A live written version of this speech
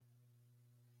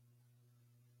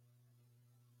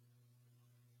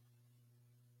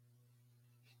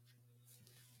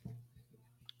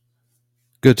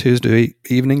Good Tuesday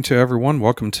evening to everyone.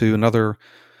 Welcome to another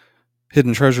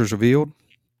Hidden Treasures Revealed.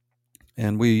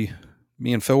 And me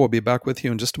and Phil will be back with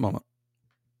you in just a moment.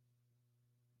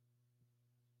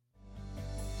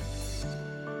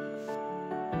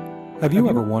 Have you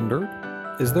ever wondered,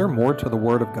 is there more to the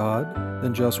Word of God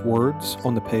than just words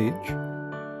on the page?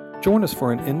 Join us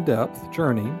for an in-depth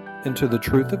journey into the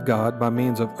truth of God by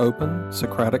means of open,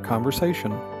 Socratic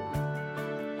conversation.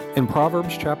 In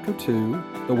Proverbs chapter 2,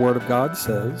 the Word of God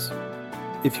says,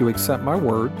 "If you accept my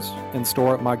words and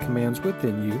store up my commands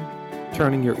within you,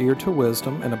 turning your ear to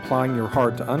wisdom and applying your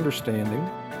heart to understanding,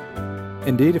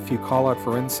 indeed if you call out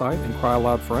for insight and cry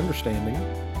aloud for understanding,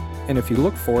 and if you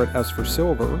look for it as for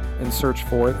silver and search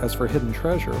for it as for hidden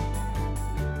treasure,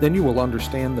 then you will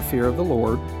understand the fear of the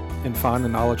Lord and find the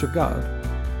knowledge of God."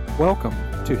 Welcome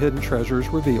to Hidden Treasures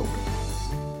Revealed.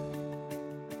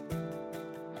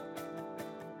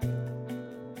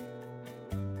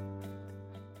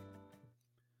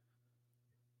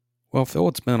 Well, Phil,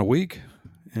 it's been a week,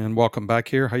 and welcome back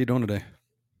here. How you doing today?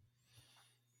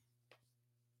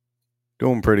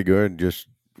 Doing pretty good, just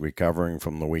recovering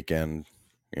from the weekend,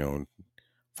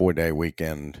 4-day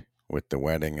weekend with the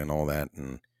wedding and all that,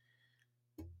 and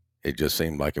it just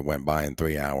seemed like it went by in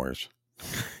 3 hours.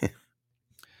 I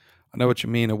know what you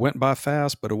mean. It went by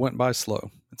fast, but it went by slow.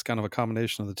 It's kind of a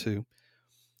combination of the two.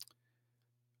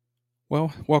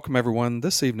 Well, welcome everyone.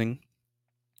 This evening,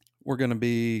 we're going to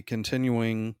be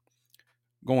continuing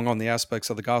going on the aspects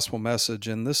of the gospel message,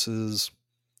 and this is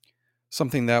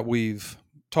something that we've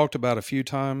talked about a few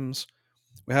times.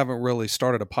 We haven't really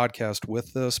started a podcast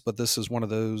with this, but this is one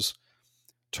of those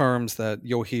terms that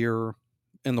you'll hear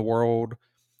in the world,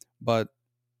 but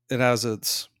it has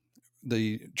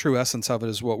the true essence of it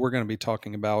is what we're going to be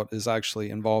talking about is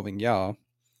actually involving Yah.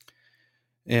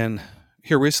 And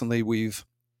here recently, we've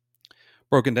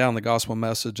broken down the gospel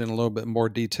message in a little bit more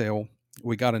detail.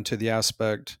 We got into the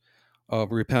aspect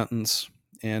of repentance,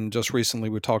 and just recently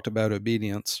we talked about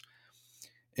obedience.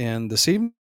 And this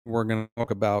evening, we're going to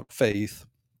talk about faith.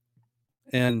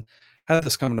 And had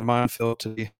this come to mind, Phil,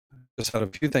 just had a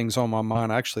few things on my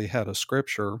mind. I actually had a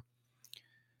scripture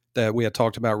that we had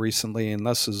talked about recently, and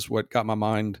this is what got my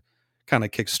mind kind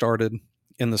of kick-started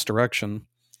in this direction.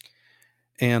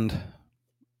 And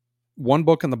one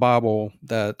book in the Bible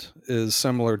that is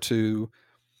similar to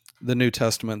the New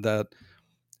Testament that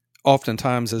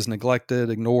oftentimes is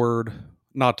neglected, ignored,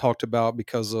 not talked about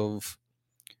because of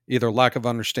either lack of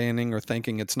understanding or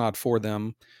thinking it's not for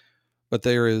them. But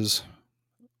there is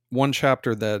one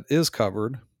chapter that is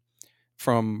covered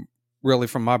from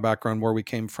my background, where we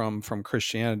came from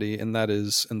Christianity, and that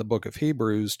is in the book of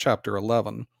Hebrews, chapter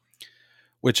 11,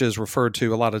 which is referred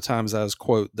to a lot of times as,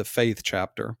 quote, the faith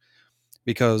chapter,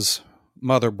 because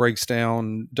Mother breaks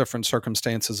down different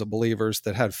circumstances of believers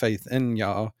that had faith in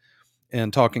Yah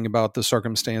and talking about the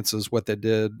circumstances, what they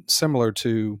did, similar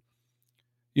to,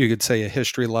 you could say, a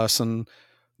history lesson.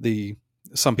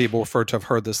 Some people refer to have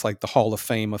heard this like the Hall of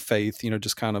Fame of faith,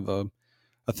 just kind of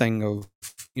a thing of,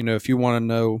 if you want to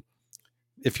know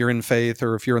if you're in faith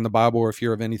or if you're in the Bible or if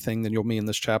you're of anything, then you'll be in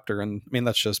this chapter. And I mean,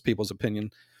 that's just people's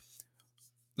opinion.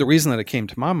 The reason that it came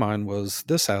to my mind was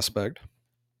this aspect.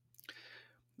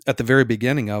 At the very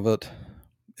beginning of it,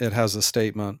 it has a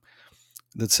statement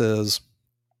that says,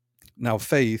 "Now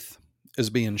faith is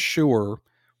being sure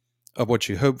of what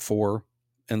you hope for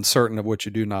and certain of what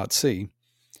you do not see."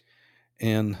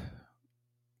 And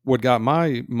what got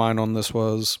my mind on this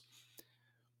was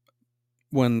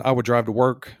when I would drive to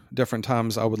work, different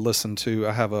times I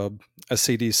have a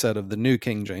CD set of the New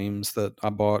King James that I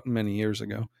bought many years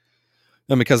ago.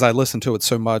 And because I listened to it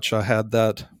so much, I had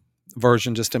that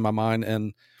version just in my mind.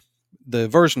 And the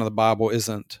version of the Bible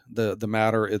isn't the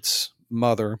matter. It's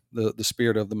Mother, the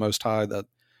Spirit of the Most High, that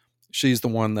she's the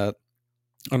one that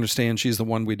understands. She's the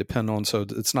one we depend on. So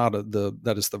it's not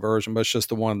that is the version, but it's just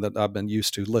the one that I've been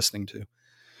used to listening to.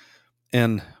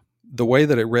 And the way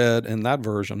that it read in that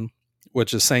version,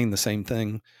 which is saying the same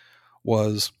thing,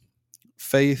 was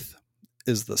faith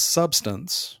is the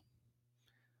substance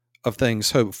of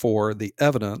things hoped for, the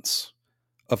evidence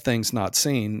of things not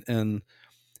seen. And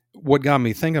what got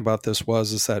me thinking about this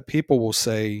is that people will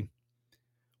say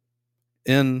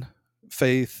in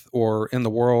faith or in the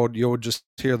world, you'll just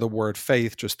hear the word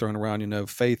faith just thrown around,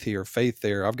 faith here, faith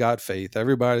there. I've got faith.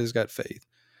 Everybody's got faith.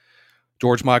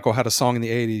 George Michael had a song in the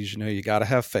 80s, you got to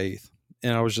have faith.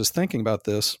 And I was just thinking about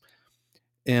this,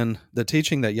 and the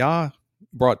teaching that Yah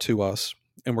brought to us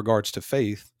in regards to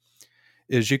faith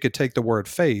is you could take the word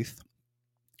faith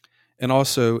and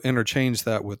also interchange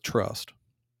that with trust,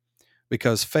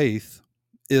 because faith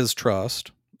is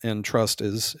trust and trust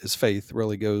is faith.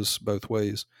 Really goes both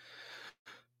ways.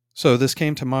 So this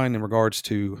came to mind in regards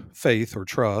to faith or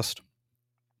trust,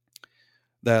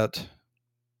 that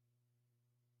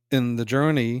in the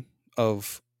journey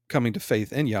of coming to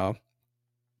faith in Yah,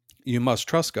 you must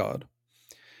trust God.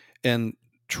 And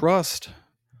trust,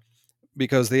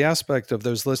 because the aspect of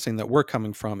those listening that we're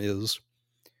coming from is,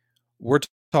 we're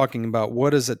talking about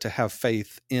what is it to have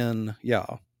faith in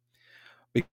Yah.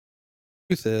 Because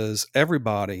the truth is,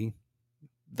 everybody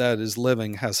that is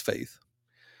living has faith.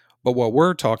 But what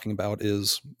we're talking about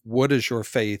is, what is your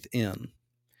faith in?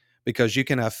 Because you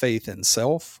can have faith in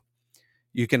self,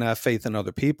 you can have faith in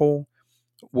other people.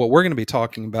 What we're going to be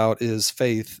talking about is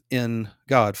faith in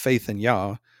God, faith in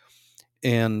Yah.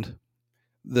 And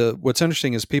what's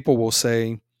interesting is people will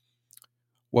say,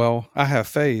 well, I have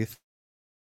faith.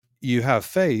 You have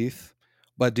faith,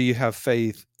 but do you have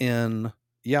faith in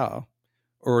Yah?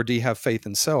 Or do you have faith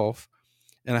in self?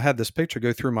 And I had this picture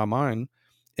go through my mind,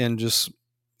 and just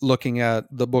looking at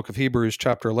the book of Hebrews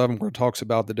chapter 11, where it talks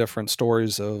about the different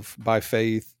stories of, by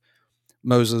faith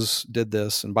Moses did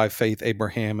this, and by faith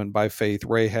Abraham, and by faith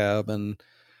Rahab, and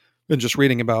just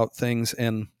reading about things.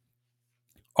 And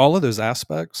all of those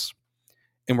aspects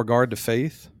in regard to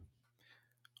faith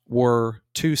were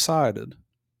two-sided.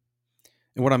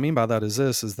 And what I mean by that is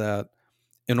this, is that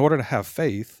in order to have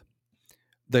faith,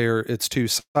 it's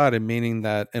two-sided, meaning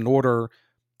that in order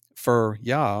for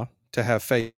Yah to have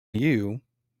faith in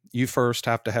you first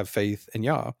have to have faith in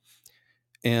Yah.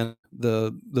 And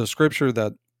the scripture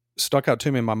that stuck out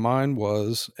to me in my mind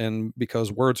was, and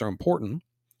because words are important,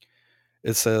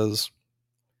 it says,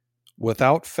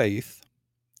 without faith,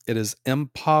 it is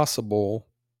impossible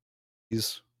to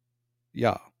please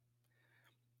Yah.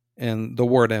 And the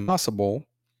word impossible,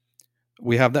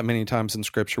 we have that many times in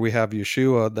scripture. We have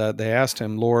Yeshua, that they asked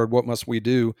him, Lord, what must we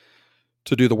do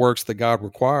to do the works that God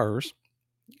requires?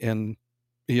 And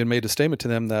he had made a statement to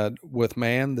them that with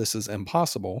man, this is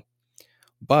impossible,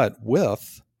 but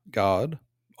with God,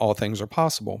 all things are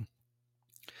possible.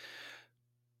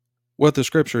 What the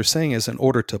scripture is saying is, in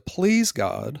order to please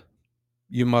God,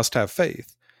 you must have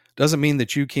faith. Doesn't mean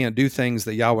that you can't do things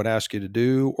that Yah would ask you to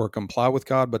do or comply with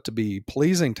God, but to be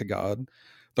pleasing to God,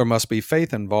 there must be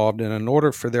faith involved. And in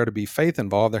order for there to be faith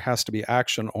involved, there has to be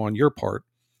action on your part.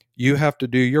 You have to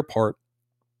do your part,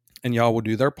 and Yah will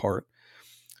do their part.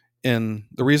 And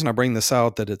the reason I bring this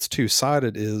out, that it's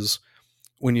two-sided, is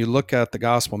when you look at the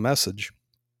gospel message,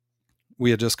 we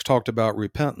had just talked about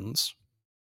repentance.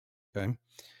 Okay.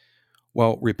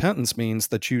 Well, repentance means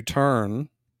that you turn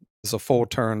as a full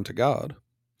turn to God.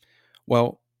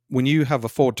 Well, when you have a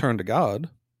full turn to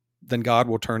God, then God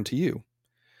will turn to you.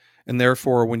 And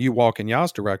therefore, when you walk in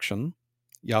Yah's direction,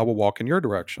 Yah will walk in your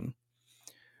direction.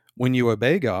 When you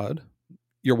obey God,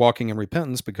 you're walking in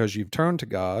repentance because you've turned to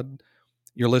God.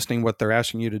 You're listening what they're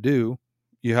asking you to do.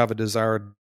 You have a desire to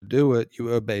do it.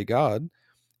 You obey God.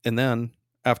 And then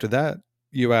after that,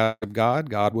 you ask God,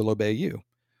 God will obey you.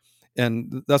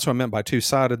 And that's what I meant by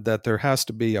two-sided, that there has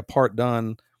to be a part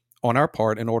done on our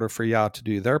part in order for Yah to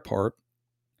do their part.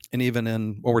 And even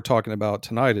in what we're talking about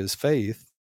tonight is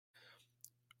faith,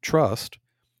 trust,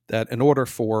 that in order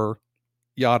for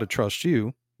Yah to trust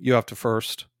you, you have to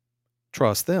first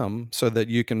trust them so that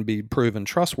you can be proven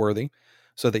trustworthy,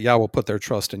 so that Yah will put their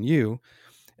trust in you.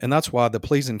 And that's why the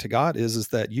pleasing to God is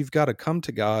that you've got to come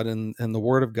to God, and the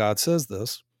Word of God says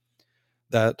this,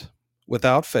 that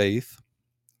without faith,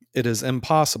 it is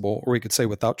impossible, or we could say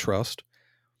without trust,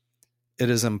 it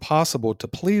is impossible to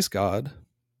please God,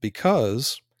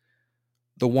 because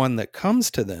the one that comes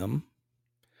to them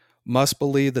must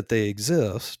believe that they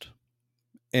exist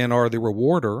and are the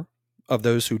rewarder of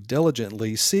those who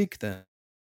diligently seek them.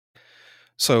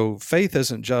 So faith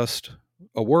isn't just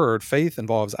a word. Faith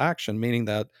involves action, meaning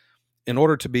that in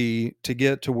order to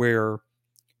get to where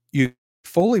you're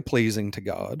fully pleasing to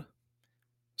God,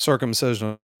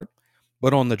 circumcision,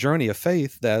 but on the journey of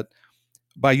faith, that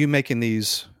by you making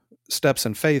these steps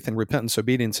in faith and repentance,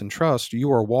 obedience, and trust,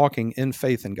 you are walking in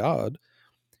faith in God.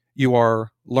 You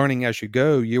are learning as you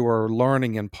go. You are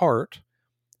learning in part.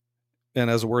 And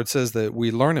as the word says, that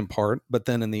we learn in part, but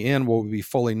then in the end, we'll be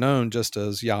fully known, just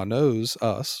as Yah knows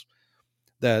us,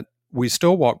 that we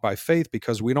still walk by faith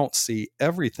because we don't see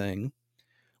everything.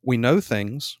 We know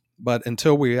things, but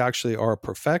until we actually are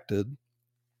perfected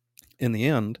in the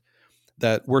end,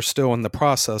 that we're still in the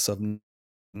process of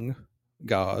knowing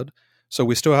God. So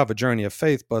we still have a journey of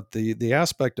faith, but the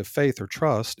aspect of faith or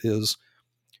trust is,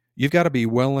 you've got to be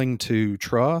willing to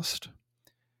trust,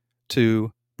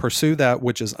 to pursue that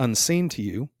which is unseen to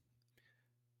you,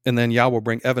 and then Yah will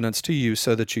bring evidence to you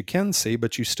so that you can see,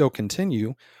 but you still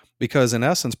continue, because in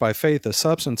essence, by faith, the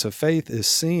substance of faith is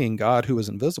seeing God who is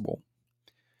invisible.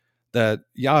 that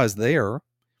Yah is there,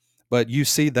 but you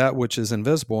see that which is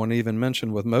invisible. And even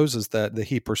mentioned with Moses that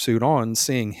he pursued on,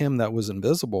 seeing him that was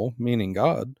invisible, meaning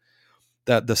God,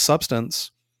 that the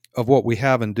substance of what we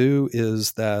have and do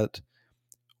is that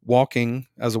walking,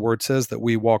 as the word says, that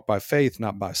we walk by faith,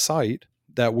 not by sight,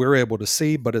 that we're able to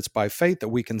see, but it's by faith that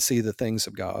we can see the things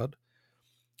of God,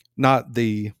 not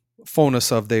the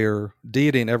fullness of their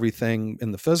deity and everything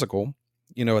in the physical.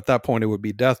 At that point, it would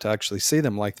be death to actually see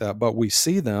them like that, but we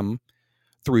see them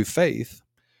through faith,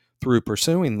 through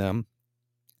pursuing them.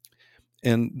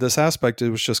 And this aspect, it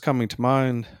was just coming to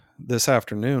mind this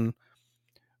afternoon,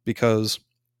 because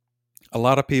a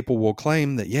lot of people will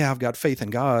claim that, yeah, I've got faith in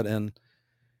God. And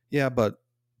yeah, but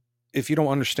if you don't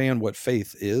understand what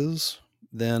faith is,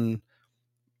 then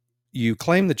you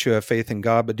claim that you have faith in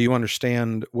God, but do you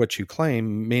understand what you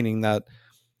claim? Meaning that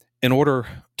in order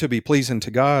to be pleasing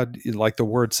to God, like the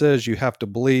word says, you have to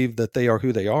believe that they are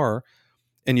who they are,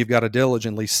 and you've got to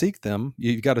diligently seek them.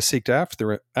 You've got to seek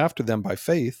after them by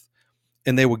faith,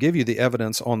 and they will give you the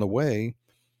evidence on the way.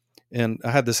 And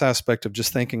I had this aspect of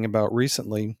just thinking about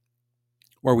recently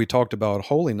where we talked about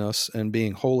holiness and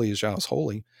being holy as Yah is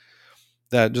holy,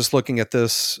 that just looking at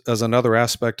this as another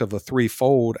aspect of a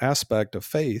threefold aspect of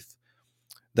faith,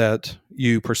 that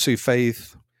you pursue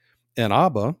faith in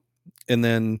Abba, and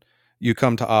then you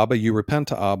come to Abba, you repent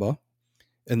to Abba,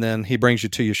 and then he brings you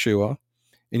to Yeshua,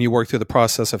 and you work through the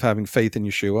process of having faith in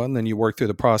Yeshua, and then you work through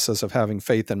the process of having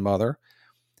faith in Mother.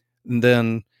 And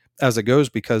then as it goes,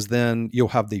 because then you'll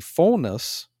have the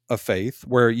fullness of faith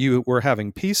where you were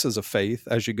having pieces of faith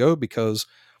as you go, because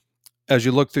as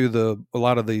you look through a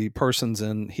lot of the persons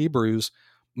in Hebrews,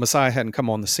 Messiah hadn't come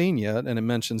on the scene yet, and it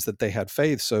mentions that they had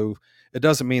faith. So it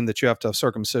doesn't mean that you have to have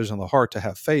circumcision of the heart to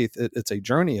have faith. It's a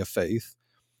journey of faith.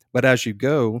 But as you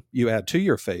go, you add to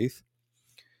your faith.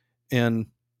 And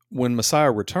when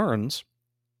Messiah returns,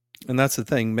 and that's the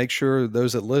thing, make sure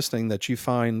those that listening that you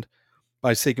find,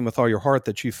 by seeking with all your heart,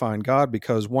 that you find God,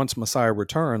 because once Messiah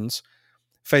returns,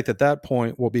 faith at that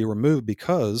point will be removed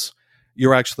because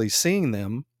you're actually seeing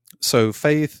them. So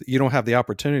faith, you don't have the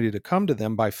opportunity to come to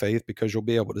them by faith because you'll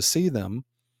be able to see them.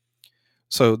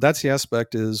 So that's the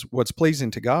aspect, is what's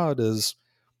pleasing to God is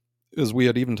we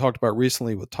had even talked about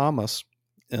recently with Thomas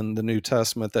in the New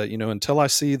Testament, that, until I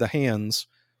see the hands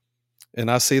and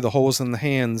I see the holes in the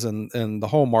hands and the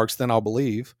hole marks, then I'll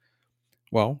believe.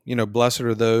 Well, blessed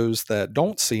are those that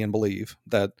don't see and believe,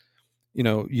 that,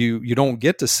 you don't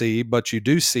get to see, but you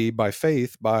do see by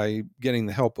faith, by getting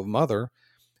the help of Mother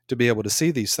to be able to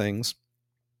see these things.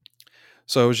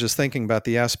 So I was just thinking about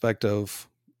the aspect of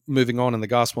moving on in the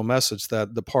gospel message,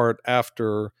 that the part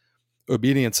after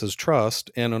obedience is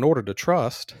trust. And in order to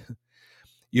trust,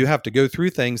 you have to go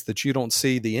through things that you don't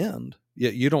see the end.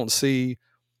 Yet you don't see,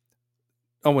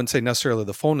 I wouldn't say necessarily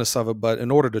the fullness of it, but in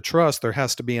order to trust, there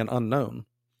has to be an unknown.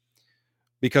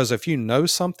 Because if you know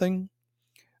something,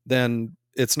 then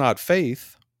it's not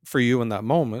faith for you in that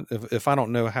moment. If I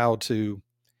don't know how to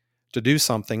do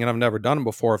something and I've never done it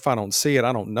before, if I don't see it,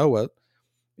 I don't know it.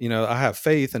 I have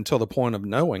faith until the point of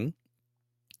knowing.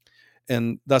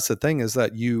 And that's the thing, is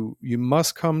that you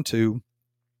must come to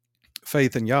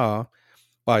faith in Yah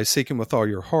by seeking with all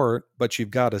your heart, but you've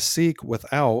got to seek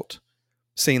without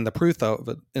seeing the proof of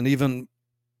it. And even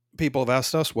people have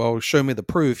asked us, well, show me the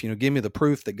proof, give me the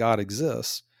proof that God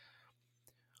exists.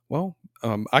 Well,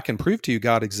 I can prove to you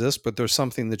God exists, but there's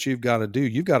something that you've got to do.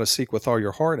 You've got to seek with all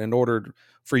your heart in order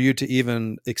for you to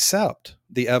even accept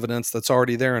the evidence that's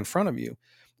already there in front of you.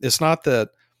 It's not that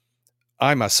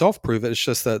I myself prove it. It's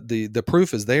just that the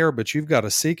proof is there, but you've got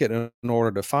to seek it in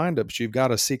order to find it. But you've got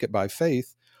to seek it by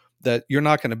faith, that you're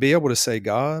not going to be able to say,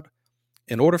 God,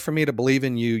 in order for me to believe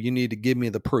in you, you need to give me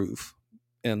the proof.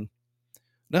 And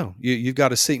no, you've got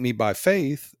to seek me by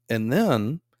faith, and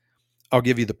then I'll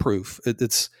give you the proof.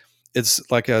 It's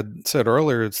like I said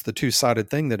earlier, it's the two-sided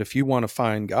thing, that if you want to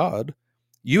find God,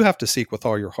 you have to seek with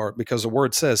all your heart, because the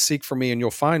word says, seek for me and you'll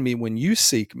find me. When you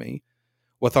seek me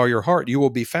with all your heart, you will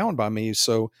be found by me.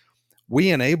 So we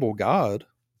enable God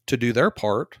to do their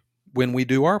part when we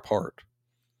do our part.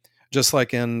 Just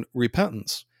like in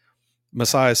repentance,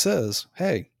 Messiah says,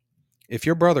 hey, if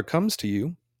your brother comes to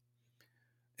you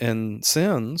and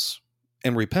sins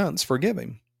and repents, forgive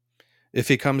him. If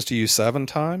he comes to you 7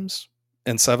 times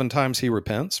and 7 times he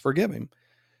repents, forgive him.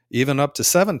 Even up to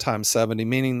 7 times 70,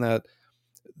 meaning that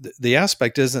the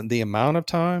aspect isn't the amount of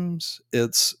times,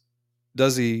 it's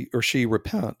does he or she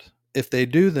repent? If they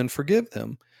do, then forgive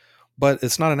them. But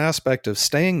it's not an aspect of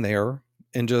staying there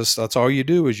and just, that's all you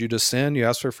do, is you just sin, you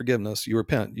ask for forgiveness, you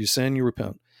repent, you sin, you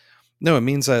repent. No, it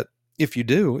means that if you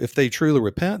do, if they truly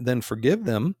repent, then forgive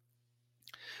them,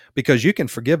 because you can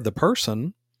forgive the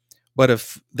person But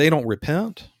if they don't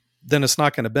repent, then it's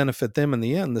not going to benefit them in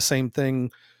the end. The same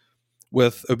thing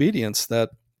with obedience, that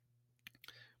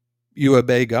you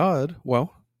obey God.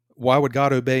 Well, why would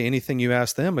God obey anything you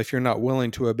ask them if you're not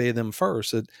willing to obey them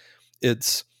first?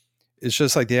 It's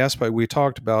just like the aspect we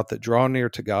talked about, that draw near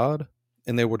to God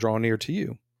and they will draw near to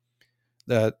you.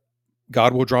 That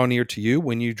God will draw near to you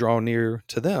when you draw near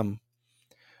to them.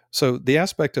 So the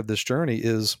aspect of this journey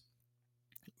is,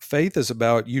 faith is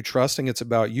about you trusting. It's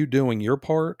about you doing your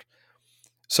part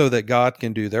so that God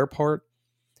can do their part.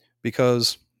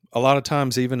 Because a lot of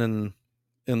times, even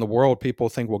in the world, people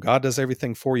think, well, God does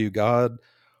everything for you. God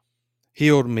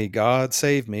healed me. God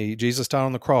saved me. Jesus died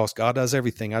on the cross. God does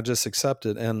everything. I just accept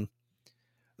it. And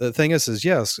the thing is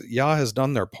yes, Yah has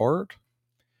done their part,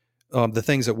 the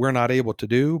things that we're not able to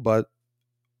do, but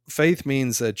faith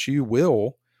means that you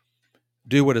will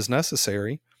do what is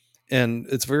necessary. And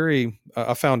it's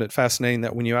I found it fascinating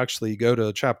that when you actually go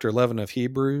to chapter 11 of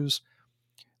Hebrews,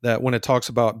 that when it talks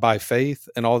about by faith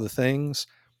and all the things,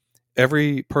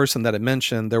 every person that it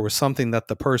mentioned, there was something that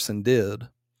the person did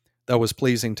that was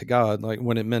pleasing to God. Like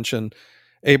when it mentioned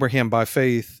Abraham by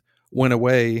faith went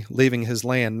away, leaving his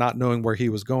land, not knowing where he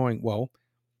was going. Well,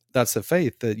 that's the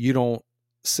faith, that you don't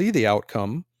see the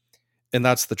outcome. And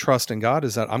that's the trust in God,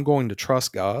 is that I'm going to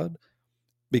trust God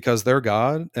because they're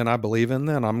God and I believe in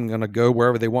them. I'm going to go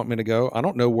wherever they want me to go. I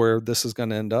don't know where this is going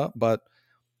to end up, but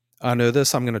I know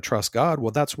this, I'm going to trust God.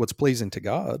 Well, that's what's pleasing to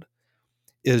God.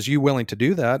 Is you willing to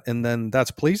do that? And then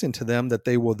that's pleasing to them, that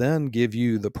they will then give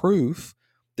you the proof.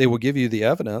 They will give you the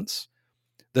evidence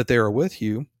that they are with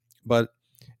you, but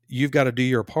you've got to do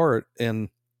your part. And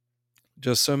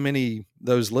just so many,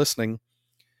 those listening,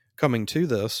 coming to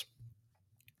this,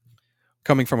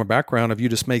 coming from a background of you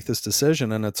just make this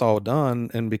decision and it's all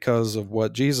done. And because of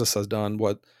what Jesus has done,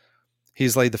 what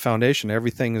he's laid the foundation,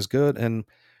 everything is good. And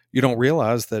you don't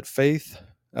realize that faith,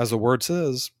 as the word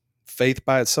says, faith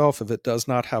by itself, if it does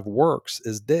not have works,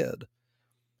 is dead.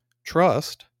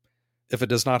 Trust, if it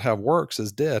does not have works,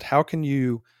 is dead. How can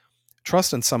you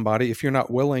trust in somebody if you're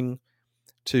not willing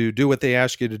to do what they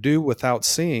ask you to do without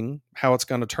seeing how it's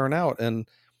going to turn out? And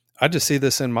I just see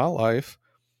this in my life.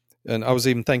 And I was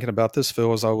even thinking about this,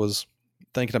 Phil, as I was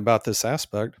thinking about this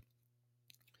aspect.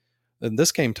 And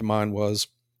this came to mind was,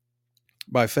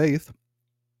 by faith,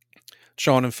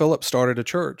 Sean and Philip started a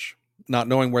church, not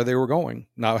knowing where they were going,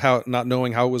 not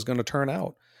knowing how it was going to turn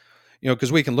out.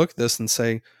 Because we can look at this and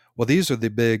say, well, these are the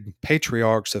big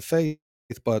patriarchs of faith,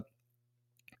 but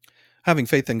having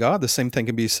faith in God, the same thing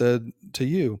can be said to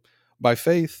you. By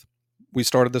faith, we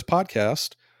started this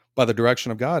podcast by the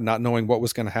direction of God, not knowing what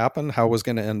was going to happen, how it was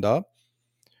going to end up,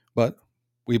 but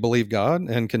we believed God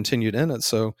and continued in it.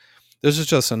 So this is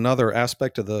just another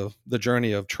aspect of the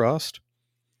journey of trust.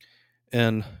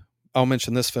 And I'll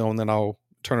mention this, Phil, and then I'll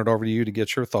turn it over to you to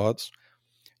get your thoughts.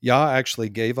 Yah actually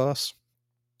gave us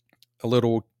a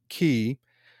little key.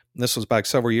 This was back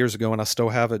several years ago, and I still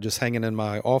have it just hanging in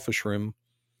my office room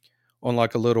on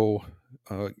like a little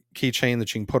keychain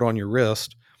that you can put on your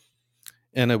wrist.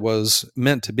 And it was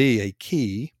meant to be a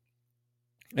key,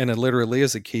 and it literally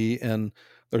is a key. And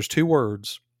there's two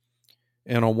words.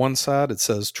 And on one side it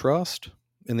says trust,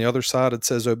 and the other side it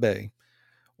says obey,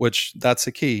 which that's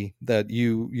a key that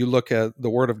you look at the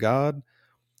word of God,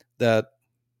 that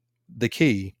the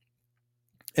key,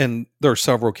 and there are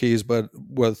several keys, but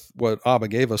with what Abba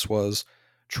gave us was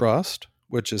trust,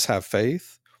 which is have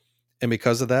faith. And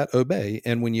because of that, obey.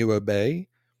 And when you obey,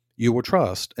 you will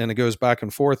trust. And it goes back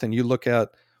and forth. And you look at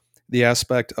the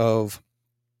aspect of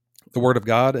the word of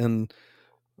God and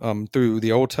through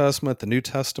the Old Testament, the New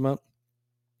Testament,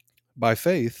 by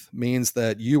faith means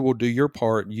that you will do your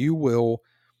part. You will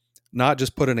not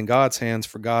just put it in God's hands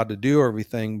for God to do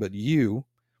everything, but you,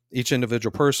 each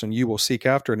individual person, you will seek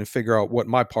after it and figure out what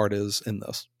my part is in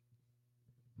this.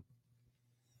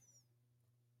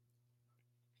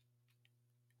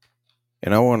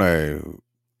 And I want to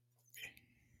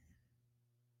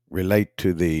relate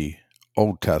to the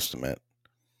Old Testament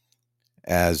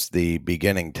as the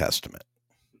beginning testament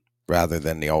rather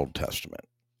than the Old Testament.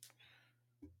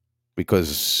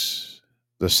 Because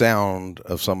the sound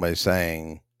of somebody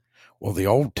saying, well, the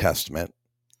Old Testament,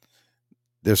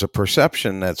 there's a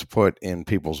perception that's put in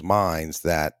people's minds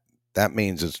that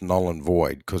means it's null and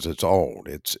void because it's old.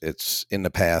 It's in the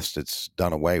past, it's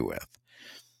done away with.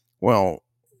 Well,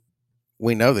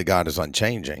 we know that God is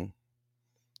unchanging.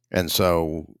 And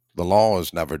so the law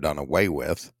is never done away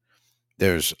with.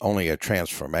 There's only a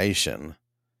transformation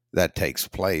that takes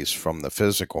place from the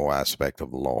physical aspect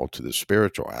of the law to the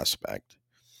spiritual aspect.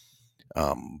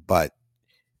 But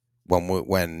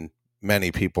when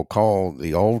many people call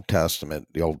the Old Testament,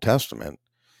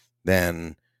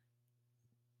 then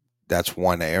that's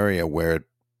one area where it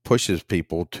pushes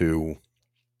people to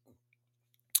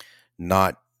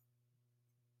not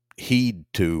heed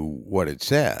to what it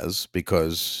says,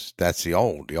 because that's the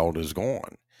old. The old is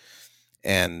gone.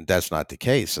 And that's not the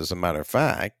case. As a matter of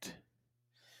fact,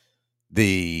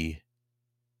 even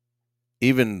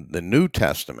the New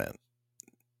Testament,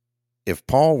 if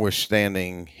Paul were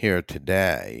standing here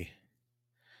today,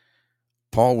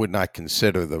 Paul would not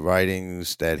consider the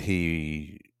writings that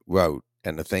he wrote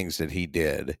and the things that he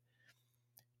did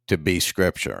to be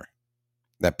scripture,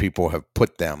 that people have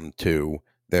put them to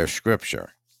their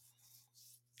scripture.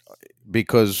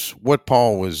 Because what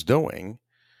Paul was doing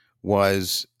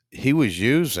was he was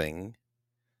using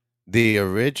the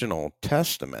original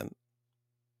testament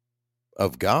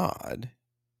of God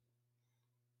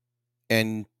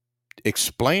and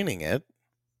explaining it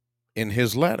in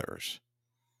his letters.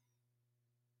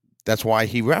 That's why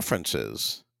he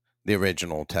references the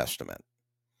original testament,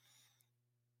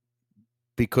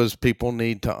 because people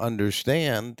need to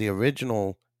understand the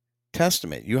original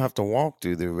testament. You have to walk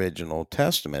through the original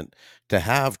testament to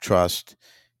have trust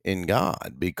in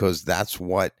God, because that's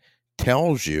what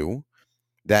tells you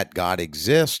that God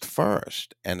exists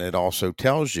first. And it also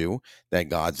tells you that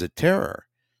God's a terror.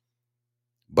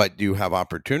 But you have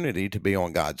opportunity to be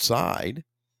on God's side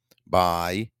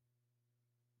by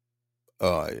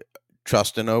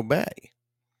trust and obey.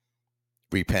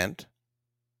 Repent,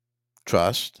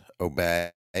 trust,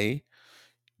 obey,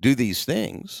 do these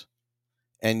things,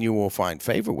 and you will find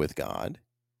favor with God.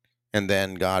 And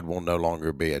then God will no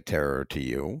longer be a terror to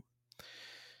you.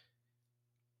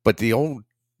 But the old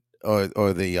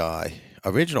or the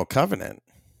original covenant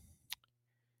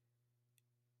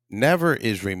never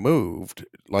is removed,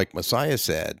 like Messiah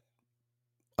said,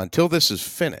 until this is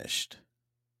finished,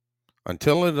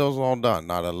 until it is all done.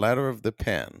 Not a letter of the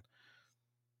pen,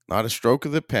 not a stroke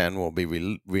of the pen will be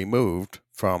removed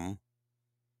from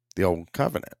the old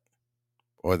covenant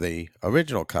or the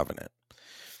original covenant.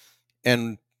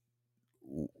 And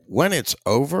when it's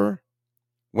over,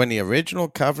 when the original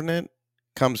covenant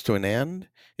comes to an end,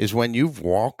 is when you've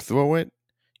walked through it.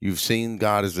 You've seen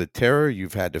God as a terror.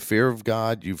 You've had the fear of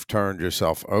God. You've turned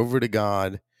yourself over to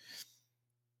God.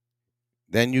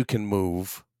 Then you can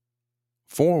move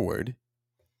forward.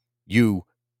 You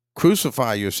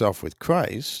crucify yourself with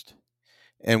Christ.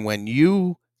 And when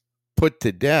you put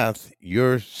to death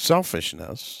your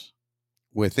selfishness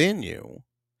within you,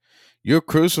 you're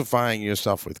crucifying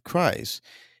yourself with Christ.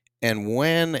 And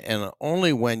when and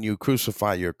only when you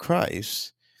crucify your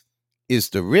Christ is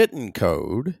the written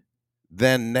code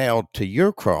then nailed to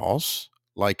your cross,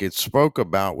 like it spoke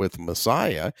about with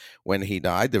Messiah. When he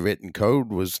died, the written code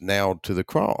was nailed to the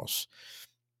cross.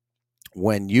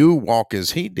 When you walk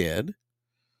as he did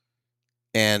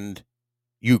and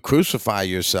you crucify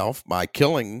yourself by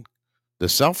killing the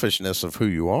selfishness of who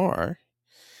you are,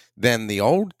 then the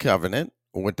old covenant,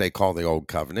 or what they call the old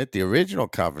covenant, the original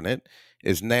covenant,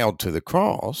 is nailed to the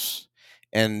cross.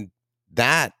 And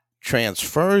that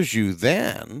transfers you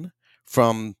then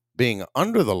from being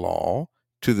under the law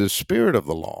to the spirit of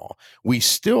the law. We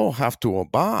still have to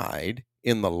abide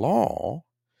in the law,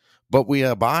 but we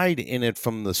abide in it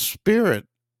from the spirit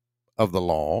of the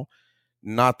law,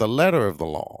 not the letter of the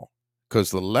law,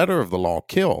 because the letter of the law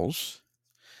kills,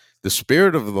 the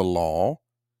spirit of the law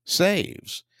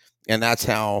saves. And that's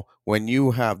how, when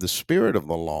you have the spirit of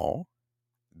the law,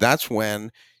 that's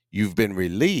when you've been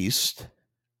released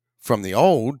from the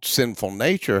old. Sinful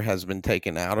nature has been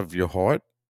taken out of your heart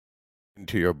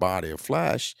into your body of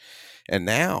flesh. And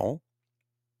now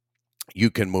you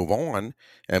can move on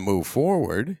and move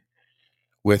forward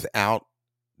without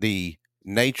the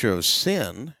nature of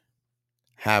sin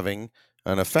having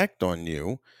an effect on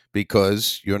you,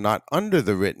 because you're not under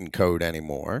the written code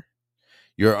anymore.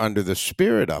 You're under the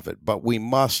spirit of it. But we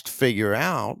must figure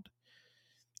out,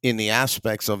 in the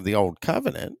aspects of the old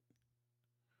covenant,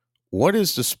 what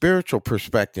is the spiritual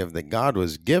perspective that God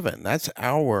was given? That's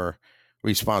our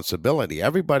responsibility.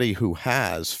 Everybody who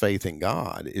has faith in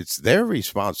God, it's their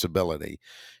responsibility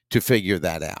to figure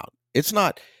that out. It's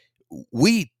not,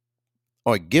 we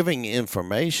are giving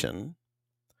information,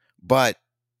 but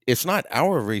it's not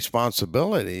our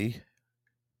responsibility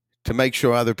to make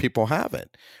sure other people have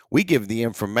it. We give the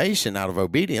information out of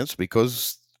obedience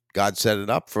because God set it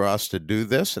up for us to do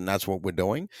this, and that's what we're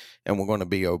doing, and we're going to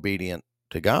be obedient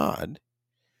to God.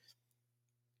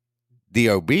 The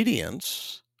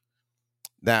obedience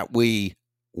that we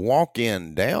walk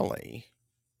in daily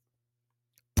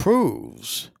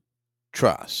proves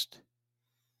trust.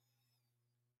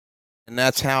 And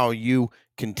that's how you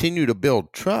continue to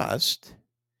build trust,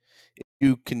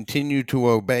 you continue to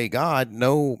obey God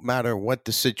no matter what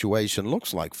the situation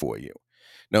looks like for you,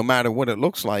 no matter what it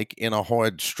looks like in a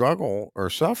hard struggle or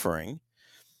suffering,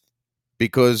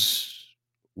 because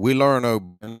we learn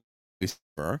obedience.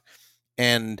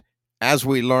 And as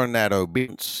we learn that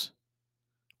obedience,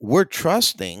 we're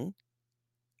trusting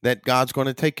that God's going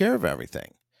to take care of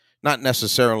everything. Not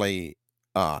necessarily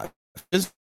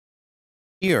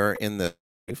here in the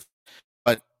life,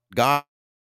 but God,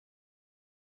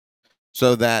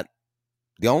 so that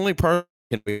the only person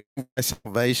who can remove my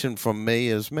salvation from me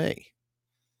is me,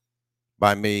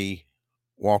 by me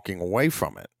walking away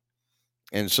from it.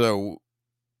 And so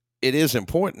it is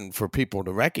important for people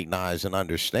to recognize and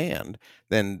understand.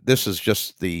 Then this is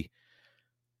just the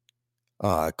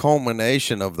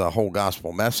culmination of the whole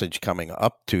gospel message coming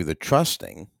up to the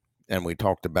trusting. And we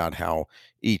talked about how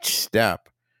each step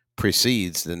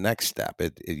precedes the next step.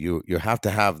 You have to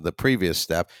have the previous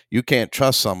step. You can't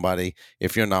trust somebody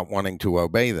if you're not wanting to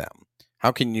obey them.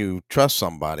 How can you trust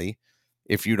somebody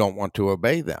if you don't want to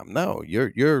obey them? No,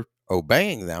 you're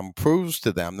obeying them proves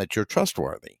to them that you're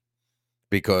trustworthy,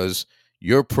 because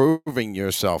you're proving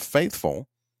yourself faithful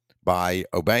by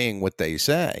obeying what they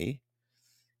say.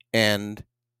 And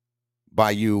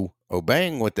by you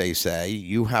obeying what they say,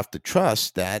 you have to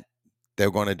trust that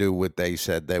they're going to do what they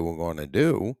said they were going to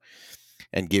do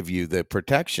and give you the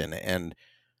protection. And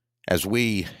as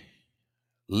we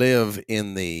live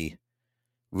in the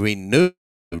renewed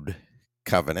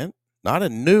covenant, not a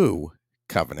new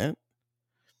covenant,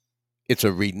 it's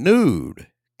a renewed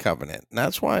covenant. And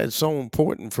that's why it's so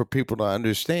important for people to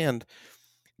understand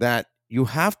that you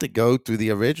have to go through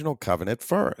the original covenant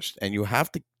first, and you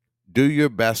have to do your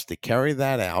best to carry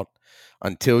that out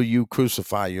until you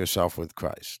crucify yourself with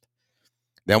Christ.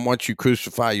 Then once you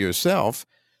crucify yourself,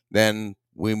 then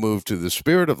we move to the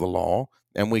spirit of the law,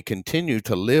 and we continue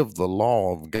to live the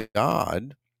law of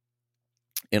God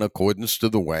in accordance to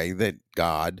the way that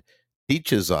God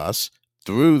teaches us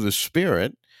through the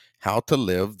Spirit how to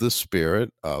live the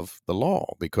spirit of the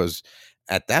law. Because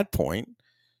at that point,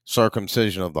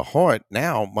 circumcision of the heart,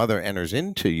 now mother enters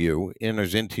into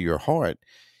your heart.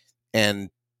 And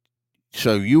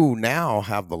so you now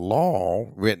have the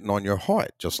law written on your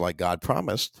heart, just like God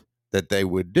promised that they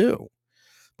would do.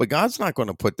 But God's not going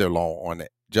to put their law on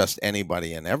just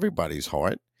anybody and everybody's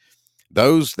heart.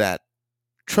 Those that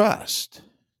trust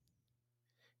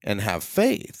and have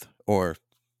faith, or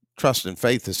trust and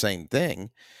faith, the same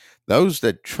thing, those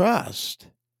that trust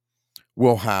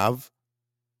will have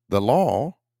the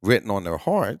law written on their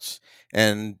hearts.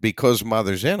 And because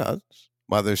mother's in us,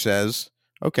 mother says,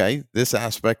 okay, this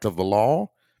aspect of the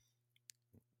law,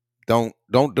 don't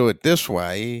do it this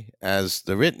way as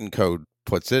the written code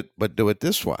puts it, but do it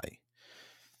this way.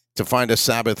 To find a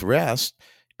Sabbath rest,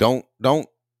 you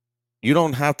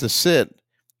don't have to sit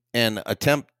and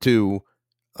attempt to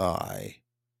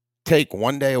take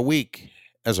one day a week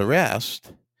as a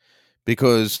rest,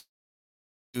 because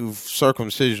you've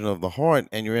circumcision of the heart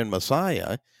and you're in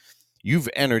Messiah. You've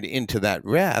entered into that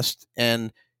rest,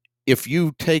 and if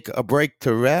you take a break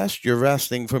to rest, you're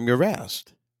resting from your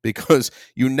rest, because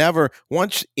you never,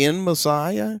 once in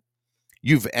Messiah,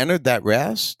 you've entered that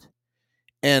rest.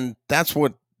 And that's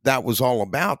what that was all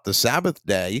about. The Sabbath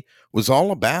day was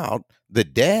all about the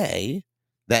day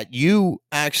that you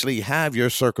actually have your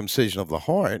circumcision of the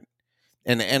heart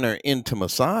and enter into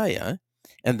Messiah,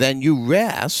 and then you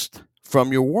rest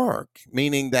from your work,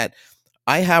 meaning that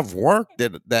I have work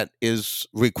that is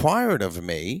required of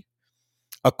me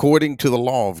according to the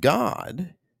law of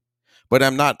God, but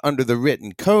I'm not under the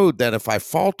written code that if I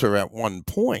falter at one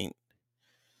point,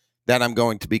 that I'm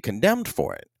going to be condemned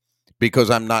for it,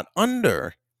 because I'm not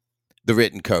under the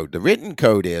written code. The written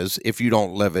code is if you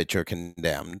don't live it, you're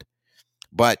condemned.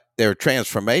 But there are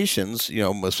transformations,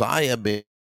 Messiah being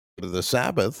the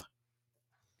Sabbath,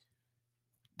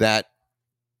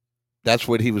 that's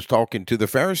what he was talking to the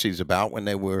Pharisees about when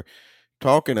they were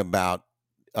talking about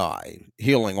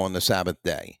healing on the Sabbath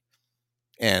day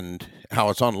and how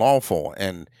it's unlawful.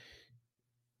 And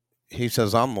he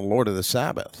says, I'm the Lord of the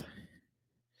Sabbath.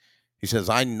 He says,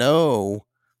 I know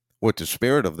what the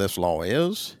spirit of this law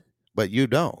is, but you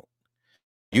don't.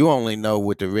 You only know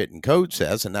what the written code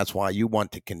says, and that's why you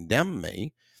want to condemn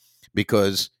me,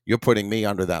 because you're putting me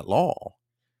under that law.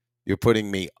 You're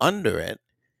putting me under it.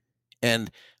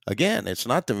 And again, it's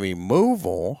not the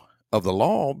removal of the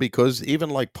law, because even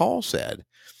like Paul said,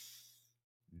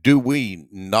 do we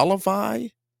nullify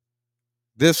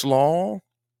this law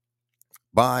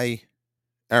by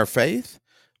our faith?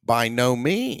 By no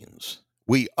means.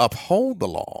 We uphold the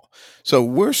law. So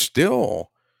we're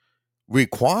still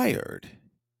required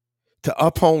to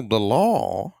uphold the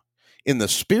law in the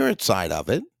spirit side of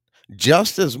it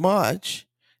just as much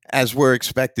as we're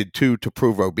expected to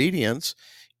prove obedience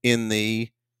in the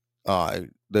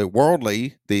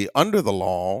worldly, the under the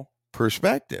law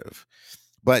perspective.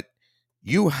 But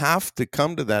you have to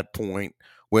come to that point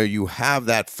where you have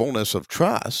that fullness of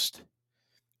trust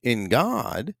in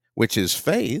God, which is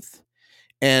faith,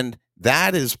 and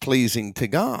that is pleasing to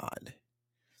God.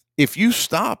 If you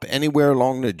stop anywhere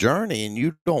along the journey and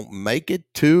you don't make it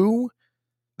to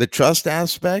the trust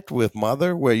aspect with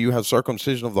mother, where you have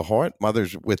circumcision of the heart,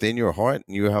 mother's within your heart,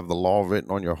 and you have the law written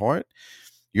on your heart,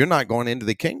 you're not going into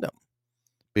the kingdom,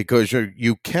 because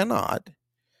you cannot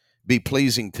be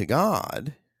pleasing to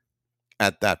God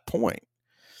at that point.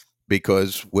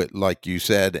 Because like you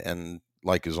said, and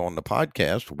like is on the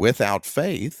podcast, without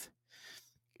faith,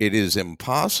 it is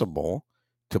impossible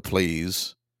to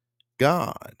please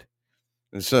God.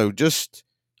 And so just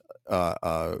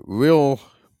a real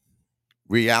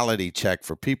reality check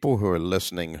for people who are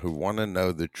listening, who want to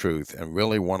know the truth and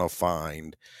really want to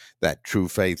find that true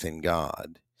faith in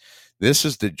God. This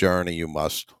is the journey you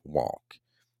must walk.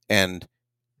 And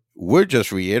we're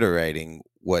just reiterating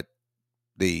what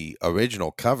the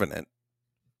original covenant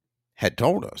had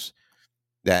told us,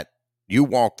 that you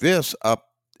walk this up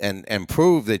and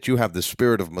prove that you have the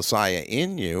spirit of Messiah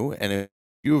in you. And if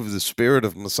you have the spirit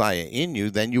of Messiah in you,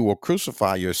 then you will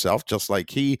crucify yourself, just like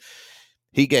he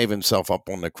gave himself up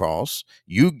on the cross.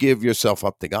 You give yourself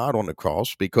up to God on the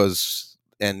cross, because,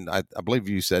 and I believe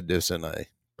you said this in a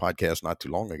podcast not too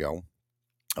long ago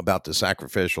about the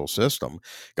sacrificial system.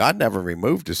 God never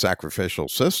removed the sacrificial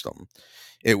system.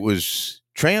 It was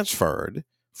transferred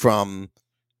from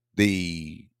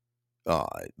the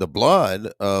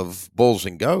blood of bulls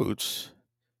and goats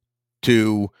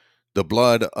to the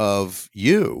blood of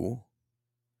you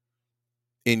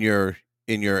in your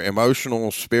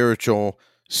emotional, spiritual,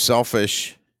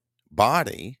 selfish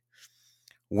body.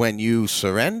 When you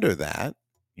surrender that,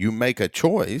 you make a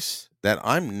choice that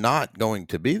I'm not going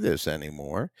to be this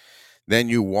anymore. Then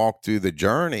you walk through the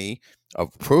journey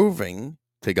of proving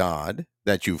to God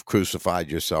that you've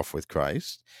crucified yourself with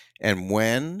Christ. And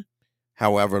when,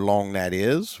 however long that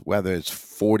is, whether it's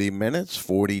 40 minutes,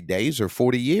 40 days, or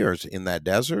 40 years in that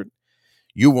desert,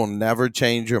 you will never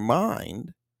change your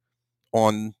mind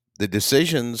on the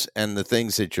decisions and the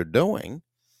things that you're doing.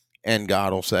 And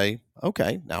God will say,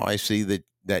 okay, now I see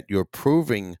that you're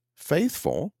proving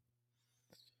faithful.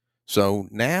 So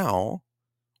now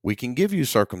we can give you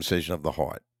circumcision of the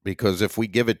heart, because if we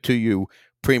give it to you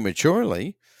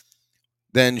prematurely,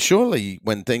 then surely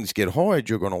when things get hard,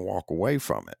 you're going to walk away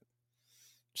from it.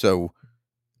 So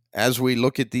as we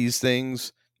look at these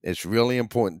things, it's really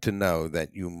important to know that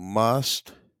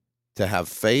to have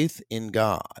faith in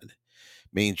God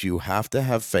means you have to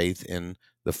have faith in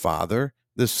the Father,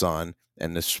 the Son,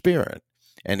 and the Spirit.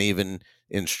 And even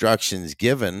instructions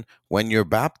given when you're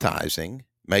baptizing,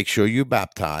 make sure you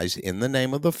baptize in the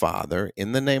name of the Father,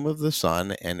 in the name of the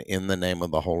Son, and in the name of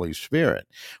the Holy Spirit.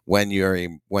 When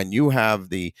you have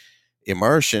the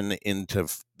immersion into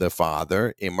the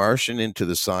Father, immersion into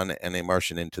the Son, and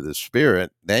immersion into the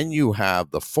Spirit, then you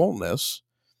have the fullness,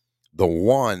 the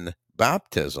one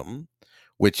baptism,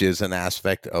 which is an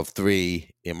aspect of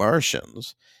three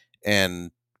immersions.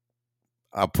 And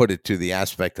I'll put it to the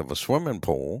aspect of a swimming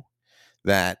pool,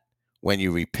 that when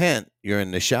you repent, you're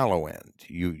in the shallow end.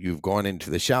 You've gone into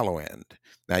the shallow end.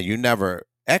 Now, you never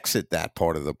exit that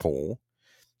part of the pool.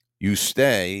 You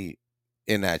stay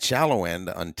in that shallow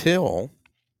end until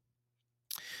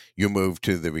you move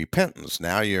to the repentance.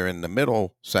 Now you're in the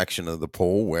middle section of the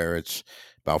pool, where it's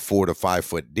about 4 to 5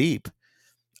 foot deep.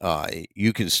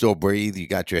 You can still breathe. You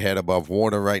got your head above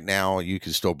water right now. You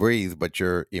can still breathe, but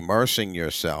you're immersing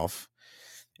yourself.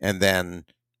 And then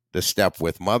the step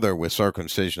with mother, with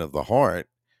circumcision of the heart,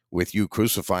 with you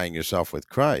crucifying yourself with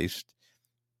Christ,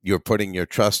 you're putting your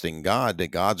trust in God, that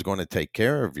God's going to take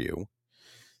care of you.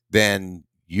 Then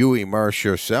you immerse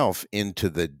yourself into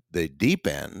the deep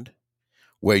end,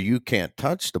 where you can't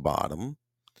touch the bottom.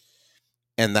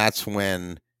 And that's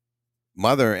when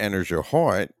mother enters your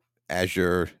heart as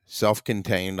your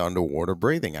self-contained underwater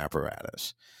breathing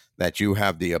apparatus, that you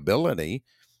have the ability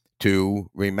to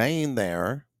remain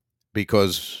there,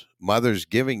 because mother's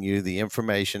giving you the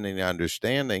information and the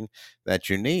understanding that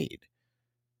you need.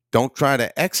 Don't try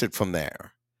to exit from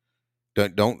there.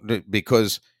 Don't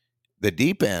because the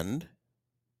deep end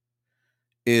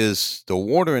is, the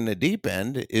water in the deep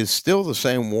end is still the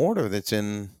same water that's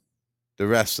in the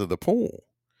rest of the pool.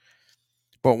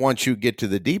 But once you get to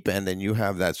the deep end and you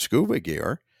have that scuba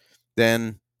gear,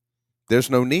 then there's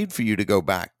no need for you to go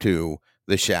back to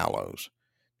the shallows.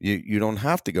 You don't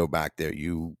have to go back there.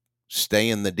 You stay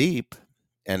in the deep,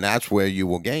 and that's where you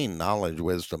will gain knowledge,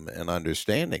 wisdom, and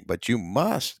understanding. But you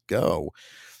must go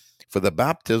for the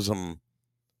baptism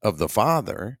of the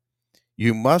Father.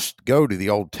 You must go to the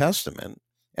Old Testament,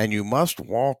 and you must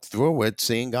walk through it,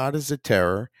 seeing God as a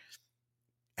terror,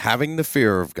 having the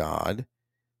fear of God,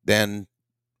 then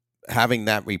having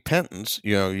that repentance.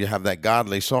 You have that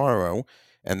godly sorrow,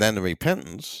 and then the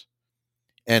repentance.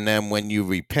 And then when you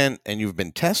repent and you've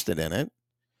been tested in it,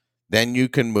 then you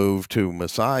can move to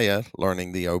Messiah,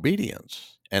 learning the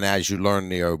obedience. And as you learn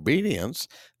the obedience,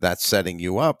 that's setting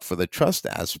you up for the trust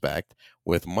aspect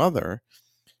with Mother.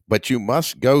 But you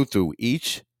must go through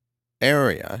each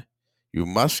area. You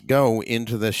must go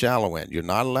into the shallow end. You're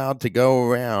not allowed to go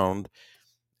around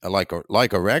like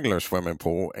a regular swimming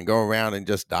pool and go around and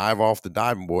just dive off the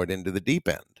diving board into the deep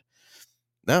end.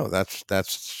 No, that's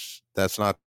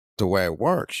not the way it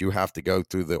works. You have to go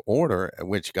through the order in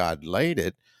which God laid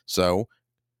it. So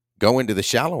go into the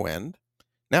shallow end.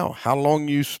 Now, how long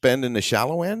you spend in the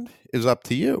shallow end is up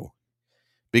to you,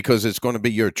 because it's going to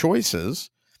be your choices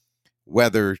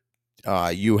whether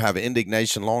you have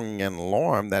indignation, longing, and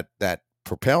alarm that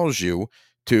propels you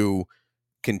to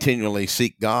continually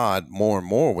seek God more and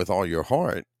more with all your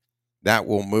heart. That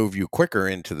will move you quicker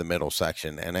into the middle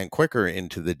section and then quicker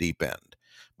into the deep end.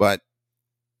 But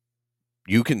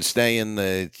you can stay in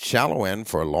the shallow end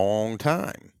for a long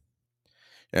time.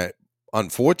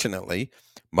 Unfortunately,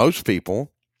 most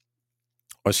people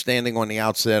are standing on the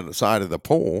outside side of the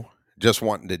pool just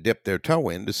wanting to dip their toe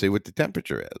in to see what the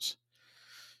temperature is.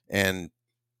 And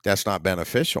that's not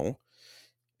beneficial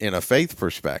in a faith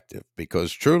perspective,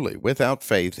 because truly, without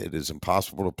faith, it is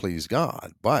impossible to please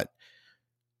God. But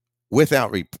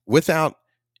without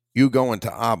you going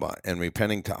to Abba and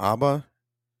repenting to Abba,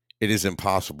 it is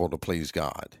impossible to please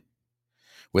God.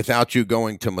 Without you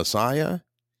going to Messiah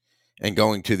and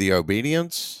going to the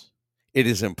obedience, it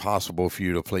is impossible for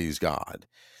you to please God.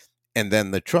 And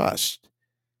then the trust.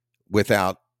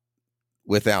 Without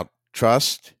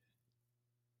trust,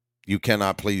 you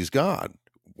cannot please God.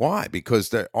 Why? Because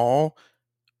they all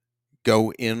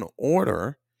go in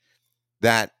order,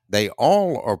 that they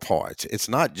all are parts. It's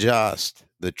not just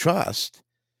the trust.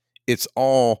 It's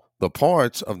all the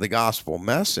parts of the gospel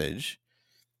message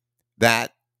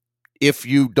that if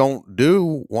you don't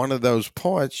do one of those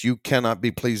parts, you cannot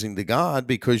be pleasing to God,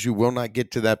 because you will not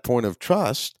get to that point of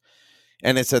trust.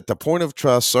 And it's at the point of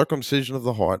trust, circumcision of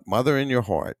the heart, Mother in your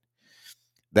heart,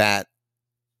 that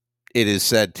it is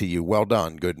said to you, well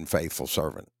done, good and faithful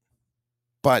servant.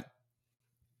 But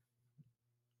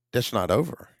that's not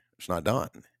over. It's not done,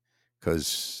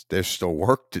 because there's still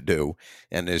work to do,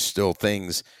 and there's still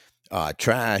things,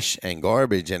 trash and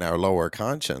garbage in our lower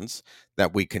conscience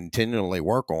that we continually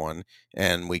work on,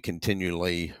 and we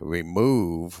continually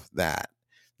remove that.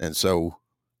 And so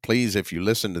please, if you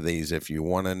listen to these, if you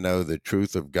want to know the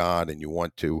truth of God and you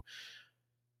want to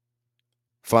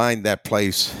find that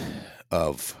place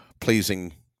of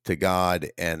pleasing to God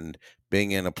and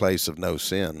being in a place of no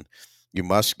sin, you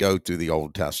must go through the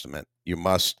Old Testament.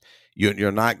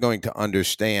 You're not going to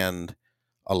understand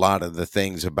a lot of the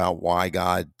things about why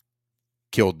God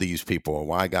killed these people or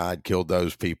why God killed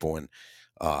those people, and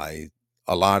a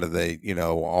lot of the,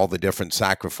 all the different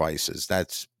sacrifices.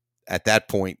 That's, at that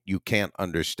point, you can't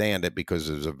understand it because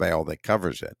there's a veil that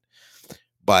covers it.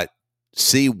 But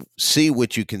see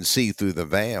what you can see through the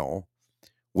veil,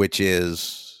 which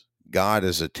is God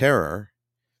as a terror,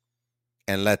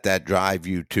 and let that drive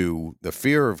you to the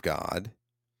fear of God,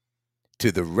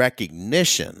 to the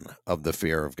recognition of the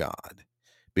fear of God.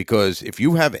 Because if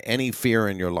you have any fear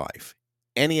in your life,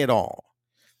 any at all,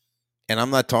 and I'm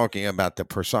not talking about the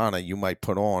persona you might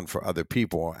put on for other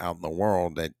people out in the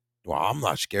world that, well, I'm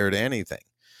not scared of anything.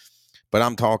 But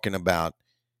I'm talking about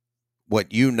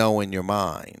what you know in your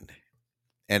mind.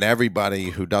 And everybody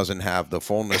who doesn't have the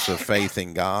fullness of faith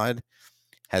in God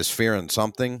has fear in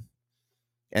something,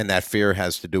 and that fear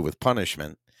has to do with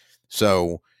punishment.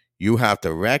 So you have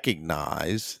to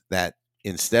recognize that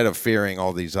instead of fearing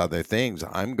all these other things,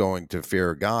 I'm going to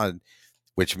fear God,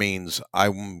 which means I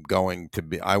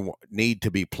need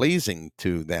to be pleasing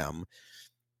to them.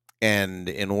 And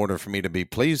in order for me to be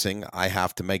pleasing, I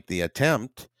have to make the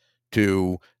attempt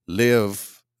to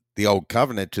live the old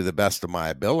covenant to the best of my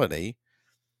ability,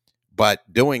 but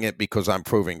doing it because I'm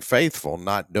proving faithful,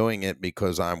 not doing it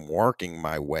because I'm working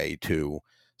my way to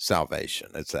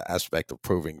salvation. It's an aspect of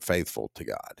proving faithful to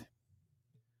God.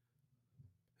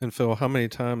 And Phil, how many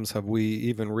times have we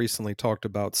even recently talked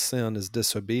about sin as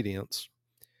disobedience?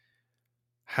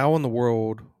 How in the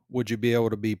world would you be able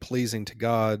to be pleasing to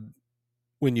God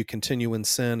when you continue in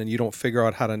sin and you don't figure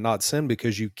out how to not sin?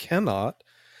 Because you cannot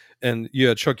And you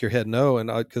had shook your head no,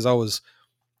 and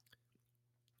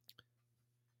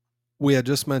we had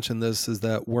just mentioned this, is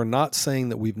that we're not saying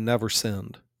that we've never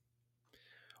sinned.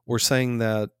 We're saying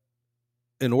that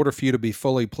in order for you to be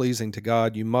fully pleasing to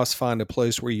God, you must find a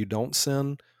place where you don't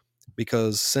sin,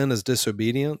 because sin is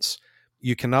disobedience.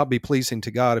 You cannot be pleasing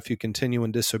to God if you continue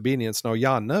in disobedience. Now,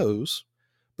 Yah knows,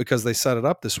 because they set it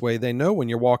up this way. They know when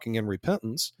you're walking in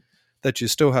repentance that you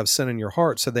still have sin in your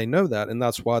heart. So they know that, and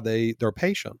that's why they're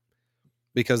patient,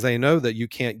 because they know that you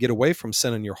can't get away from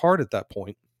sin in your heart at that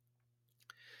point.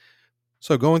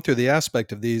 So going through the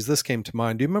aspect of these, this came to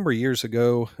mind. Do you remember years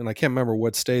ago, and I can't remember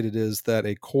what state it is, that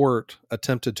a court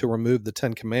attempted to remove the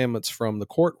 10 Commandments from the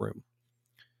courtroom?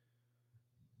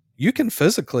 You can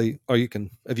physically, or you can,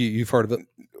 you've heard of it?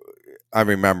 I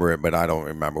remember it, but I don't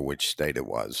remember which state it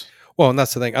was. Well, and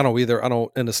that's the thing. I don't either.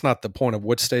 And it's not the point of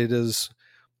which state it is,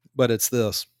 but it's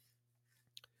this.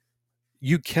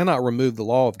 You cannot remove the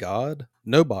law of God.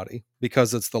 Nobody,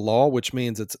 because it's the law, which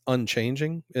means it's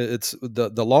unchanging. It's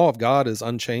the law of God is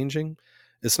unchanging.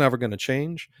 It's never going to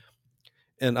change.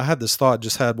 And I had this thought,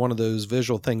 just had one of those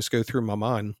visual things go through my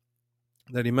mind,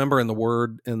 that you remember in the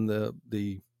word, in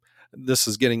this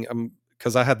is getting,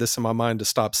 because I had this in my mind to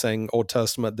stop saying Old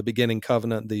Testament, the beginning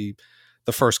covenant, the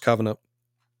first covenant.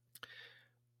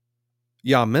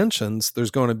 Yah mentions there's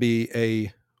going to be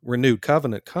a renewed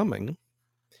covenant coming,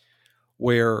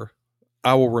 where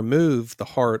I will remove the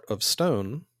heart of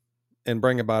stone and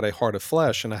bring about a heart of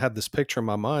flesh. And I had this picture in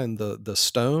my mind, the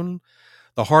stone,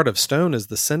 the heart of stone is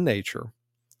the sin nature.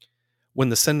 When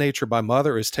the sin nature by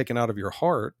mother is taken out of your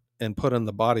heart and put in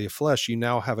the body of flesh, you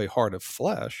now have a heart of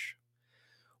flesh,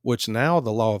 which now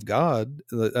the law of God,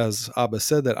 as Abba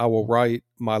said, that I will write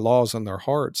my laws in their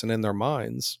hearts and in their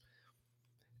minds,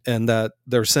 and that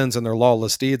their sins and their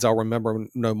lawless deeds I'll remember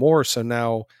no more. So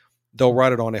now they'll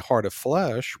write it on a heart of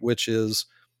flesh, which is,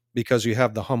 because you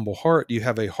have the humble heart, you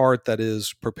have a heart that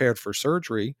is prepared for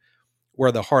surgery,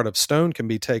 where the heart of stone can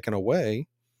be taken away.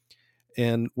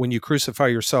 And when you crucify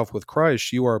yourself with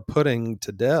Christ, you are putting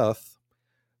to death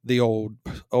the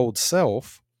old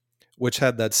self, which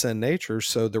had that sin nature.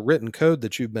 So the written code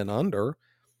that you've been under,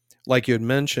 like you had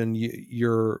mentioned,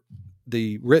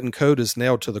 the written code is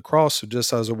nailed to the cross. So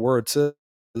just as the word says,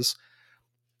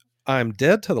 I am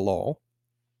dead to the law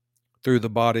through the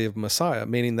body of Messiah,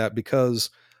 meaning that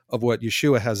because of what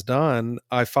Yeshua has done,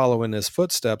 I follow in his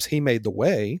footsteps. He made the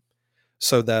way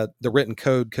so that the written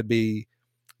code could be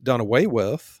done away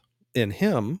with in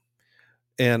him,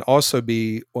 and also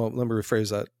be, well, let me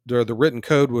rephrase that. The written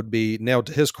code would be nailed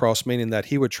to his cross, meaning that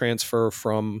he would transfer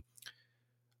from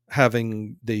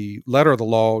having the letter of the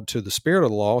law to the spirit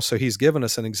of the law. So he's given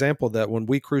us an example that when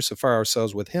we crucify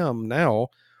ourselves with him, now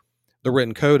the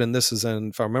written code, and this is in,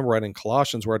 if I remember right, in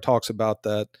Colossians, where it talks about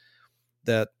that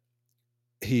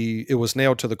it was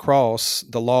nailed to the cross,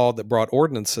 the law that brought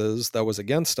ordinances that was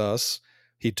against us,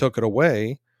 he took it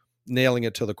away, nailing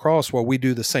it to the cross. Well, we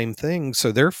do the same thing.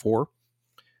 So therefore,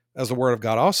 as the word of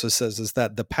God also says, is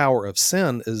that the power of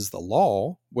sin is the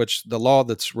law, which the law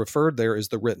that's referred there is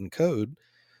the written code.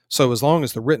 So as long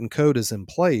as the written code is in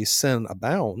place, sin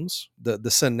abounds.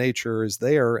 The sin nature is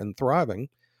there and thriving.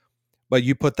 But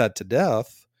you put that to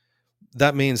death,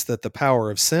 that means that the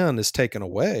power of sin is taken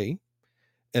away.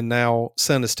 And now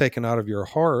sin is taken out of your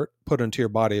heart, put into your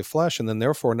body of flesh. And then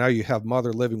therefore now you have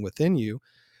mother living within you,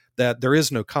 that there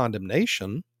is no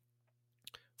condemnation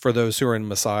for those who are in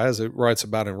Messiah, as it writes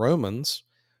about in Romans.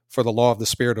 For the law of the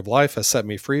Spirit of life has set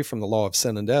me free from the law of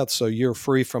sin and death. So you're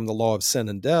free from the law of sin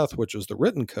and death, which was the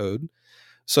written code.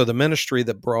 So the ministry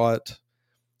that brought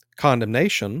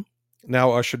condemnation,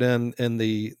 now ushered in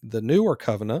the newer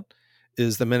covenant,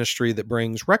 is the ministry that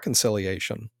brings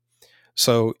reconciliation.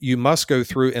 So you must go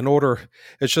through, in order,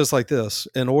 it's just like this,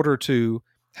 in order to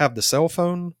have the cell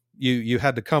phone, you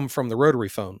had to come from the rotary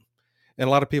phone. And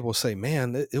a lot of people say,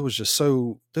 man, it was just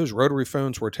so, those rotary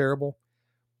phones were terrible.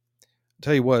 I'll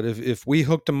tell you what, if we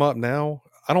hooked them up now,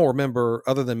 I don't remember,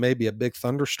 other than maybe a big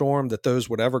thunderstorm, that those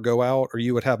would ever go out, or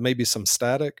you would have maybe some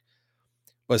static.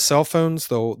 But cell phones,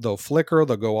 they'll flicker,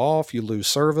 they'll go off, you lose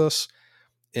service.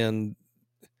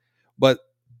 But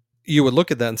you would look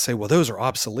at that and say, well, those are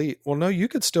obsolete. Well, no, you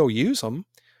could still use them,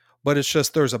 but it's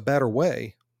just there's a better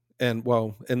way. And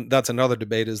that's another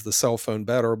debate, is the cell phone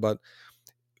better? But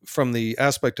from the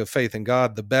aspect of faith in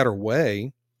God, the better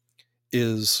way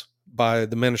is by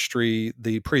the ministry,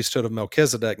 the priesthood of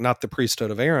Melchizedek, not the priesthood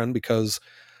of Aaron, because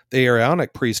the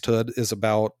Aaronic priesthood is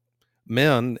about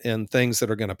men and things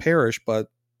that are going to perish. But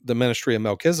the ministry of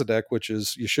Melchizedek, which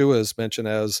is Yeshua, is mentioned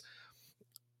as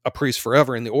a priest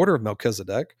forever in the order of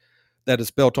Melchizedek, that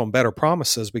it's built on better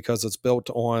promises because it's built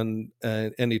on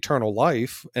an eternal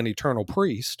life, an eternal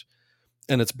priest.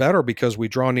 And it's better because we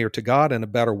draw near to God in a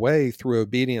better way through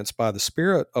obedience by the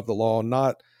spirit of the law,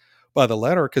 not by the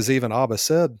letter. Because even Abba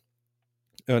said,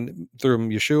 and through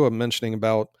Yeshua mentioning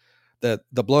about that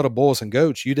the blood of bulls and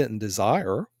goats you didn't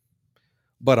desire,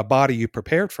 but a body you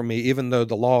prepared for me, even though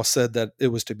the law said that it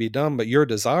was to be done. But your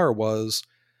desire was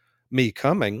me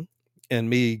coming and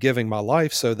me giving my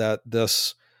life so that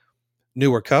this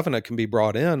newer covenant can be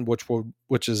brought in,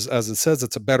 which is, as it says,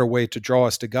 it's a better way to draw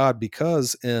us to God,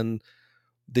 because in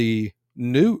the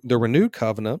renewed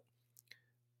covenant,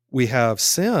 we have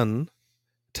sin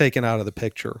taken out of the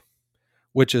picture,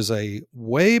 which is a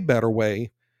way better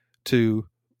way to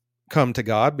come to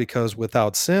God, because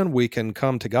without sin, we can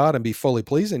come to God and be fully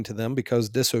pleasing to them, because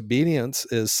disobedience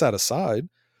is set aside.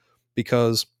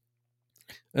 Because,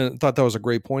 and I thought that was a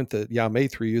great point that Yah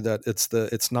made through you, that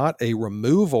it's not a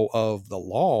removal of the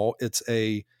law, it's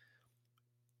a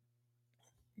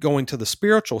going to the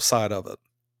spiritual side of it,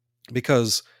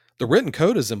 because the written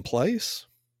code is in place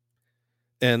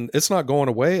and it's not going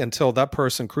away until that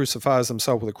person crucifies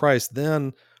himself with Christ.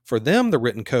 Then for them, the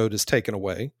written code is taken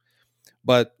away.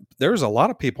 But there's a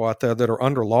lot of people out there that are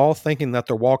under law thinking that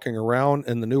they're walking around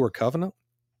in the newer covenant.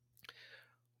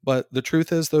 But the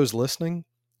truth is, those listening,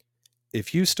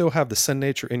 if you still have the sin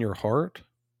nature in your heart,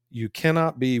 you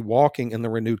cannot be walking in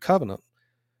the renewed covenant.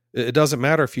 It doesn't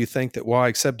matter if you think that, well, I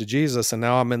accepted Jesus and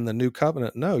now I'm in the new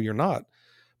covenant. No, you're not.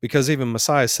 Because even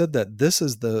Messiah said that this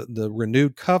is the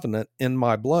renewed covenant in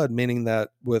my blood, meaning that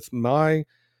with my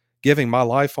giving my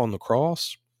life on the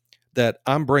cross, that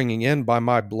I'm bringing in by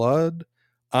my blood,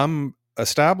 I'm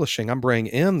bringing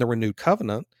in the renewed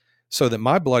covenant so that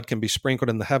my blood can be sprinkled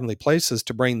in the heavenly places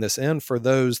to bring this in for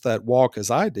those that walk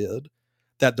as I did,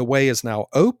 that the way is now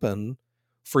open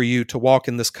for you to walk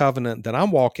in this covenant that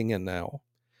I'm walking in now.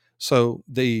 So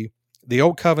the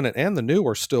old covenant and the new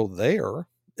are still there.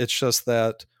 It's just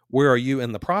that where are you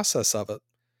in the process of it?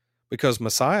 Because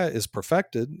Messiah is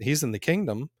perfected. He's in the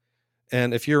kingdom.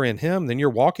 And if you're in him, then you're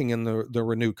walking in the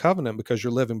renewed covenant because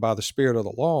you're living by the spirit of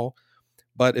the law.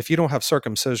 But if you don't have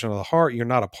circumcision of the heart, you're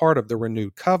not a part of the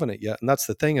renewed covenant yet. And that's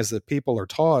the thing, is that people are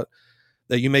taught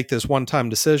that you make this one-time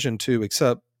decision to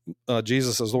accept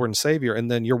Jesus as Lord and Savior, and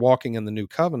then you're walking in the new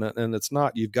covenant. And it's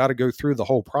not. You've got to go through the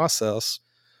whole process.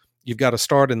 You've got to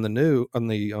start in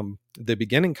the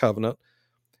beginning covenant,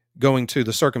 going to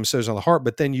the circumcision of the heart,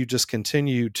 but then you just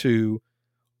continue to,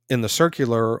 in the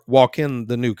circular, walk in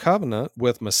the new covenant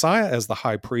with Messiah as the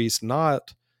high priest,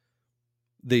 not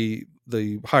the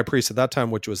high priest at that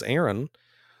time, which was Aaron.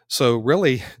 So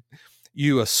really,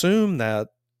 you assume that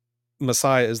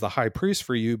Messiah is the high priest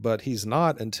for you, but he's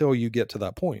not until you get to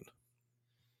that point.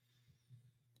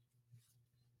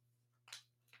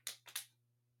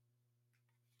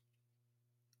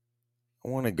 I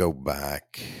want to go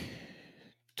back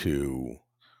to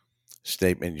a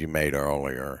statement you made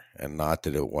earlier, and not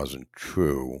that it wasn't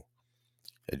true.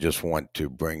 I just want to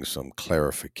bring some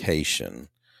clarification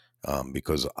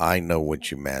because I know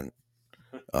what you meant.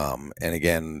 And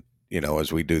again,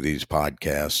 as we do these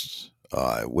podcasts,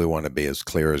 we want to be as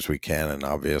clear as we can. And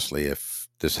obviously, if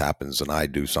this happens and I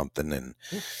do something, and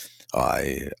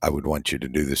I would want you to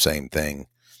do the same thing.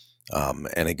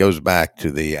 And it goes back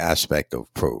to the aspect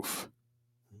of proof.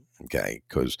 Okay,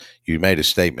 because you made a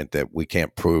statement that we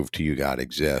can't prove to you God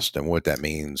exists. And what that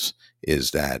means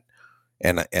is that,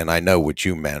 and I know what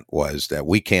you meant was that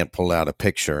we can't pull out a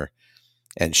picture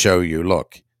and show you,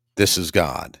 look, this is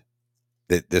God.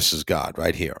 This is God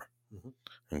right here.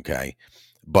 Mm-hmm. Okay.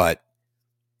 But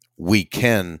we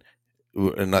can,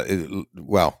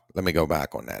 well, let me go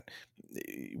back on that.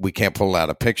 We can't pull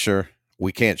out a picture.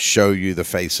 We can't show you the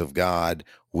face of God.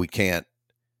 We can't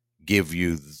give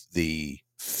you the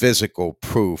physical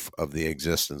proof of the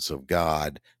existence of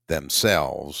God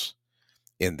themselves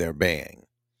in their being.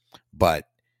 But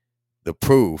the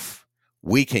proof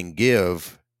we can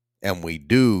give, and we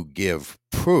do give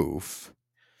proof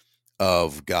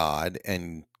of God,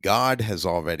 and God has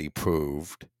already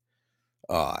proved,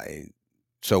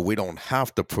 so we don't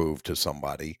have to prove to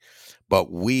somebody,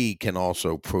 but we can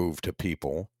also prove to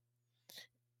people.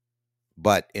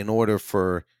 But in order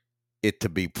for it to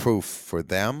be proof for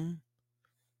them,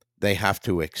 they have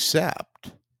to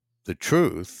accept the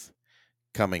truth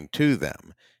coming to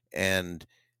them. And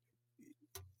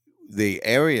the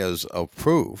areas of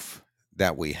proof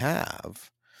that we have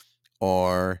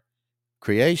are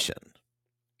creation,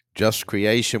 just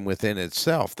creation within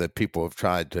itself, that people have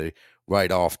tried to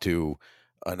write off to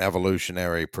an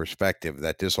evolutionary perspective,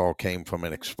 that this all came from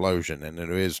an explosion and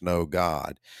there is no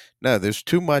God. No, there's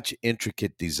too much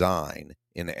intricate design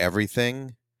in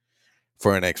everything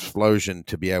for an explosion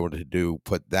to be able to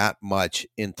put that much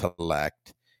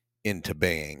intellect into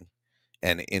being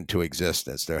and into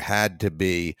existence. There had to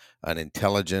be an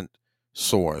intelligent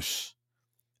source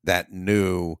that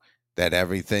knew that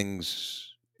everything's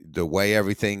the way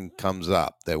everything comes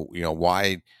up. That,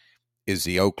 why is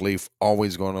the oak leaf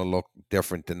always going to look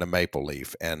different than the maple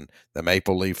leaf? And the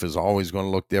maple leaf is always going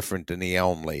to look different than the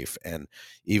elm leaf. And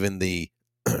even the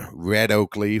red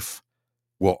oak leaf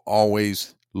will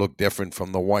always look different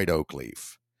from the white oak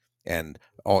leaf. And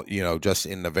all, just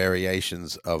in the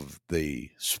variations of the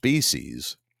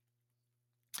species,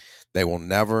 they will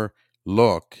never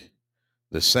look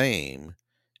the same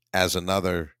as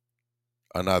another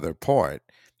part.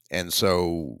 And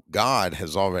so God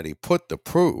has already put the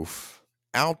proof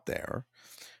out there,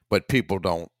 but people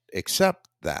don't accept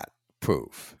that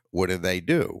proof. What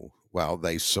do? Well,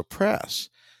 they suppress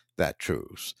that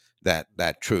truth,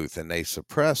 and they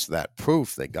suppress that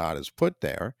proof that God has put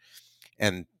there.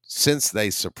 And since they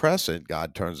suppress it,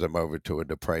 God turns them over to a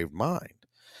depraved mind.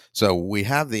 So we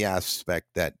have the aspect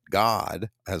that God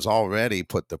has already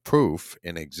put the proof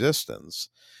in existence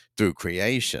through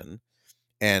creation,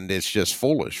 and it's just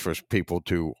foolish for people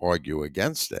to argue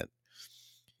against it.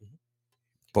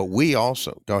 But we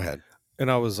also go ahead. And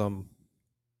I was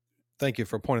thank you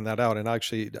for pointing that out. And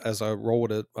actually, as I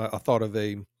rolled it, I thought of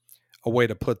a way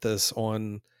to put this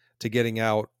on to getting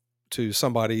out to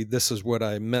somebody. This is what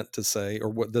I meant to say, or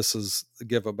what this is.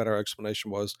 Give a better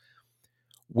explanation was,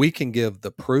 we can give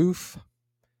the proof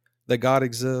that God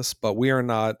exists, but we are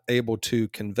not able to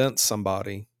convince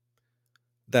somebody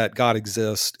that God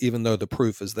exists, even though the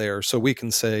proof is there. So we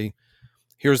can say,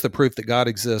 here's the proof that God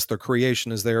exists. Their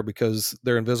creation is there because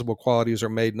their invisible qualities are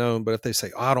made known. But if they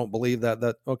say, oh, I don't believe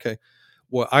that, okay,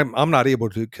 well, I'm not able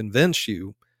to convince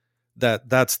you that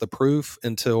that's the proof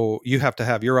until you have to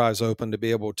have your eyes open to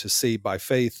be able to see by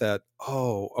faith that,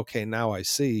 oh, okay, now I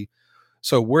see.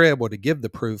 So we're able to give the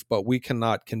proof, but we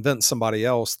cannot convince somebody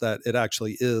else that it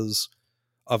actually is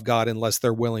of God unless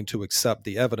they're willing to accept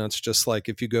the evidence. Just like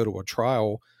if you go to a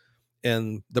trial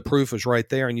and the proof is right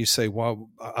there and you say, well,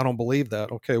 I don't believe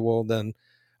that. Okay, well, then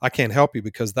I can't help you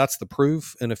because that's the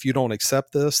proof. And if you don't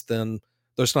accept this, then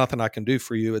there's nothing I can do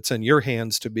for you. It's in your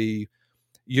hands to be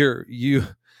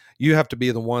you have to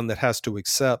be the one that has to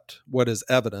accept what is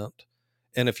evident.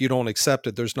 And if you don't accept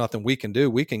it, there's nothing we can do.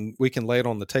 We can lay it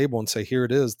on the table and say, here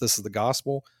it is. This is the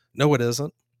gospel. No, it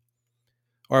isn't.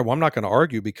 All right, well, I'm not going to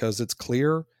argue because it's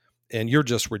clear and you're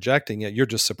just rejecting it. You're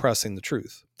just suppressing the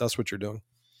truth. That's what you're doing.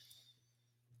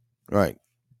 Right.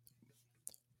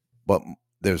 But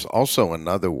there's also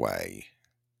another way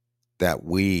that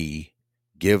we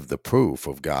give the proof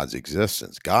of God's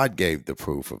existence. God gave the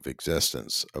proof of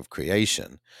existence of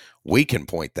creation. We can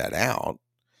point that out,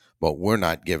 but we're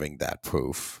not giving that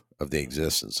proof of the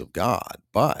existence of God.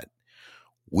 But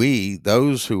we,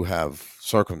 those who have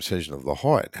circumcision of the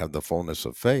heart, have the fullness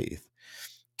of faith,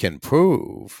 can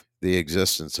prove the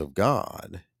existence of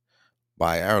God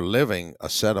by our living a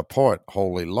set apart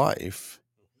holy life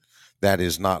that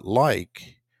is not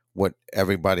like what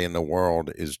everybody in the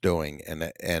world is doing,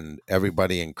 and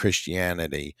everybody in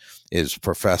Christianity is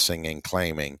professing and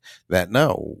claiming that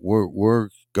no, we're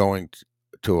going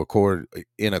to accord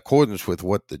in accordance with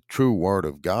what the true word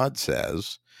of God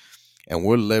says, and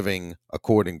we're living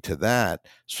according to that.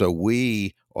 So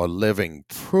we are living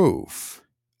proof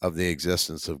of the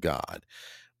existence of God.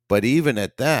 But even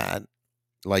at that,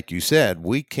 like you said,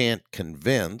 we can't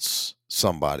convince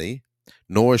somebody,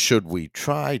 nor should we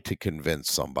try to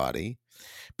convince somebody,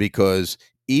 because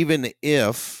even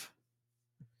if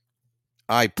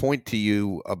I point to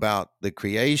you about the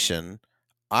creation,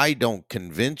 I don't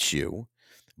convince you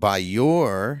by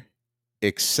your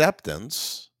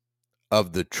acceptance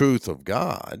of the truth of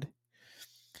God,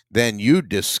 then you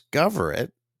discover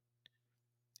it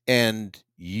and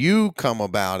you come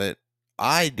about it.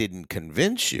 I didn't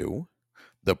convince you.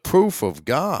 The proof of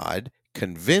God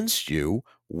convinced you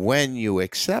when you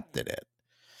accepted it.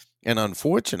 And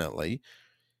unfortunately,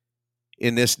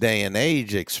 in this day and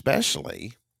age,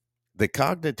 especially, the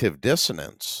cognitive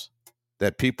dissonance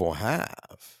that people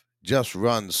have just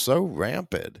runs so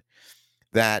rampant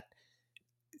that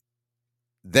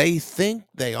they think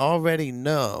they already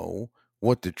know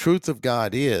what the truth of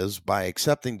God is by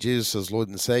accepting Jesus as Lord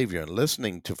and Savior and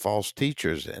listening to false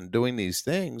teachers and doing these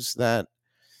things, that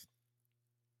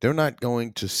they're not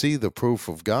going to see the proof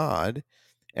of God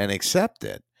and accept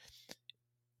it.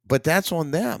 But that's on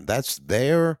them. That's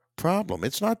their problem.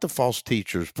 It's not the false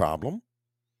teacher's problem.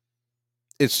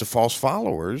 It's the false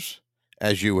followers,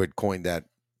 as you had coined that,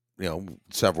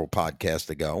 several podcasts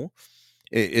ago.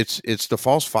 It's the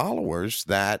false followers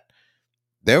that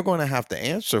they're going to have to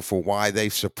answer for why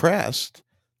they've suppressed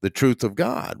the truth of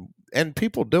God. And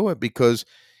people do it because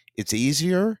it's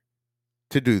easier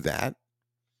to do that,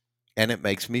 and it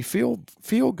makes me feel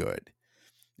good.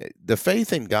 The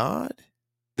faith in God,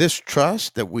 this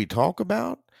trust that we talk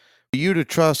about, for you to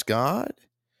trust God,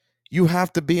 you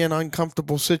have to be in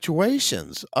uncomfortable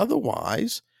situations.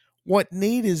 Otherwise, what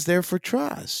need is there for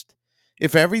trust?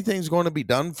 If everything's going to be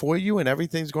done for you and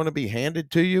everything's going to be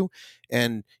handed to you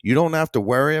and you don't have to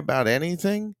worry about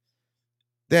anything,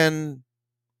 then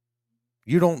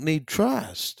you don't need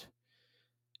trust.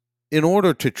 In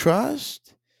order to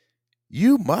trust,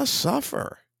 you must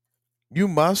suffer. You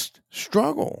must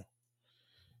struggle.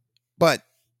 But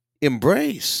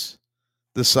embrace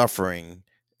the suffering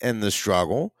and the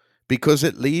struggle because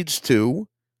it leads to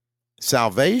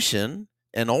salvation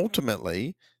and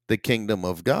ultimately the kingdom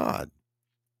of God.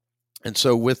 And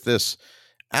so, with this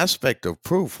aspect of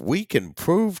proof, we can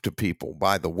prove to people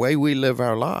by the way we live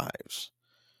our lives,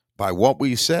 by what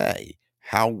we say,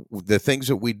 how the things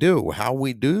that we do, how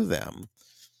we do them,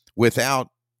 without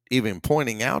even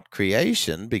pointing out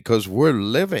creation, because we're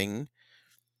living,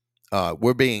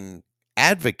 we're being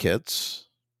advocates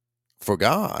for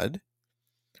God.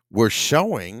 We're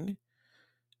showing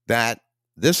that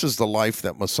this is the life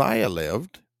that Messiah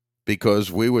lived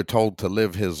because we were told to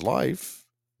live his life,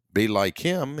 be like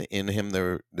him, in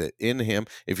him in him.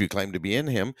 If you claim to be in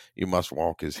him, you must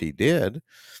walk as he did.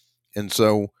 And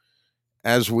so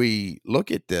as we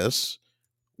look at this,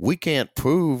 we can't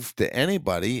prove to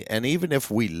anybody, and even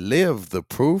if we live the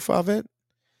proof of it,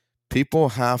 people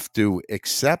have to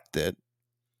accept it.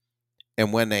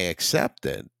 And when they accept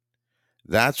it,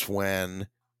 that's when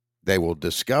they will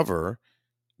discover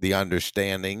the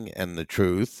understanding and the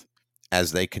truth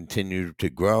as they continue to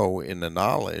grow in the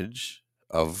knowledge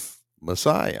of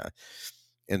Messiah.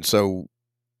 And so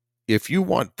if you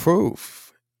want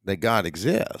proof that God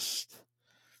exists,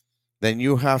 then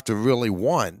you have to really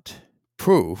want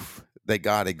proof that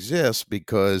God exists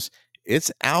because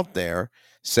it's out there,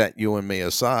 set you and me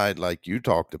aside, like you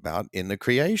talked about, in the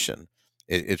creation.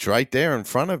 It's right there in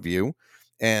front of you,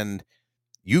 and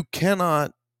you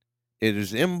cannot, it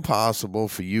is impossible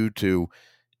for you to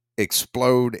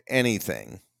explode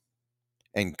anything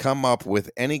and come up with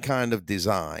any kind of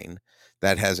design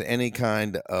that has any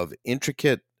kind of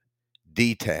intricate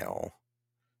detail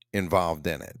involved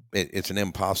in it. It's an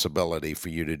impossibility for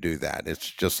you to do that. It's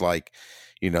just like,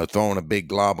 throwing a big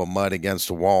glob of mud against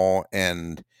a wall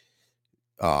and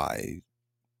look,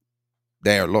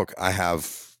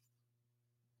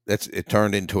 it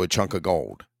turned into a chunk of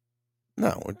gold.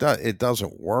 No, it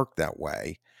doesn't work that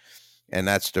way. And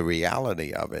that's the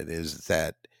reality of it, is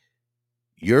that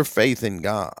your faith in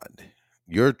God,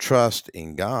 your trust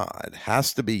in God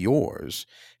has to be yours,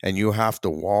 and you have to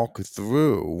walk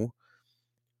through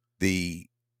the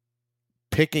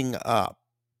picking up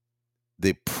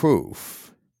the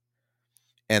proof.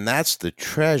 And that's the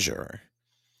treasure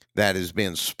that is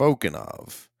being spoken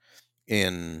of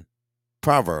in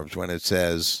Proverbs when it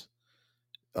says,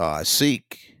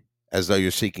 seek as though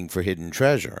you're seeking for hidden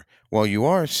treasure. Well, you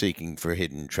are seeking for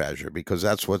hidden treasure because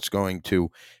that's what's going to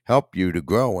help you to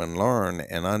grow and learn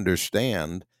and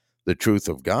understand the truth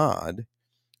of God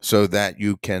so that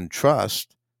you can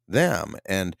trust them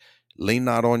and lean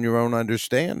not on your own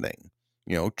understanding.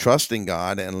 Trusting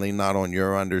God and lean not on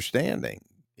your understanding.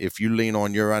 If you lean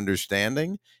on your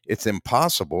understanding, it's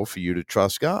impossible for you to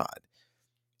trust God.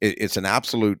 It's an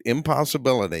absolute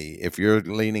impossibility if you're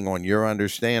leaning on your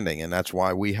understanding. And that's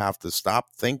why we have to stop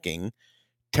thinking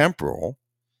temporal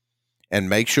and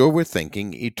make sure we're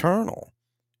thinking eternal.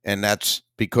 And that's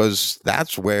because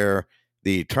that's where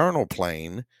the eternal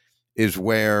plane is,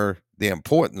 where the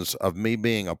importance of me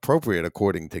being appropriate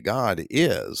according to God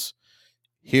is.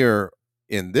 Here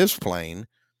in this plane,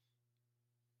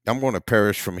 I'm going to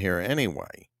perish from here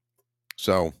anyway.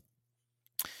 So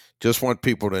just want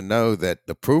people to know that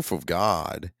the proof of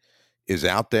God is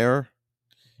out there.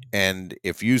 And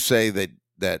if you say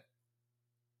that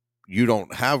you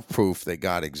don't have proof that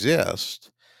God exists,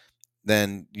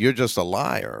 then you're just a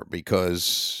liar,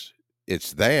 because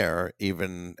it's there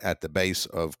even at the base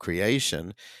of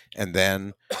creation. And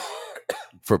then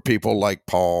for people like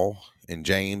Paul and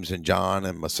James and John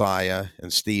and Messiah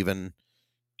and Stephen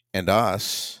and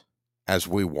us, as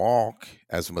we walk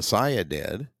as Messiah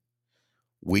did,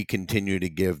 we continue to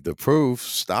give the proof,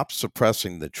 stop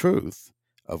suppressing the truth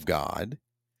of God,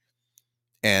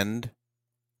 and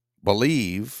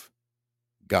believe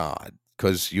God,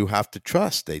 because you have to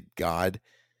trust that God,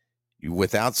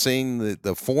 without seeing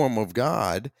the form of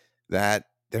God, that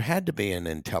there had to be an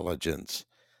intelligence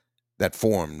that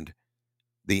formed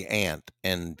the ant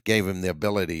and gave him the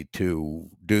ability to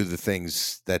do the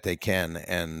things that they can.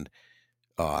 And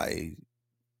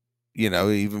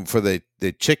even for the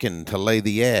chicken to lay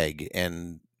the egg,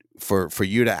 and for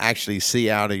you to actually see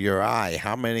out of your eye,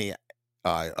 how many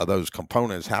of those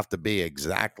components have to be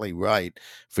exactly right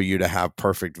for you to have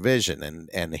perfect vision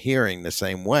and hearing the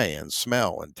same way, and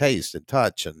smell and taste and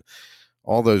touch and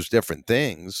all those different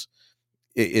things.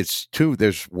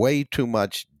 There's way too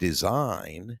much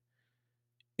design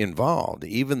involved.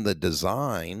 Even the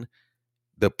design,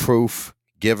 the proof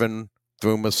given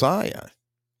through Messiah.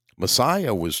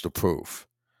 Messiah was the proof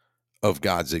of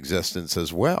God's existence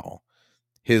as well.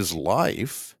 His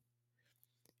life,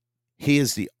 he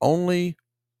is the only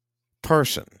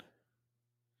person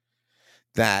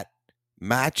that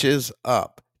matches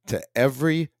up to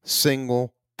every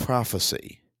single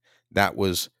prophecy that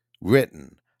was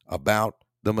written about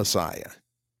the Messiah.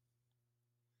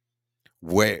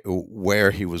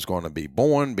 Where he was going to be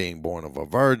born, being born of a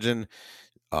virgin.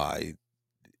 They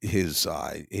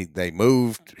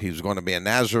moved. He was going to be a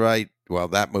Nazarite. Well,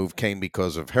 that move came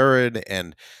because of Herod,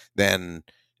 and then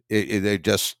they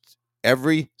just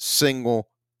every single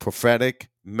prophetic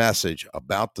message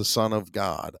about the Son of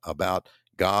God, about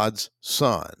God's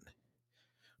Son,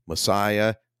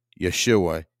 Messiah,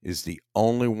 Yeshua, is the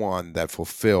only one that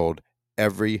fulfilled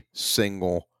every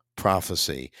single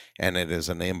prophecy, and it is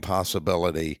an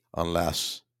impossibility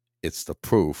unless it's the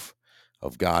proof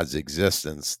of God's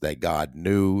existence, that God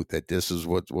knew that this is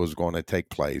what was going to take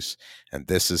place, and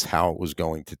this is how it was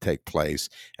going to take place,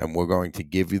 and we're going to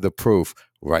give you the proof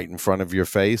right in front of your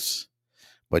face,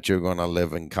 but you're going to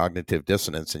live in cognitive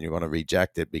dissonance, and you're going to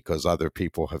reject it because other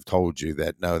people have told you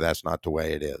that, no, that's not the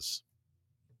way it is.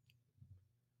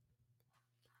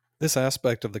 This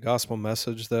aspect of the gospel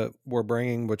message that we're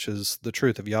bringing, which is the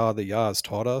truth of Yah that Yah has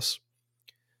taught us,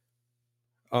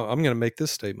 I'm going to make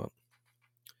this statement.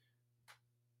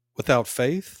 Without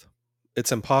faith,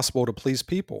 it's impossible to please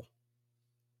people.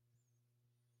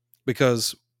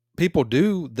 Because people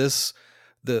do this,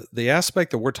 the aspect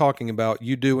that we're talking about,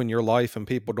 you do in your life and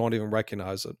people don't even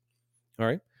recognize it. All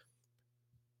right?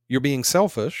 You're being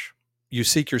selfish. You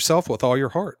seek yourself with all your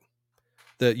heart.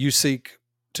 That you seek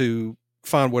to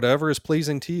find whatever is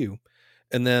pleasing to you.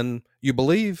 And then you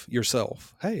believe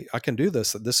yourself, hey, I can do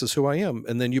this. This is who I am.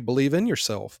 And then you believe in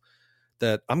yourself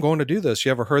that I'm going to do this.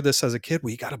 You ever heard this as a kid? Well,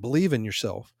 you got to believe in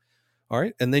yourself. All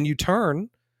right. And then you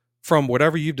turn from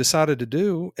whatever you've decided to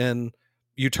do, and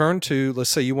you turn to,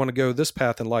 let's say you want to go this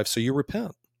path in life. So you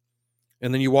repent.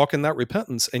 And then you walk in that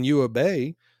repentance and you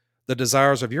obey the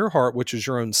desires of your heart, which is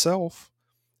your own self.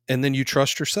 And then you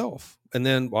trust yourself. And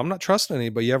then, well, I'm not trusting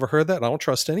anybody. You ever heard that? I don't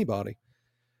trust anybody.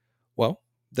 Well,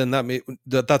 then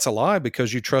that's a lie,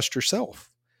 because you trust yourself.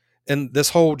 And this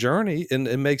whole journey, and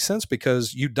it makes sense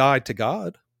because you died to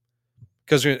God.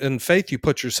 Because in faith, you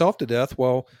put yourself to death.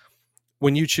 Well,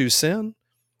 when you choose sin,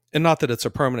 and not that it's a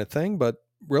permanent thing, but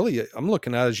really I'm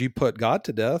looking at it as you put God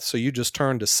to death. So you just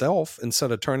turn to self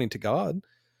instead of turning to God.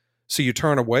 So you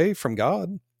turn away from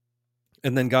God.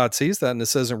 And then God sees that. And it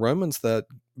says in Romans that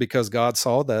because God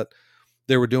saw that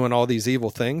they were doing all these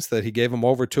evil things, that he gave them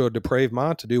over to a depraved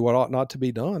mind to do what ought not to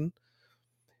be done.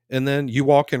 And then you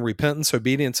walk in repentance,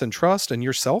 obedience, and trust, and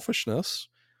your selfishness.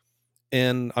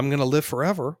 And I'm going to live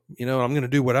forever. I'm going to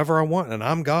do whatever I want, and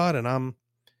I'm God, and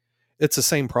it's the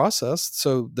same process.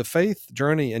 So the faith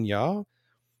journey in Yah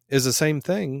is the same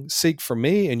thing. Seek for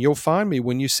me, and you'll find me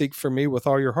when you seek for me with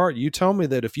all your heart. You tell me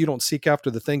that if you don't seek after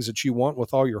the things that you want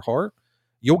with all your heart,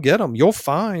 you'll get them. You'll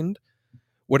find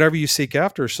whatever you seek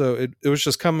after. So it was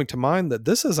just coming to mind that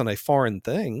this isn't a foreign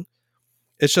thing.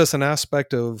 It's just an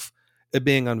aspect of it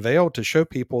being unveiled to show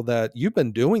people that you've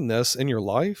been doing this in your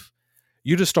life.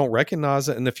 You just don't recognize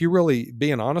it. And if you're really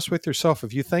being honest with yourself,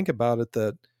 if you think about it,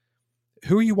 that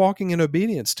who are you walking in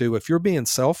obedience to? If you're being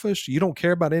selfish, you don't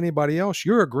care about anybody else.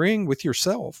 You're agreeing with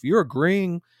yourself. You're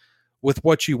agreeing with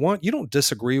what you want. You don't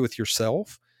disagree with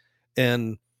yourself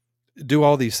and do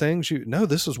all these things.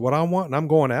 This is what I want, and I'm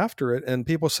going after it. And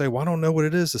people say, well, I don't know what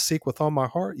it is to seek with all my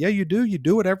heart. Yeah, you do. You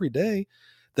do it every day.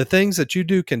 The things that you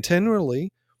do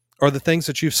continually are the things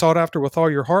that you've sought after with all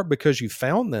your heart because you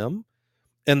found them.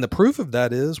 And the proof of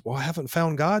that is, well, I haven't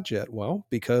found God yet. Well,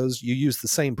 because you use the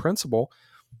same principle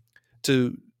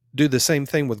to do the same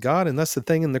thing with God. And that's the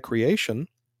thing in the creation.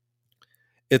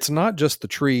 It's not just the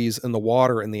trees and the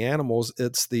water and the animals.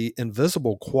 It's the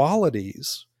invisible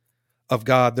qualities of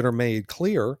God that are made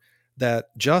clear,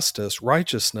 that justice,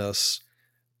 righteousness,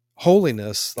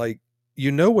 holiness,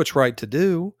 what's right to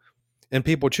do, and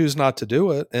people choose not to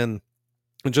do it. And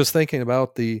just thinking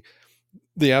about the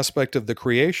aspect of the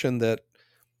creation, that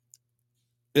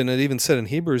and it even said in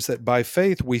Hebrews that by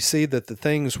faith we see that the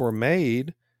things were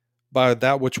made by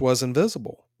that which was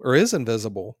invisible or is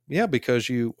invisible. Yeah, because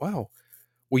well,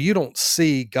 you don't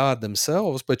see God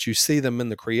themselves, but you see them in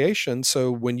the creation.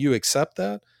 So when you accept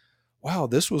that, wow,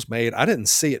 this was made. I didn't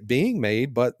see it being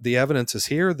made, but the evidence is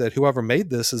here that whoever made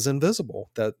this is invisible,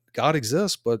 that God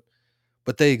exists, but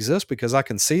they exist because I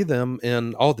can see them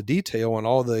in all the detail and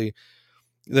all the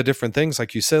different things,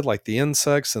 like you said, like the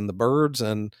insects and the birds.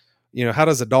 And how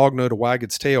does a dog know to wag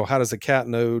its tail? How does a cat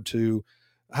know to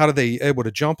how are they able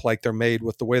to jump like they're made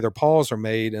with the way their paws are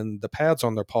made and the pads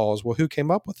on their paws? Well, who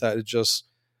came up with that? It just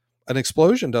an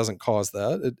explosion doesn't cause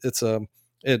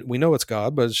that. We know it's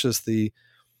God, but it's just the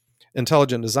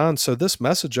intelligent design. So this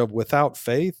message of without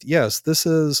faith, yes,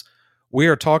 we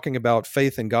are talking about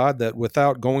faith in God, that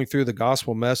without going through the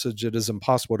gospel message, it is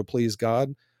impossible to please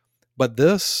God. But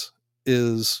this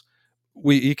is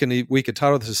we could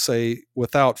title this to say,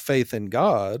 without faith in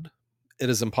God, it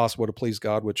is impossible to please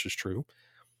God, which is true.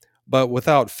 But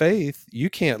without faith, you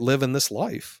can't live in this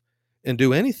life and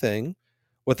do anything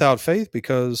without faith,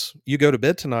 because you go to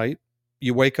bed tonight,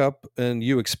 you wake up and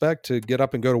you expect to get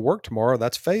up and go to work tomorrow.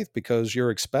 That's faith, because you're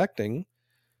expecting,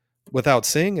 without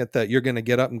seeing it, that you're going to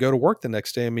get up and go to work the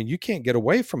next day. I mean, you can't get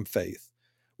away from faith.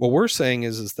 What we're saying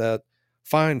is that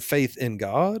find faith in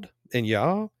God and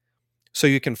Yah, so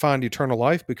you can find eternal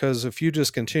life. Because if you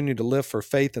just continue to live for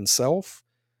faith in self,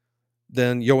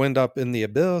 then you'll end up in the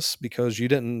abyss, because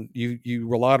you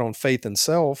relied on faith in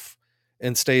self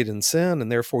and stayed in sin,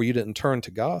 and therefore you didn't turn to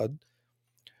God.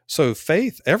 So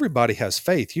faith, everybody has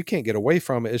faith. You can't get away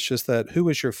from it. It's just that who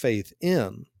is your faith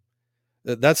in?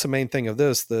 That's the main thing of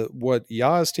this. What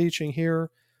Yah is teaching here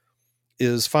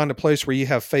is find a place where you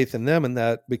have faith in them, and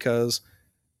that because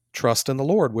trust in the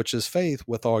Lord, which is faith,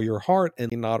 with all your heart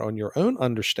and not on your own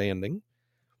understanding.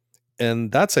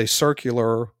 And that's a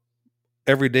circular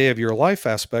every day of your life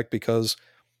aspect, because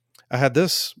I had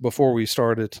this before we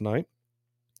started tonight,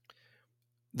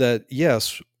 that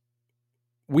yes,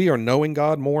 we are knowing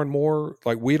God more and more.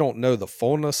 Like, we don't know the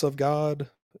fullness of God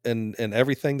and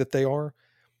everything that they are,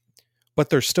 but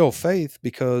there's still faith,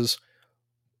 because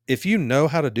if you know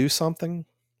how to do something,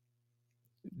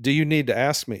 do you need to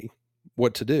ask me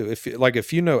what to do?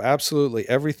 If you know absolutely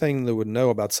everything that would know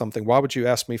about something, why would you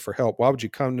ask me for help? Why would you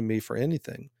come to me for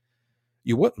anything?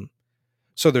 You wouldn't.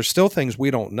 So there's still things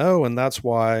we don't know, and that's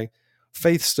why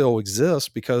faith still exists,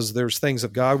 because there's things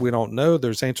of God we don't know.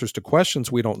 There's answers to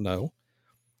questions we don't know,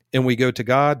 and we go to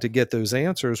God to get those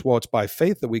answers. Well, it's by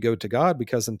faith that we go to God,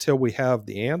 because until we have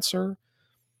the answer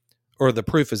or the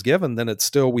proof is given, then it's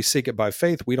still, we seek it by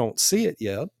faith. We don't see it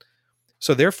yet.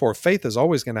 So therefore, faith is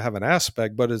always going to have an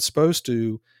aspect, but it's supposed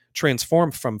to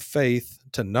transform from faith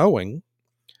to knowing.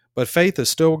 But faith is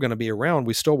still going to be around.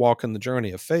 We still walk in the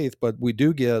journey of faith, but we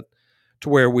do get to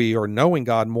where we are knowing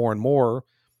God more and more.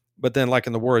 But then, like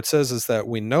in the word it says, is that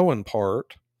we know in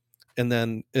part, and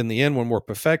then in the end, when we're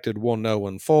perfected, we'll know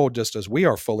in full, just as we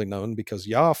are fully known, because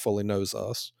Yah fully knows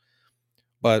us.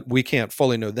 But we can't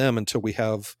fully know them until we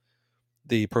have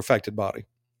the perfected body.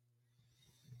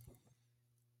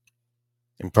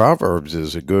 And Proverbs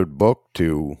is a good book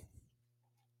to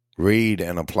read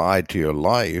and apply to your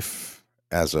life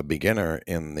as a beginner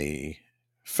in the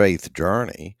faith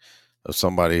journey of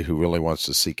somebody who really wants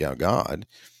to seek out God,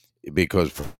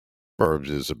 because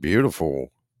Proverbs is a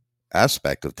beautiful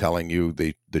aspect of telling you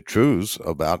the truths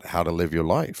about how to live your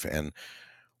life and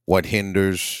what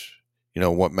hinders,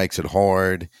 what makes it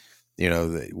hard.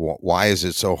 Why is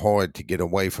it so hard to get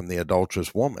away from the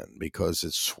adulterous woman? Because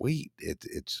it's sweet.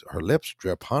 It's her lips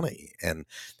drip honey, and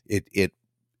it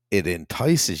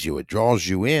entices you. It draws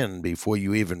you in before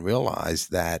you even realize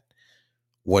that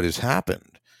what has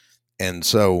happened. And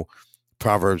so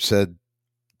Proverbs said,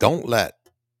 don't let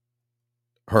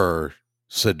her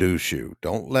seduce you.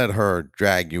 Don't let her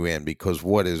drag you in, because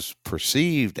what is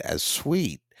perceived as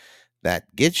sweet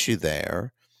that gets you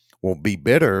there will be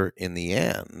bitter in the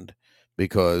end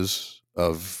because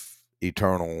of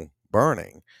eternal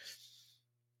burning.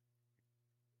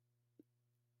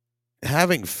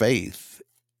 Having faith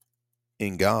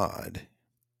in God,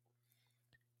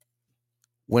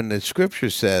 when the scripture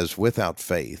says without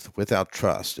faith, without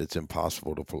trust, it's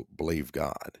impossible to believe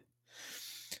God,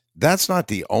 that's not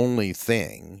the only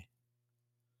thing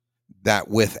that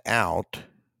without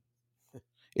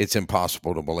it's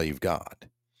impossible to believe God.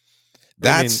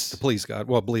 That's to please God.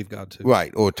 Well, believe God too.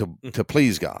 Right, or to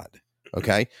please God.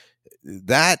 Okay?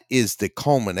 That is the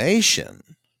culmination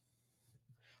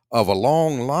of a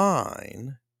long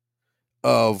line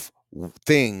of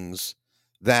things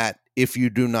that if you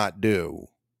do not do,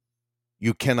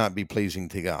 you cannot be pleasing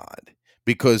to God,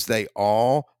 because they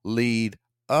all lead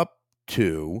up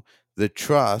to the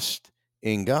trust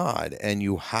in God. And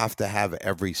you have to have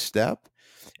every step,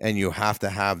 and you have to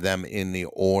have them in the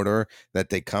order that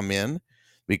they come in,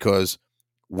 because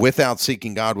without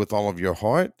seeking God with all of your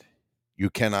heart, you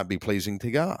cannot be pleasing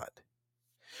to God.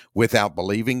 Without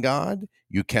believing God,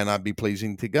 you cannot be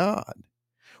pleasing to God.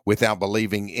 Without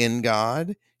believing in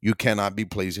God, you cannot be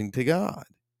pleasing to God.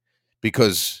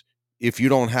 Because if you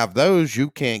don't have those, you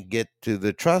can't get to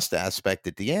the trust aspect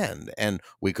at the end. And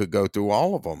we could go through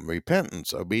all of them: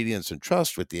 repentance, obedience, and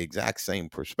trust, with the exact same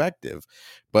perspective.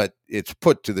 But it's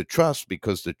put to the trust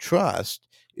because the trust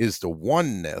is the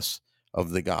oneness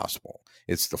of the gospel.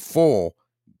 It's the full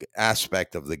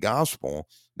aspect of the gospel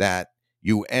that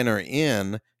you enter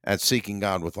in at seeking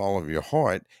God with all of your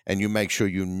heart, and you make sure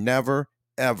you never,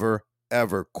 ever,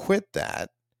 ever quit that,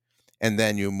 and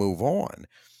then you move on.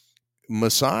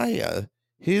 Messiah,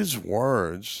 his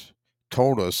words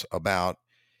told us about,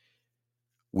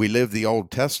 we live the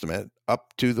Old Testament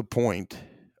up to the point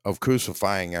of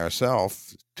crucifying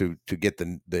ourselves to get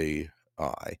the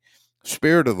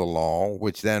spirit of the law,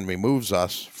 which then removes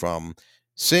us from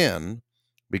sin,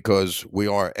 because we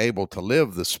are able to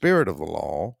live the spirit of the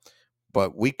law,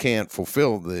 but we can't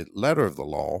fulfill the letter of the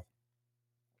law.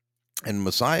 And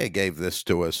Messiah gave this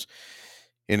to us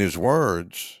in his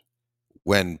words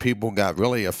when people got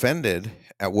really offended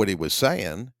at what he was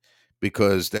saying,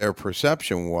 because their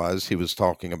perception was he was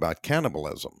talking about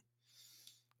cannibalism.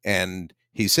 And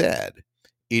he said,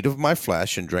 "Eat of my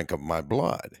flesh and drink of my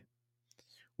blood."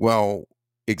 Well,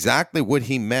 exactly what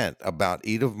he meant about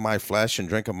eat of my flesh and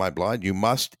drink of my blood: you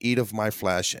must eat of my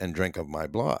flesh and drink of my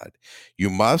blood. You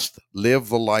must live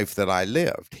the life that I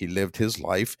lived. He lived his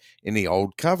life in the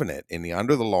old covenant, in the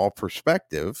under the law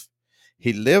perspective.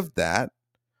 He lived that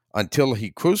until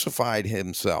he crucified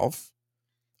himself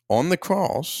on the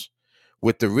cross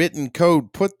with the written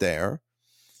code put there.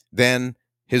 Then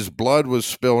his blood was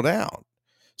spilled out.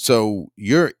 So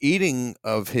your eating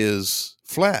of his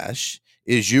flesh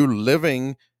is you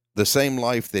living the same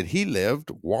life that he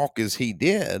lived, walk as he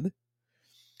did,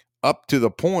 up to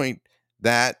the point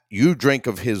that you drink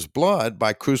of his blood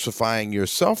by crucifying your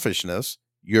selfishness,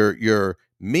 your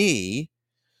me.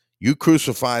 You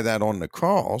crucify that on the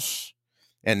cross,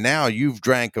 and now you've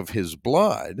drank of his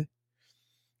blood,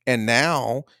 and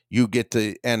now you get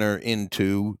to enter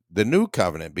into the new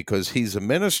covenant, because he's a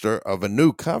minister of a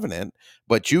new covenant.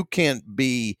 But he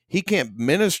can't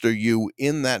minister you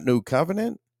in that new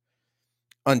covenant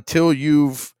until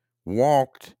you've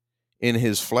walked in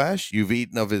his flesh, you've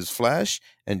eaten of his flesh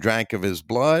and drank of his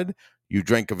blood. You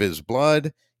drink of his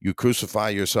blood, you crucify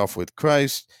yourself with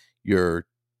Christ,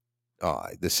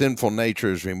 the sinful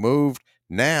nature is removed.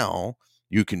 Now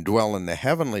you can dwell in the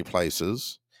heavenly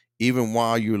places even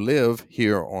while you live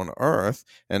here on earth.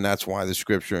 And that's why the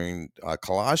scripture in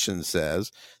Colossians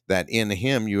says that in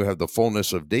him you have the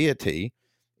fullness of deity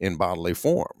in bodily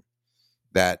form.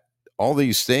 That all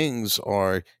these things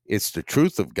it's the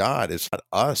truth of God. It's not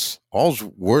us. All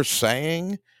we're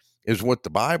saying is what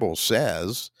the Bible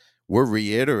says. We're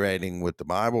reiterating what the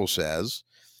Bible says.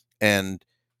 And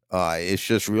it's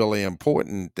just really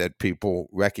important that people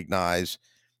recognize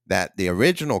that the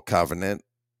original covenant,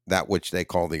 that which they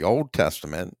call the Old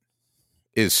Testament,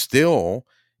 is still,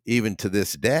 even to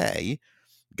this day,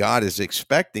 God is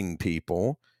expecting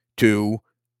people to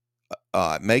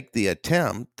make the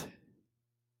attempt,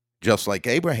 just like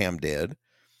Abraham did,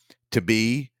 to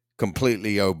be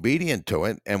completely obedient to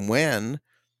it. And when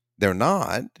they're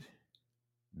not,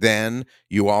 then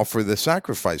you offer the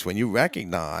sacrifice. When you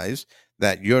recognize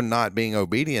that you're not being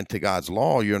obedient to God's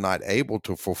law, you're not able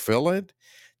to fulfill it,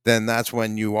 then that's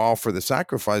when you offer the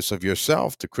sacrifice of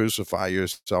yourself to crucify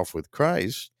yourself with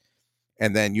Christ,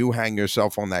 and then you hang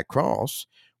yourself on that cross.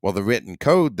 Well, the written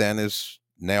code then is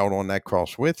nailed on that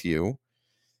cross with you,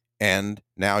 and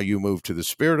now you move to the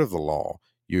spirit of the law.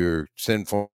 Your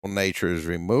sinful nature is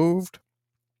removed.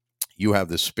 You have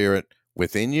the spirit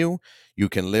within you. You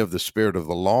can live the spirit of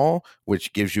the law,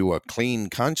 which gives you a clean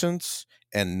conscience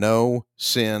and no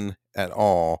sin at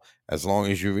all, as long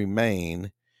as you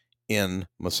remain in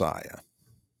Messiah.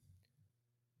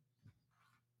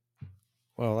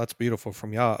 Well, that's beautiful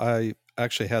from you. I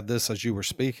actually had this as you were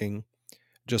speaking,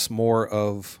 just more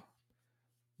of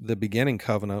the beginning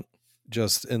covenant,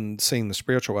 just in seeing the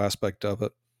spiritual aspect of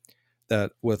it,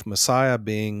 that with Messiah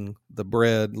being the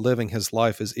bread, living his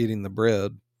life is eating the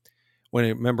bread. When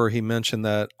remember he mentioned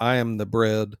that I am the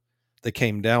bread that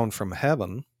came down from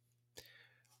heaven.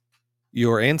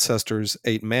 Your ancestors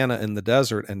ate manna in the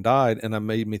desert and died. And it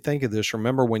made me think of this.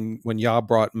 Remember when Yah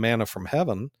brought manna from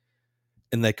heaven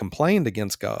and they complained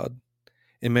against God,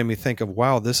 it made me think of,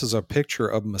 wow, this is a picture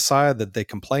of Messiah, that they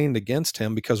complained against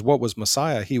him because what was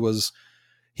Messiah? He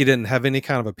didn't have any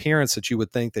kind of appearance that you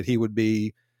would think that he would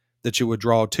be, that you would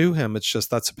draw to him. It's just,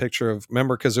 that's a picture of,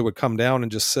 remember, because it would come down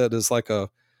and just sit as like a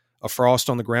frost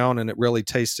on the ground, and it really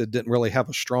didn't really have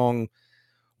a strong,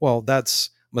 well, that's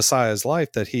Messiah's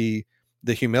life, that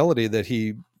the humility that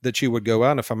you would go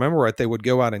out. And if I remember right, they would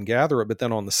go out and gather it, but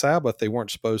then on the Sabbath, they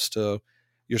weren't supposed to,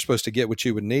 you're supposed to get what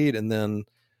you would need and then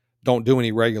don't do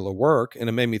any regular work. And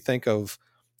it made me think of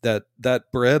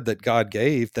that bread that God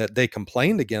gave, that they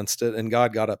complained against it, and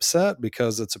God got upset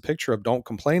because it's a picture of, don't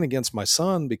complain against my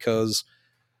son, because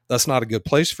that's not a good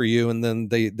place for you. And then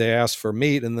they asked for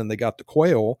meat, and then they got the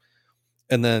quail.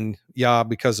 And then, yeah,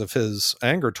 because of his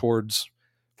anger towards,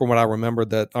 from what I remember,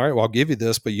 that, all right, well, I'll give you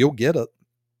this, but you'll get it.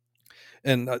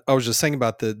 And I was just thinking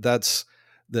about that's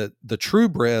the true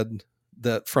bread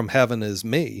that from heaven is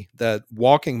me, that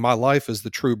walking my life is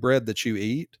the true bread that you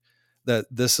eat, that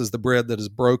this is the bread that is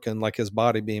broken, like his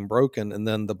body being broken. And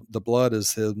then the blood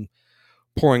is him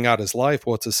pouring out his life.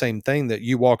 Well, it's the same thing, that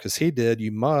you walk as he did,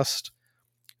 you must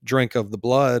drink of the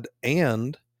blood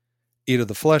and eat of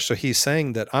the flesh. So he's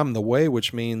saying that I'm the way,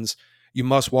 which means you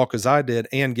must walk as I did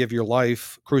and give your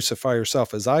life, crucify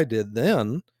yourself as I did.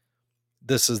 Then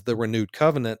this is the renewed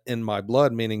covenant in my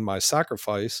blood, meaning my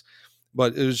sacrifice.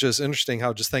 But it was just interesting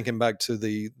how, just thinking back to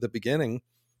the beginning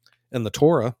in the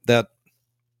Torah, that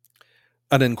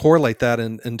I didn't correlate that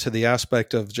into the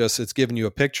aspect of just, it's giving you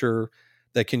a picture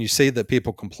that, can you see that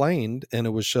people complained, and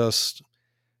it was just,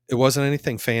 it wasn't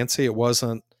anything fancy. It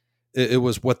wasn't, it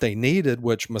was what they needed,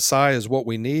 which Messiah is what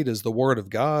we need, is the word of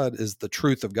God, is the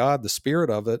truth of God, the spirit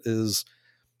of it is.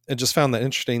 And just found that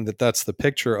interesting, that that's the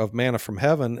picture of manna from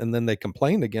heaven. And then they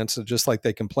complained against it, just like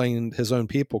they complained, his own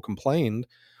people complained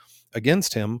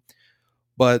against him.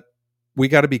 But we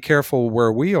got to be careful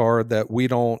where we are, that we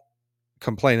don't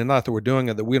complain, and not that we're doing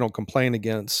it, that we don't complain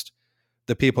against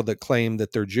the people that claim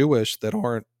that they're Jewish,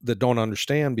 that don't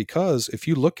understand. Because if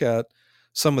you look at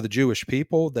some of the Jewish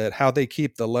people, that how they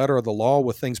keep the letter of the law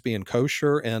with things being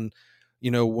kosher, and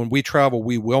when we travel,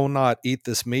 we will not eat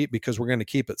this meat because we're going to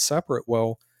keep it separate.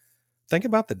 Well, think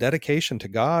about the dedication to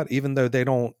God, even though they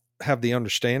don't have the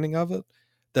understanding of it,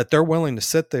 that they're willing to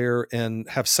sit there and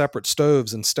have separate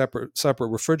stoves and separate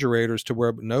refrigerators, to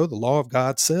where, no, the law of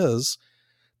God says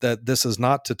that this is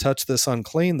not to touch this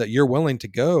unclean, that you're willing to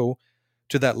go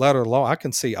to that letter of the law. I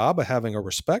can see Abba having a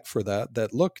respect for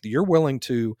that look, you're willing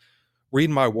to read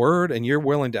my word, and you're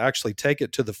willing to actually take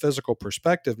it to the physical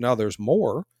perspective. Now there's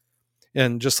more.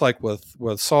 And just like with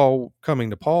Saul coming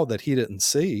to Paul, that he didn't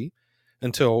see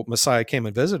until Messiah came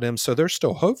and visited him. So there's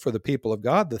still hope for the people of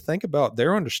God to think about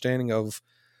their understanding of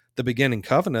the beginning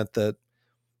covenant, that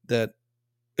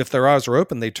if their eyes are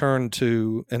open, they turn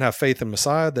to and have faith in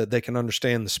Messiah, that they can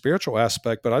understand the spiritual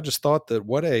aspect. But I just thought that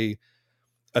what a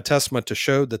testament to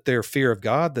show that their fear of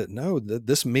God, that no, that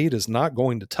this meat is not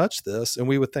going to touch this. And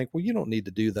we would think, well, you don't need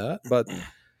to do that.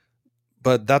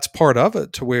 But that's part of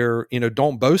it, to where,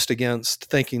 don't boast against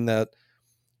thinking that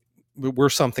we're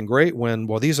something great, when,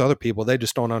 well, these other people, they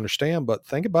just don't understand. But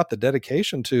think about the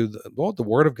dedication to the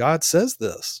word of God says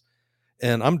this,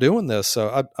 and I'm doing this. So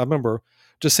I remember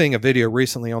just seeing a video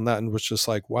recently on that, and was just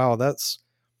like, wow, that's,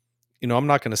 I'm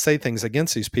not going to say things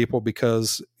against these people,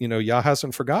 because, Yah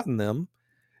hasn't forgotten them.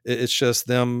 It's just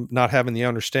them not having the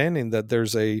understanding that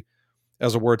there's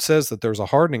as the word says, that there's a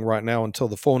hardening right now until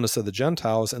the fullness of the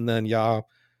Gentiles, and then Yah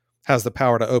has the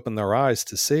power to open their eyes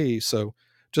to see. So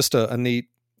just a neat,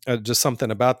 just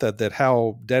something about that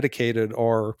how dedicated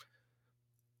are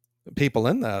people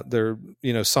in that. They're,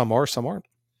 some are, some aren't.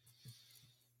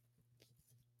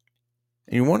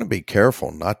 You want to be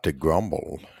careful not to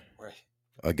grumble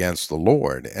against the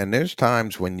Lord. And there's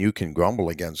times when you can grumble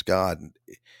against God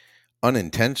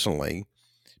unintentionally,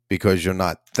 because you're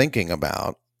not thinking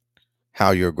about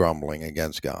how you're grumbling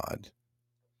against God.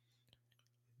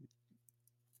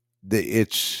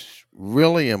 It's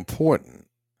really important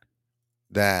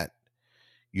that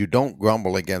you don't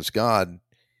grumble against God,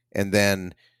 and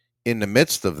then in the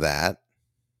midst of that,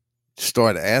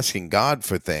 start asking God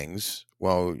for things.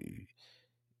 Well,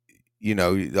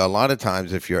 a lot of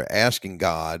times if you're asking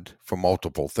God for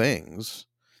multiple things,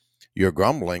 you're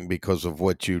grumbling because of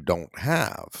what you don't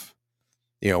have.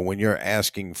 When you're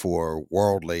asking for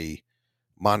worldly,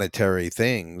 monetary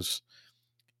things,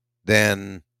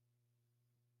 then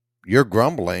you're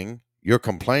grumbling, you're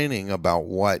complaining about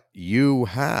what you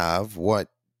have, what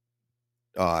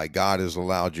God has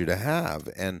allowed you to have.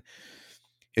 And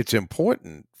it's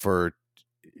important for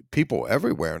people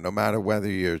everywhere, no matter whether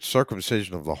you're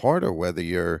circumcision of the heart or whether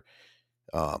you're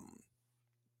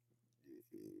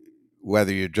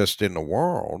whether you're just in the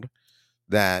world,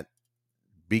 that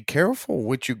be careful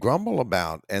what you grumble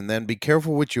about, and then be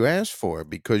careful what you ask for,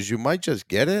 because you might just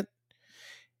get it.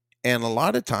 And a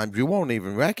lot of times you won't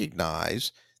even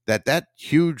recognize that that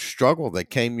huge struggle that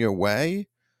came your way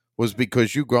was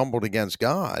because you grumbled against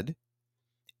God,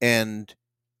 and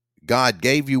God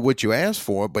gave you what you asked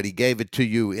for, but he gave it to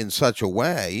you in such a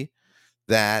way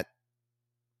that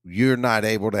you're not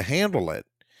able to handle it.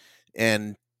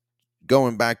 And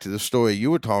going back to the story you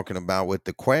were talking about with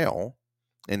the quail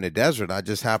in the desert, I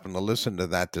just happened to listen to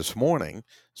that this morning,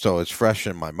 so it's fresh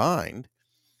in my mind.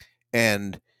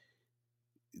 And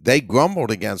they grumbled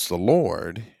against the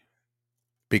Lord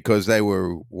because they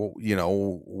were,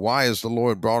 why has the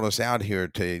Lord brought us out here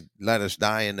to let us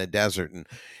die in the desert? And,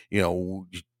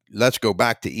 let's go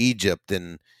back to Egypt.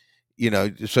 And,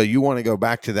 so you want to go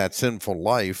back to that sinful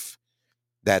life,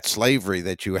 that slavery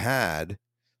that you had,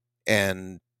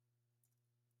 and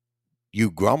you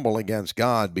grumble against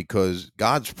God because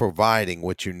God's providing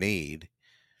what you need,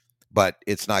 but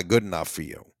it's not good enough for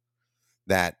you.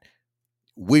 That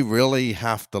we really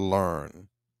have to learn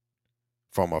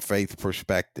from a faith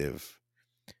perspective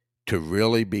to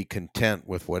really be content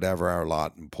with whatever our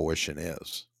lot and portion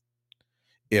is.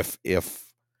 If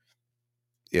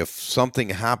something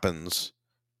happens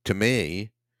to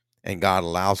me and God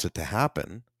allows it to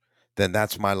happen, then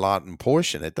that's my lot and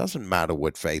portion. It doesn't matter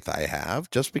what faith I have.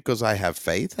 Just because I have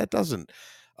faith, that doesn't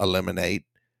eliminate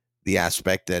the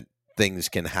aspect that things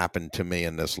can happen to me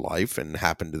in this life and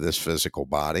happen to this physical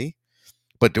body.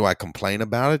 But do I complain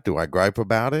about it? Do I gripe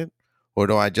about it? Or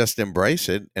do I just embrace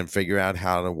it and figure out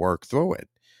how to work through it?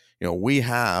 We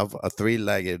have a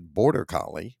 3-legged border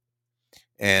collie,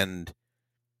 and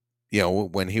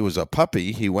when he was a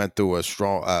puppy, he went through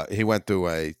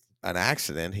an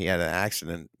accident. He had an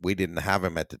accident. We didn't have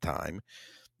him at the time.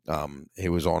 He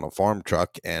was on a farm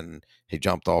truck, and he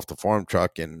jumped off the farm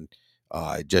truck and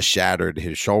just shattered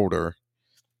his shoulder.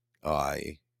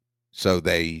 So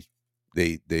they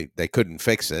couldn't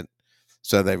fix it,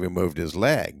 so they removed his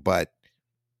leg. But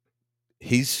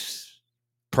he's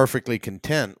perfectly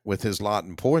content with his lot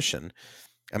and portion.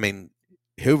 I mean,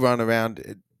 he'll run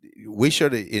around. He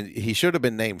should have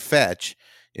been named Fetch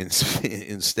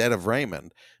instead of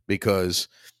Raymond, because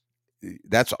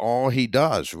that's all he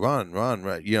does. Run.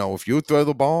 If you throw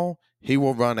the ball, he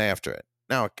will run after it.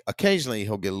 Now, occasionally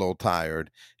he'll get a little tired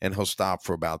and he'll stop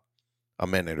for about a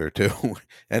minute or two,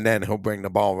 and then he'll bring the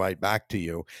ball right back to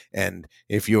you. And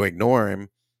if you ignore him,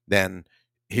 then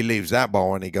he leaves that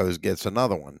ball and he goes gets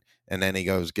another one. And then he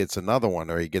goes gets another one,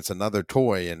 or he gets another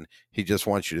toy, and he just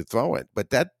wants you to throw it. But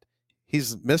that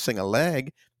he's missing a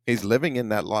leg. He's living in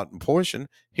that lot and portion.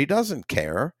 He doesn't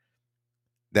care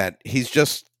that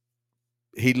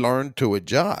he learned to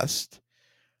adjust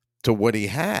to what he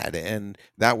had. And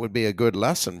that would be a good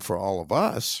lesson for all of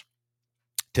us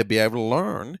to be able to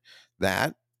learn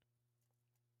that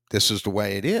this is the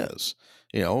way it is.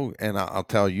 And I'll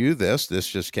tell you this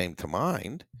just came to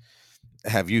mind.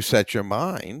 Have you set your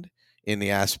mind in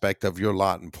the aspect of your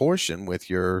lot and portion with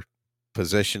your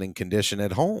position and condition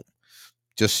at home?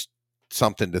 Just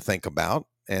something to think about.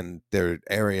 And there are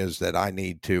areas that I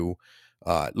need to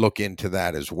look into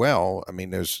that as well. I mean,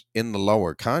 there's in the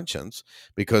lower conscience,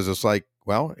 because it's like,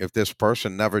 well, if this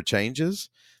person never changes,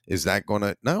 is that going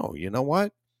to, no, you know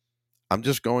what? I'm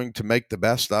just going to make the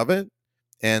best of it.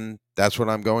 And that's what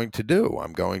I'm going to do.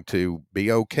 I'm going to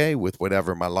be okay with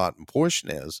whatever my lot and portion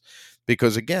is.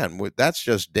 Because again, that's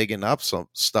just digging up some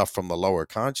stuff from the lower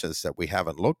conscience that we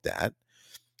haven't looked at.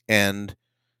 And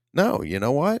no, you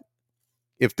know what?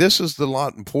 If this is the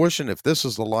lot and portion, if this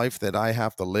is the life that I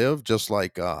have to live, just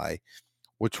like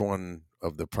which one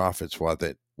of the prophets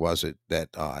was it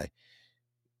that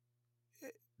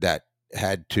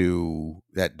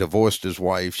divorced his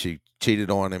wife? She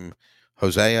cheated on him.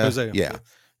 Hosea. Yeah.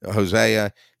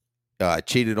 Hosea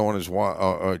cheated on his wife,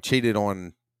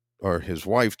 or his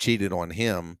wife cheated on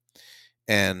him,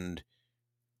 and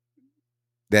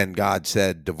then God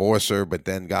said divorce her, but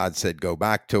then God said go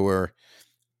back to her.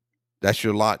 That's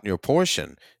your lot and your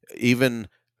portion. Even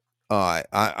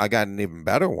I got an even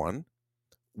better one.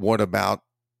 What about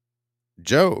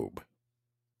Job?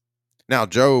 Now,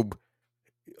 Job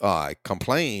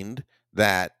complained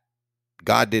that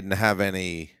God didn't have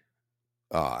any.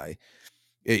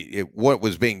 What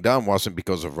was being done wasn't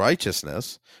because of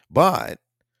righteousness, but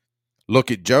look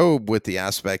at Job with the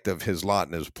aspect of his lot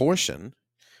and his portion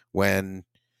when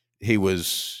he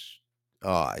was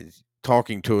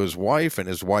talking to his wife, and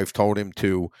his wife told him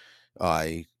to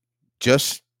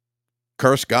just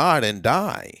curse God and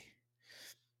die.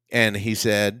 And he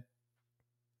said,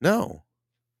 no,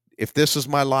 if this is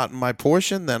my lot and my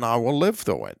portion, then I will live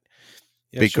through it.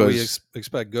 Yeah, should we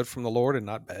expect good from the Lord and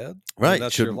not bad? Right.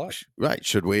 That's your life. Right.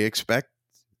 Should we expect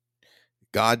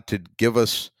God to give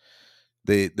us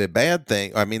the bad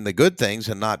thing, the good things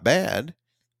and not bad?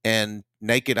 And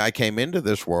naked I came into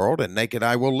this world, and naked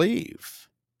I will leave.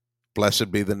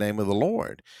 Blessed be the name of the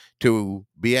Lord. To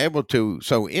be able to,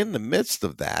 so in the midst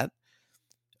of that,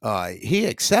 he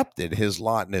accepted his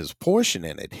lot and his portion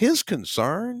in it. His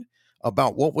concern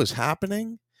about what was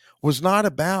happening was not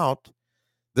about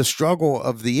the struggle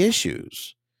of the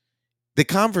issues. The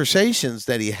conversations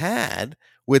that he had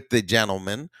with the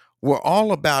gentleman were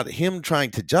all about him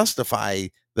trying to justify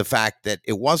the fact that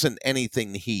it wasn't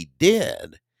anything he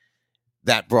did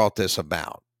that brought this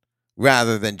about,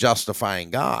 rather than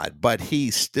justifying God. But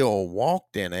he still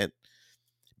walked in it,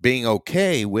 being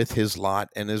okay with his lot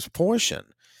and his portion.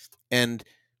 And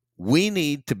we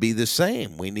need to be the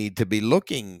same. We need to be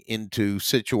looking into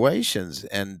situations.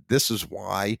 And this is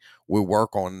why we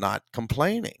work on not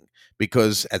complaining,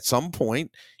 because at some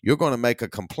point you're going to make a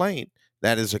complaint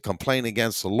that is a complaint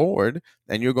against the Lord,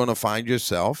 and you're going to find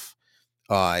yourself,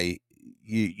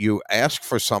 you ask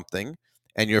for something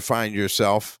and you find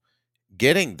yourself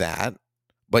getting that,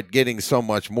 but getting so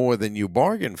much more than you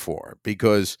bargained for,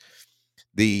 because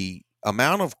the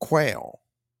amount of quail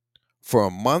for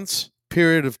a month's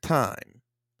period of time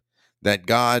that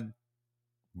God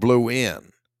blew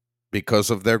in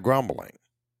because of their grumbling,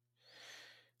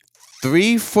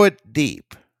 3 foot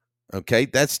deep. Okay.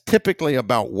 That's typically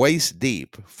about waist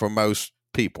deep for most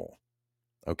people.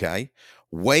 Okay.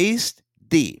 Waist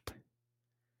deep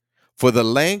for the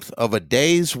length of a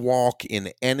day's walk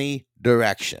in any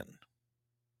direction.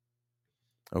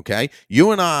 Okay.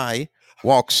 You and I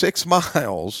walk 6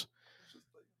 miles.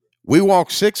 We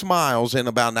walk 6 miles in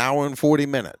about an hour and 40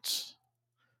 minutes.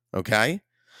 Okay.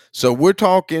 So we're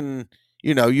talking,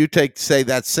 you say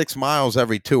that's 6 miles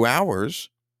every 2 hours.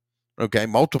 Okay.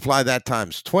 Multiply that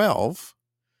times 12.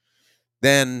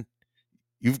 Then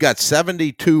you've got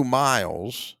 72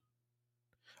 miles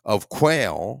of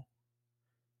quail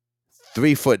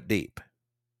 3 foot deep.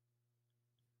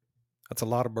 That's a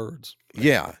lot of birds.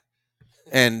 Yeah.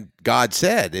 And God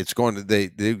said it's going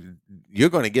to, you're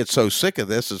going to get so sick of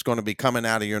this, it's going to be coming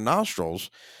out of your nostrils.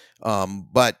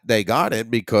 But they got it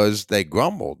because they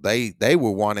grumbled. They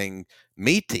were wanting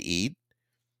meat to eat,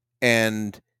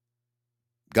 and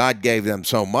God gave them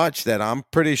so much that I'm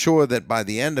pretty sure that by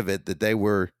the end of it, that they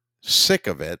were sick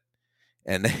of it,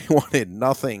 and they wanted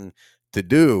nothing to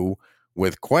do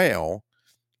with quail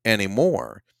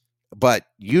anymore. But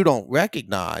you don't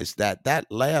recognize that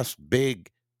last big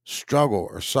struggle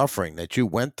or suffering that you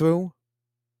went through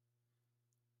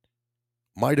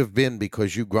might have been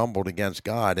because you grumbled against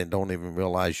God and don't even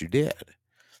realize you did.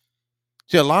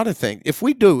 See, a lot of things, if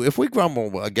we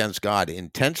grumble against God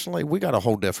intentionally, we got a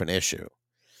whole different issue.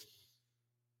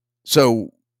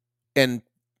 So, and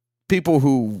people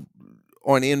who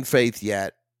aren't in faith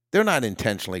yet, they're not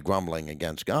intentionally grumbling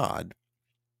against God.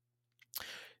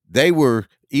 They were,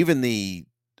 even the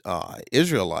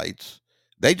Israelites,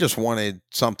 they just wanted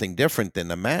something different than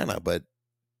the manna. But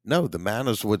no, the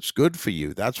manna is what's good for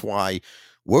you. That's why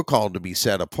we're called to be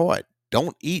set apart.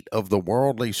 Don't eat of the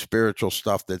worldly spiritual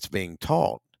stuff that's being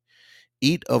taught.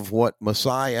 Eat of what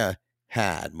Messiah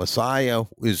had. Messiah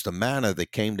is the manna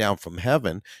that came down from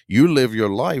heaven. You live your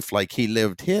life like he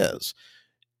lived his.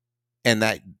 And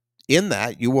that in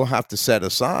that you will have to set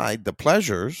aside the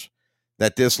pleasures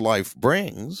that this life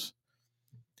brings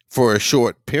for a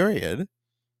short period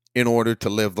in order to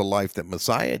live the life that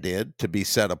Messiah did, to be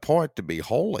set apart, to be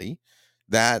holy.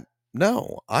 That,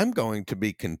 no, I'm going to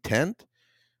be content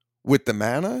with the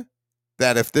manna,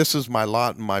 that if this is my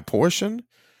lot and my portion,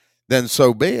 then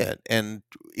so be it. And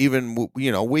even,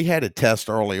 we had a test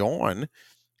early on,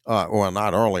 well,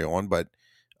 not early on, but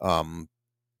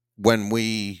when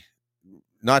we,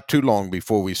 not too long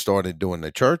before we started doing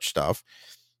the church stuff,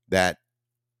 that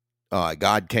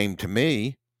God came to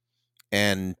me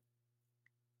and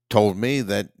told me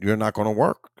that you're not going to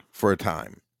work for a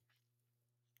time.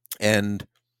 And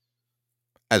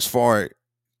as far,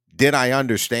 did I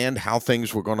understand how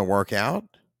things were going to work out?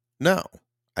 No,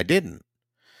 I didn't.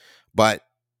 But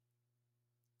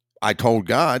I told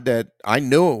God that I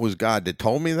knew it was God that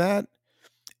told me that,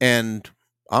 and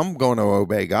I'm going to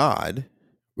obey God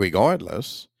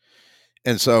regardless.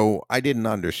 And so I didn't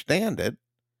understand it,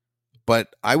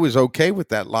 but I was okay with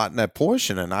that lot and that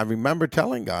portion. And I remember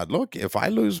telling God, look, if I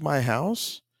lose my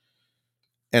house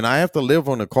and I have to live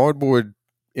in a cardboard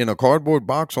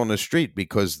box on the street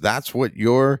because that's what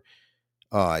your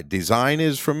design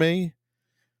is for me,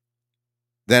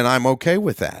 then I'm okay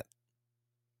with that.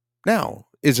 Now,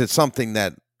 is it something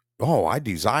that, oh, I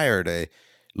desire to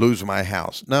lose my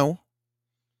house? No.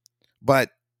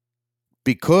 But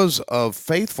because of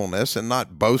faithfulness and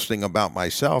not boasting about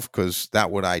myself, because that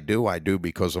what I do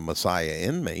because of Messiah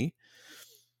in me,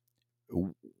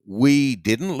 we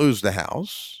didn't lose the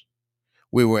house.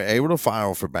 We were able to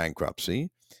file for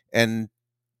bankruptcy. And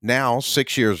now,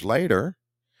 6 years later,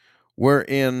 we're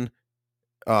in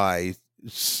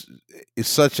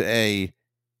such a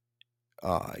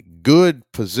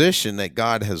good position that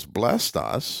God has blessed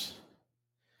us.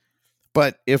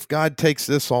 But if God takes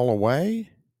this all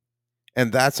away,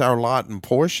 and that's our lot and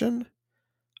portion,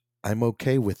 I'm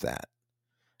okay with that.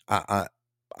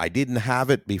 I didn't have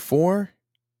it before.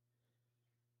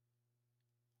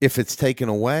 If it's taken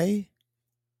away,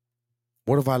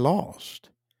 what have I lost?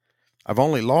 I've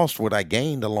only lost what I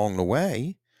gained along the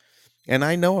way. And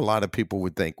I know a lot of people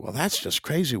would think, well, that's just a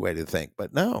crazy way to think.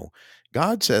 But no,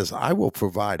 God says, I will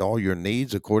provide all your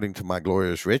needs according to my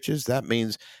glorious riches. That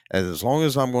means as long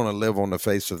as I'm going to live on the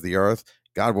face of the earth,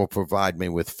 God will provide me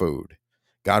with food.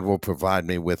 God will provide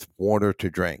me with water to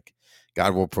drink.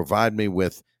 God will provide me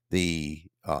with the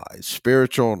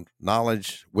spiritual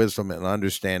knowledge, wisdom, and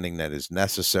understanding that is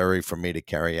necessary for me to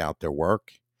carry out their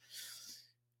work.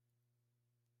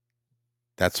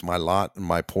 That's my lot and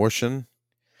my portion.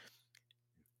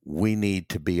 We need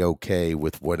to be okay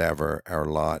with whatever our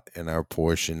lot and our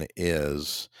portion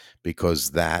is,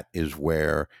 because that is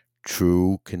where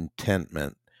true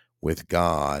contentment with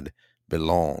God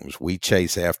belongs. We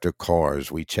chase after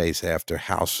cars, we chase after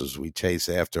houses, we chase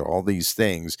after all these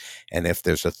things. And if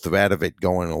there's a threat of it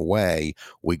going away,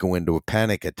 we go into a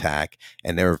panic attack.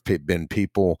 And there have been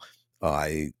people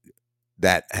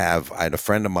that have, I had a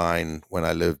friend of mine when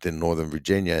I lived in Northern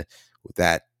Virginia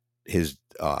that his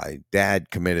dad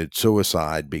committed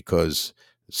suicide because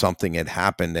something had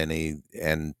happened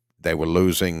and they were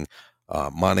losing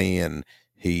money, and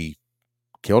he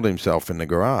killed himself in the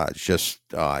garage. Just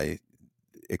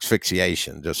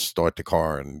asphyxiation, just start the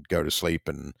car and go to sleep.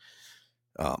 And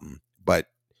but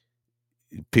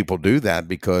people do that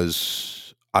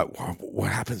because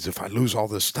what happens if I lose all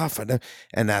this stuff?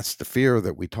 And that's the fear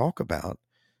that we talk about,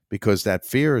 because that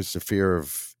fear is the fear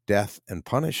of death and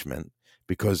punishment.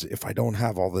 Because if I don't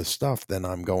have all this stuff, then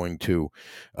I'm not going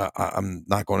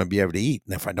to be able to eat.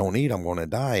 And if I don't eat, I'm going to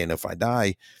die. And if I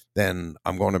die, then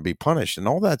I'm going to be punished. And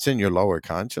all that's in your lower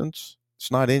conscience.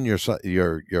 It's not in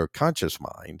your conscious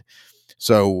mind.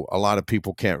 So a lot of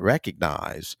people can't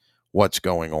recognize what's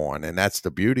going on. And that's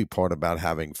the beauty part about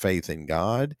having faith in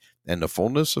God. And the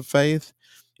fullness of faith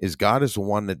is God is the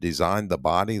one that designed the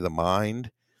body, the mind,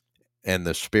 and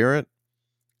the spirit.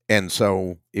 And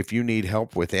so if you need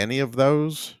help with any of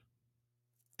those,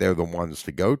 they're the ones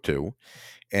to go to.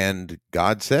 And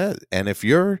God said, and if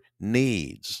your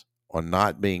needs are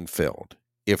not being filled,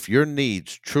 if your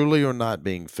needs truly are not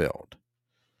being filled,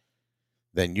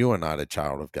 then you are not a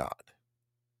child of God.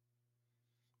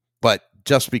 But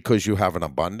just because you have an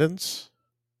abundance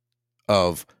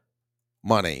of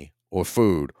money or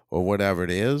food or whatever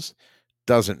it is,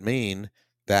 doesn't mean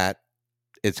that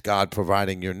it's God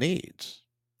providing your needs.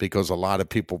 Because a lot of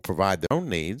people provide their own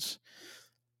needs,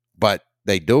 but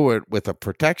they do it with a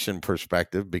protection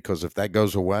perspective, because if that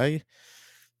goes away,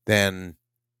 then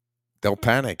they'll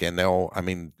panic and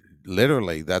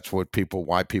literally that's why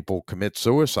people commit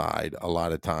suicide a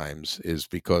lot of times, is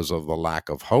because of the lack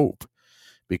of hope.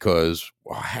 Because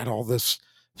I had all this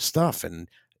stuff, and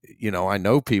I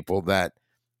know people that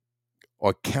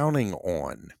are counting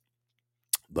on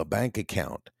the bank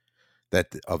account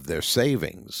of their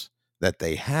savings that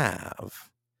they have,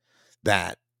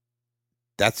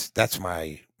 that's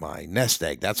my nest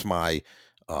egg, that's my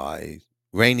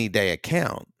rainy day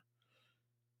account.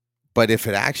 But if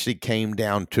it actually came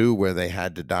down to where they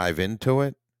had to dive into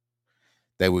it,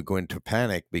 they would go into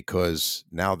panic, because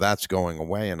now that's going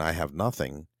away and I have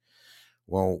nothing.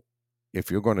 Well,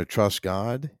 if you're going to trust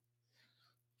God,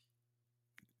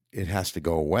 it has to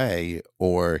go away,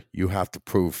 or you have to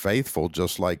prove faithful,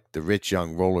 just like the rich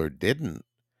young ruler didn't.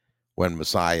 When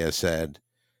Messiah said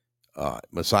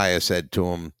to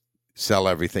him, sell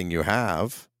everything you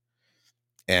have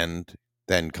and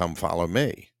then come follow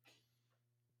me.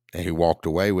 And he walked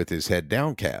away with his head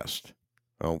downcast.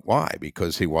 Well, why?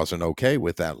 Because he wasn't okay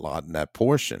with that lot and that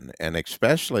portion. And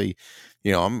especially,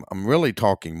 I'm really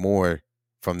talking more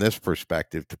from this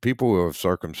perspective to people who have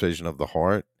circumcision of the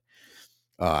heart.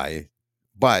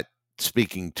 But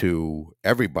speaking to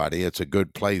everybody, it's a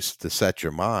good place to set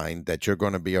your mind that you're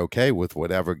going to be okay with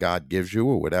whatever God gives you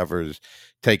or whatever is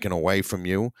taken away from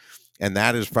you. And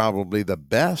that is probably the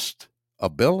best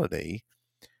ability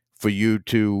for you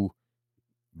to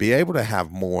be able to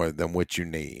have more than what you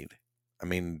need. I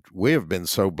mean, we have been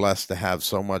so blessed to have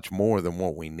so much more than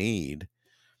what we need.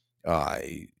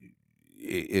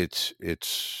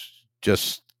 It's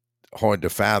just hard to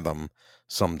fathom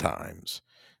sometimes.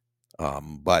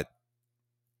 But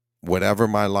whatever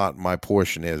my lot, my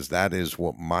portion is, that is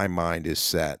what my mind is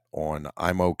set on.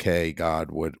 I'm okay, God,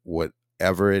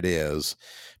 whatever it is,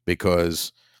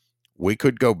 because we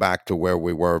could go back to where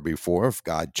we were before if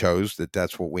God chose that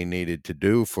that's what we needed to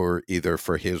do for either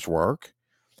for his work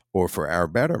or for our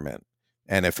betterment.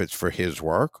 And if it's for his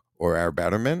work or our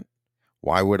betterment,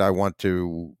 why would I want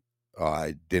to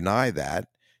deny that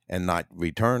and not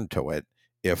return to it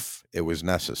if it was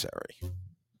necessary?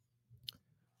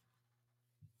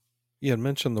 You had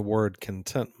mentioned the word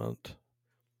contentment,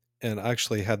 and I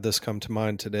actually had this come to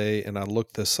mind today, and I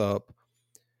looked this up,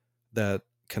 that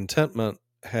contentment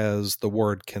has the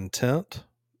word content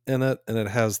in it, and it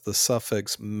has the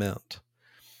suffix ment.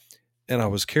 And I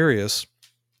was curious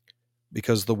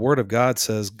because the Word of God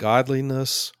says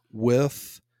godliness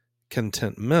with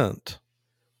contentment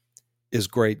is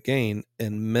great gain,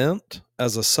 and ment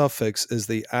as a suffix is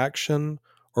the action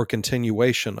or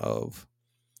continuation of.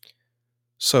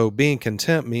 So being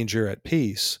content means you're at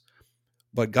peace,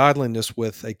 but godliness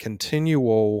with a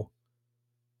continual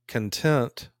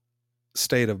content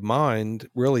state of mind,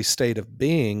 really state of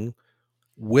being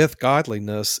with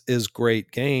godliness, is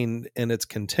great gain, and it's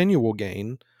continual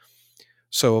gain.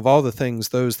 So of all the things,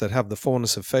 those that have the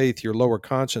fullness of faith, your lower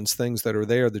conscience, things that are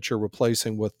there that you're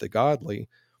replacing with the godly,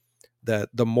 that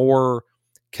the more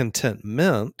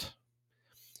contentment.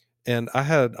 And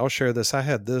I'll share this, I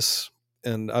had this,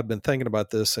 and I'd been thinking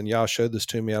about this, and Yah showed this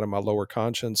to me out of my lower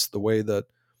conscience, the way that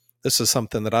this is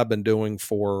something that I've been doing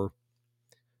for,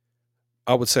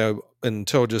 I would say,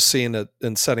 until just seeing it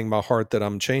and setting my heart that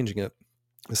I'm changing it,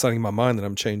 setting my mind that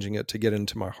I'm changing it to get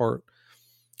into my heart,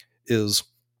 is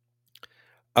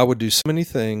I would do so many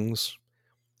things,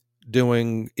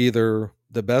 doing either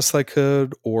the best I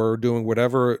could or doing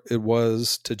whatever it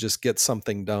was to just get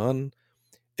something done.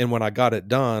 And when I got it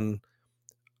done,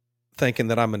 thinking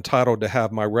that I'm entitled to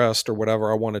have my rest or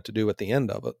whatever I wanted to do at the end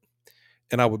of it.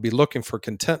 And I would be looking for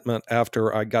contentment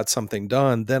after I got something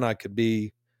done, then I could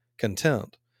be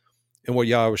content. And what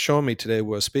Yah was showing me today,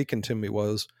 was speaking to me,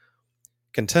 was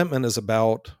contentment is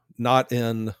about not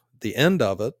in the end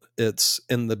of it, it's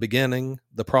in the beginning,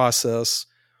 the process,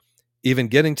 even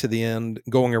getting to the end,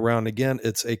 going around again.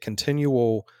 It's a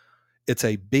continual, it's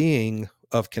a being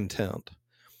of content.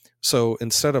 So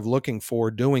instead of looking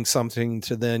for doing something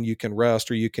to then you can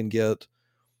rest or you can get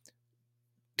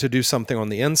to do something on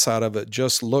the inside of it,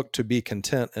 just look to be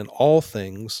content in all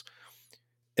things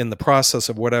in the process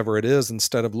of whatever it is,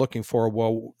 instead of looking for,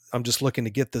 well, I'm just looking to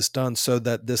get this done so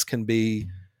that this can be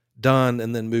done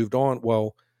and then moved on.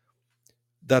 Well,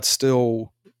 that's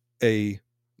still a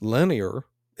linear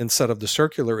instead of the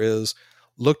circular. Is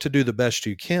look to do the best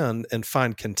you can and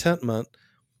find contentment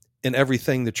in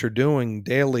everything that you're doing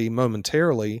daily,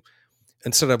 momentarily,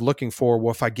 instead of looking for,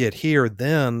 well, if I get here,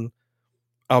 then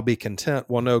I'll be content.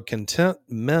 Well, no,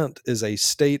 contentment is a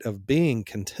state of being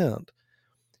content.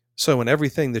 So in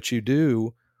everything that you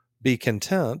do, be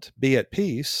content, be at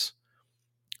peace,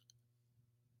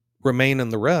 remain in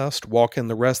the rest, walk in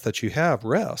the rest that you have,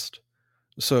 rest.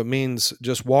 So it means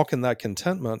just walk in that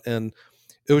contentment. And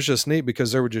it was just neat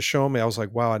because they were just showing me, I was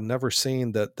like, wow, I'd never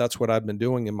seen that that's what I've been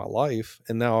doing in my life.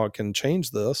 And now I can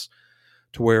change this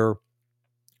to where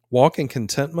walk in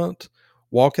contentment,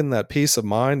 walk in that peace of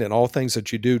mind in all things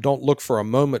that you do. Don't look for a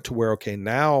moment to where, okay,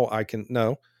 now I can,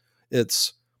 no,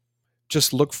 it's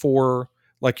just look for,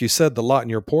 like you said, the lot in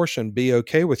your portion, be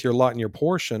okay with your lot in your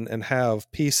portion and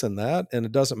have peace in that. And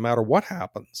it doesn't matter what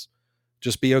happens,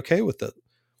 just be okay with it.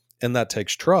 And that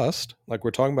takes trust, like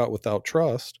we're talking about. Without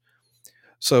trust.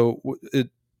 So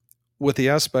with the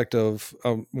aspect of,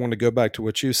 I want to go back to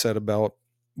what you said about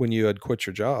when you had quit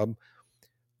your job.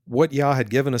 What Yah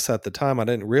had given us at the time, I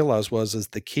didn't realize is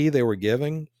the key they were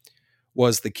giving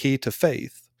was the key to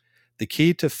faith. The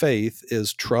key to faith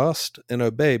is trust and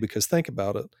obey, because think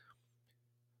about it.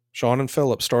 Sean and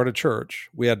Philip started church.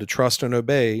 We had to trust and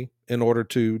obey in order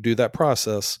to do that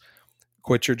process.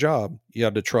 Quit your job. You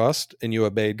had to trust and you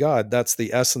obeyed God. That's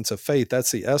the essence of faith.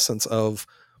 That's the essence of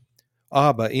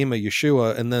Abba, Ima,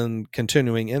 Yeshua. And then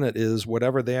continuing in it is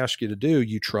whatever they ask you to do,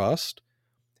 you trust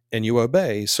and you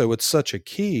obey. So it's such a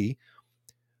key.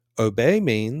 Obey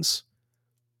means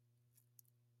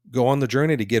go on the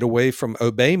journey to get away from.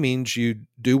 Obey means you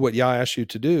do what Yah asks you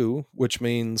to do, which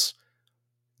means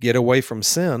get away from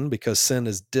sin, because sin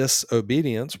is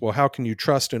disobedience. Well, how can you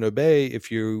trust and obey if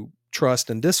you trust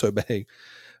and disobey?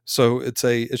 So it's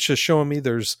just showing me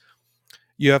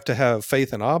you have to have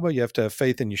faith in Abba, you have to have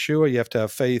faith in Yeshua, you have to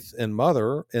have faith in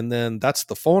Mother, and then that's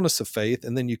the fullness of faith.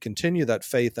 And then you continue that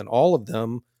faith in all of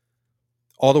them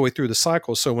all the way through the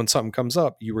cycle. So when something comes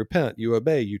up, you repent, you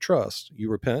obey, you trust. You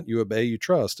repent, you obey, you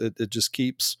trust. It just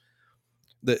keeps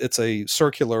it's a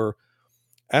circular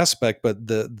aspect, but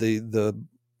the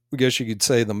I guess you could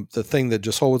say the thing that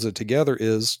just holds it together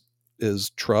is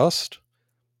trust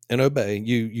and obey.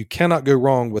 You cannot go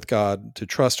wrong with God to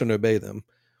trust and obey them.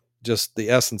 Just the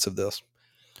essence of this.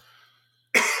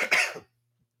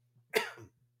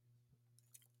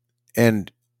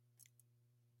 And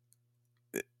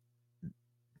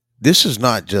this is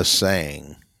not just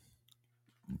saying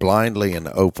blindly and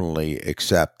openly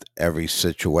accept every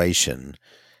situation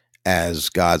as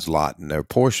God's lot and their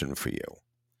portion for you.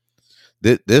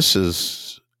 This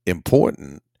is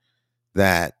important,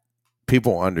 that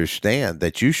people understand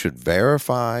that you should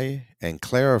verify and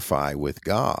clarify with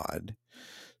God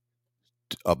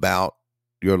about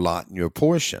your lot and your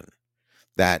portion.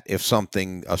 That if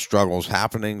a struggle's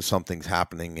happening, something's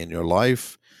happening in your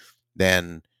life,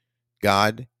 then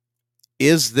God,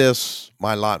 is this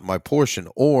my lot, my portion,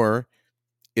 or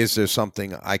is there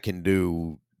something I can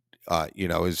do?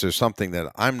 Is there something that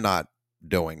I'm not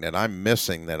doing, that I'm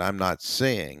missing, that I'm not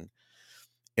seeing,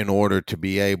 in order to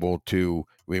be able to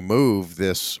remove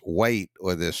this weight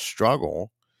or this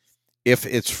struggle? If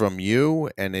it's from you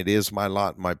and it is my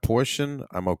lot, my portion,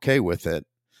 I'm okay with it.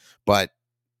 But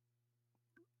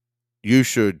you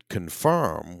should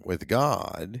confirm with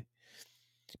God,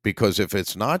 because if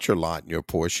it's not your lot and your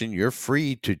portion, you're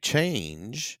free to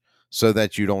change so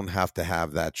that you don't have to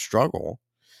have that struggle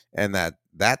and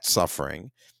that suffering.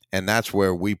 And that's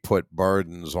where we put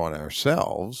burdens on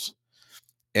ourselves,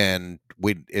 and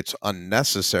it's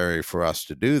unnecessary for us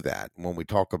to do that. When we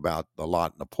talk about the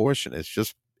lot and the portion, it's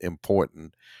just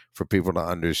important for people to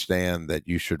understand that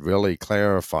you should really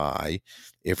clarify,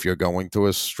 if you're going through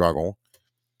a struggle,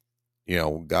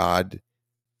 God,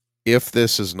 if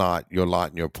this is not your lot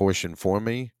and your portion for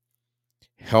me,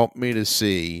 help me to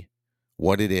see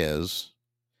what it is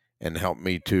and help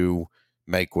me to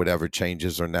make whatever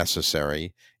changes are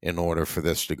necessary in order for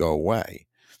this to go away.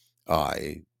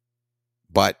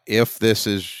 But if this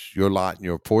is your lot and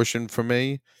your portion for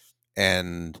me,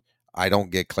 and I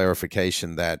don't get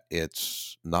clarification that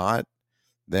it's not,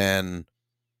 then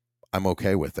I'm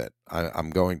okay with it.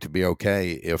 I'm going to be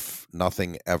okay if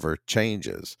nothing ever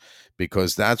changes,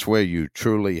 because that's where you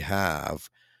truly have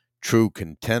true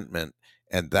contentment.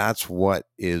 And that's what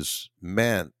is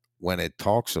meant when it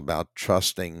talks about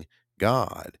trusting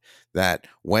God, that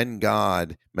when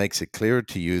God makes it clear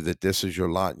to you that this is your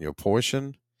lot and your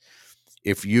portion,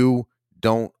 if you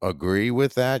don't agree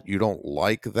with that, you don't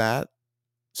like that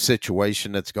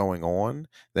situation that's going on,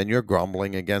 then you're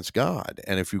grumbling against God.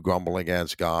 And if you grumble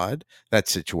against God, that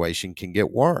situation can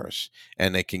get worse.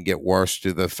 And it can get worse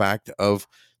to the fact of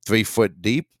 3 foot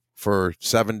deep for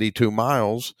 72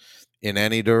 miles in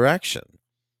any direction.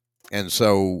 And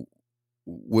so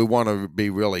we want to be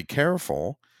really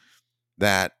careful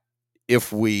that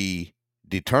if we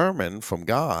determine from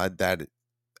God that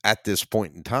at this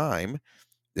point in time,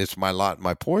 it's my lot and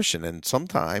my portion. And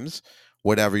sometimes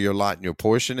whatever your lot and your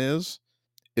portion is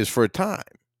for a time,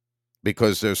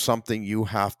 because there's something you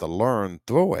have to learn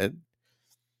through it.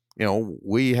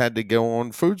 We had to go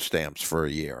on food stamps for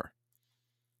a year,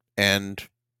 and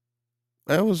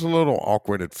it was a little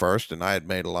awkward at first. And I had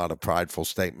made a lot of prideful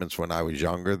statements when I was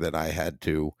younger that I had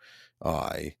to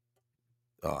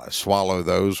swallow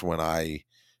those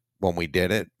when we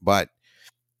did it. But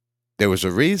there was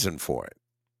a reason for it.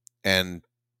 And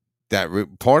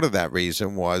part of that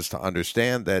reason was to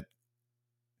understand that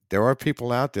there are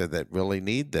people out there that really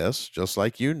need this, just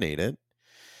like you need it.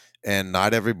 And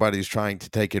not everybody's trying to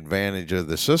take advantage of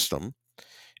the system.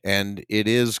 And it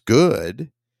is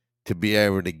good to be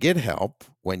able to get help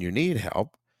when you need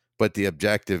help. But the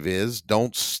objective is,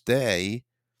 don't stay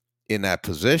in that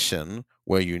position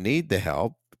where you need the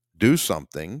help. Do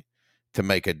something to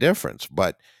make a difference.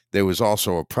 But there was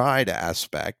also a pride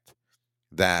aspect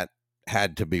that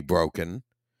had to be broken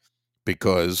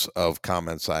because of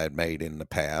comments I had made in the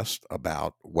past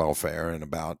about welfare and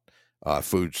about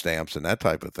food stamps and that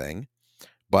type of thing.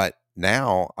 But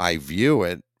now I view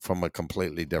it from a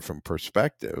completely different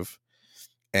perspective.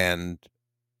 And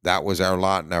that was our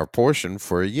lot and our portion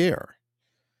for a year.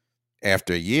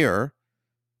 After a year,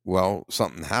 well,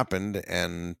 something happened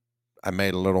and I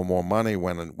made a little more money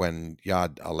when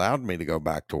Yad allowed me to go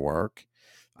back to work.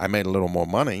 I made a little more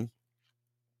money,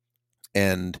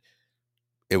 and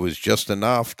it was just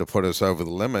enough to put us over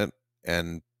the limit.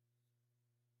 And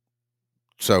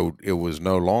so it was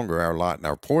no longer our lot and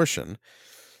our portion.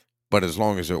 But as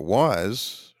long as it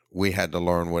was, we had to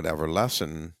learn whatever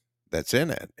lesson that's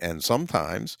in it. And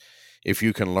sometimes if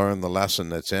you can learn the lesson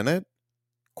that's in it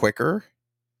quicker,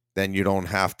 then you don't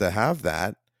have to have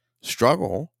that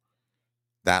struggle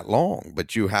that long,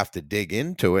 but you have to dig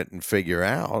into it and figure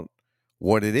out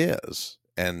what it is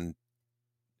and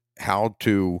how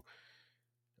to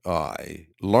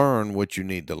learn what you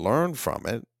need to learn from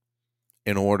it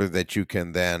in order that you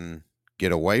can then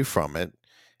get away from it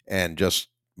and just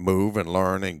move and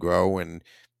learn and grow. And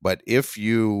but if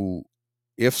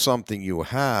something you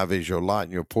have is your lot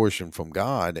and your portion from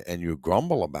God and you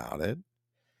grumble about it,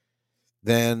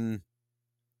 then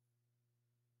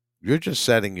you're just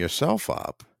setting yourself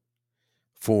up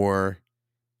for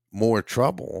more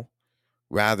trouble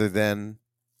rather than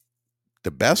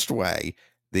the best way,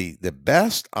 the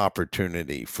best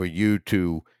opportunity for you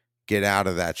to get out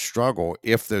of that struggle,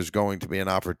 if there's going to be an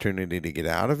opportunity to get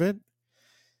out of it,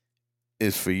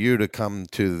 is for you to come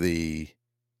to the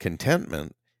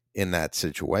contentment in that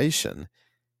situation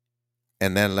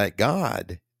and then let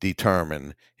God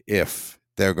determine if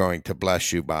they're going to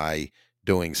bless you by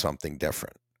doing something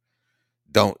different.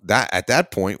 At that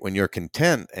point, when you're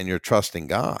content and you're trusting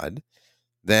God,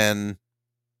 then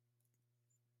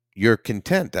you're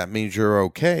content. That means you're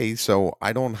okay. So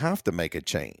I don't have to make a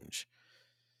change.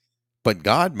 But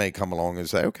God may come along and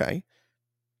say, okay,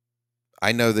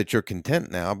 I know that you're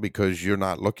content now because you're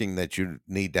not looking that you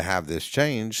need to have this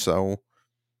change. So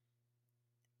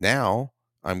now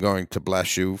I'm going to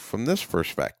bless you from this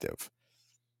perspective.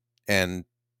 And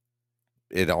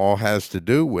it all has to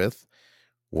do with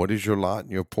what is your lot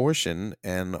and your portion,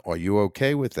 and are you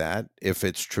okay with that if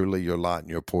it's truly your lot and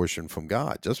your portion from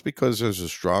God? Just because there's a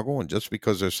struggle and just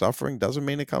because there's suffering doesn't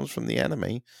mean it comes from the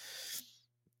enemy.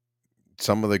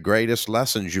 Some of the greatest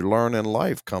lessons you learn in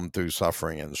life come through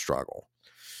suffering and struggle.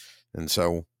 And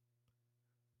so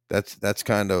that's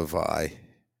kind of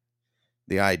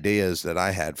the ideas that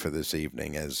I had for this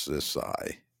evening as this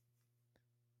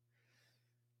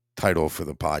title for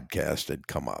the podcast had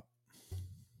come up.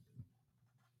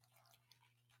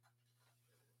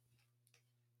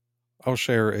 I'll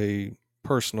share a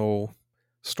personal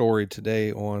story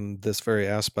today on this very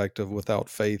aspect of without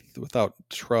faith, without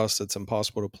trust, it's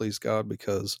impossible to please God,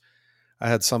 because I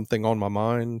had something on my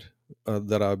mind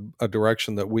a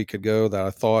direction that we could go that I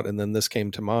thought, and then this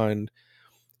came to mind.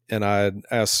 And I had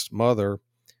asked Mother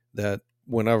that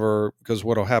whenever, because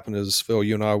what will happen is, Phil,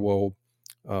 you and I will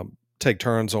take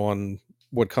turns on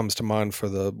what comes to mind for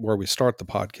where we start the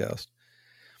podcast.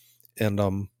 And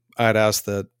I had asked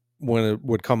that when it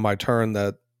would come my turn,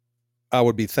 that I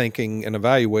would be thinking and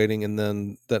evaluating, and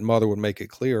then that Mother would make it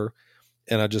clear.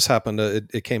 And I just happened to,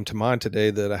 it came to mind today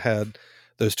that I had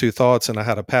those two thoughts, and I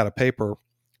had a pad of paper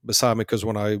beside me, because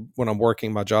when I'm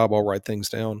working my job, I'll write things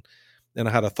down. And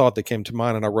I had a thought that came to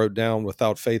mind, and I wrote down,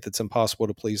 without faith, it's impossible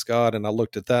to please God. And I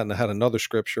looked at that, and I had another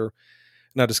scripture,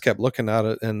 and I just kept looking at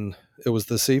it. And it was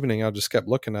this evening, I just kept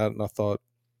looking at it, and I thought,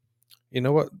 you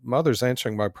know what? Mother's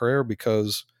answering my prayer,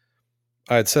 because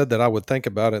I had said that I would think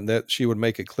about it and that she would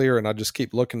make it clear. And I just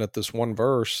keep looking at this one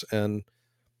verse, and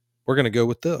we're going to go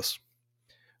with this,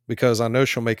 because I know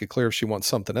she'll make it clear if she wants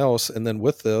something else. And then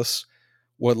with this,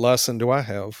 what lesson do I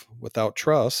have without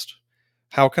trust?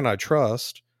 How can I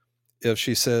trust if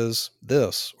she says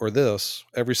this or this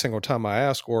every single time I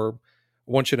ask, or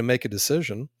I want you to make a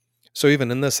decision? So even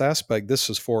in this aspect, this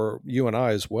is for you and I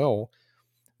as well,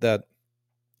 that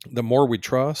the more we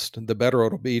trust, the better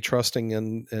it'll be, trusting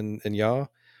in Yah.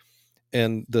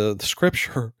 And the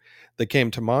scripture that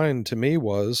came to mind to me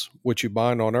was, what you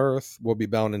bind on earth will be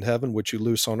bound in heaven, what you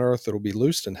loose on earth, it'll be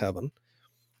loosed in heaven.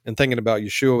 And thinking about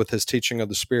Yeshua with his teaching of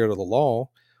the spirit of the law,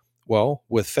 well,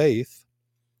 with faith,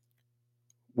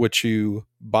 which you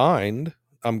bind,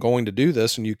 I'm going to do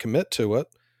this, and you commit to it,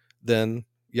 then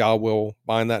Yah will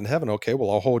bind that in heaven. Okay, well,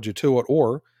 I'll hold you to it.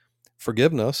 Or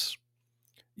forgiveness,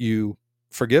 you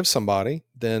forgive somebody,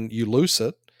 then you loose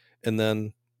it. And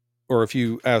then, or if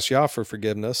you ask Yah for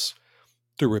forgiveness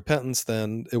through repentance,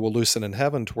 then it will loosen in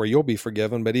heaven to where you'll be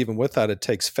forgiven. But even with that, it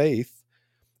takes faith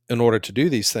in order to do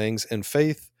these things. And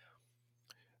faith,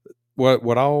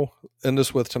 what I'll end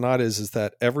this with tonight is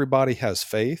that everybody has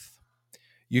faith.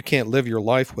 You can't live your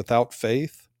life without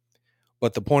faith.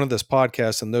 But the point of this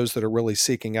podcast, and those that are really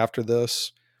seeking after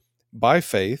this by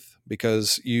faith,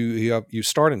 because you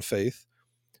start in faith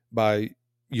by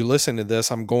you listening to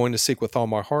this, I'm going to seek with all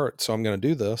my heart, so I'm going to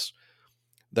do this,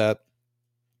 that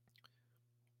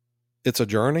it's a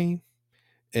journey,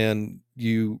 and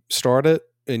you start it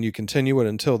and you continue it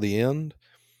until the end.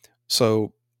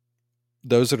 So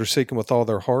those that are seeking with all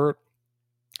their heart,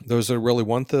 those that really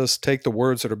want this, take the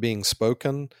words that are being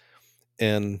spoken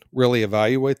and really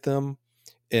evaluate them.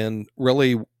 And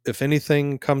really, if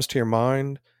anything comes to your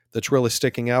mind that's really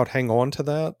sticking out, hang on to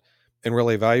that and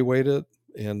really evaluate it.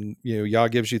 And, Yah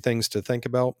gives you things to think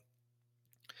about.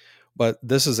 But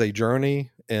this is a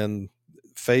journey, and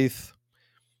faith,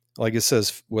 like it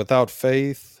says, without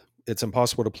faith, it's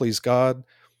impossible to please God.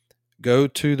 Go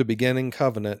to the beginning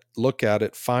covenant, look at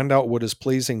it, find out what is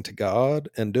pleasing to God,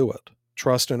 and do it.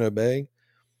 Trust and obey.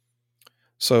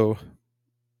 So,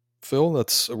 Phil,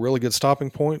 that's a really good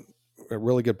stopping point, a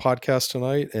really good podcast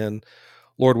tonight. And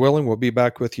Lord willing, we'll be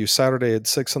back with you Saturday at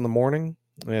 6 a.m.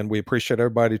 And we appreciate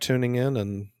everybody tuning in,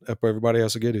 and hope everybody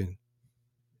has a good evening.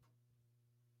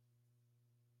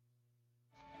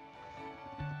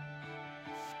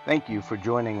 Thank you for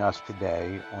joining us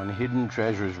today on Hidden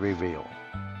Treasures Revealed.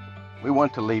 We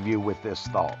want to leave you with this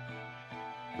thought.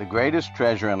 The greatest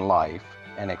treasure in life,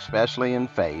 and especially in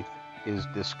faith, is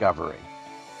discovery.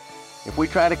 If we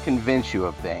try to convince you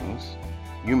of things,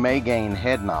 you may gain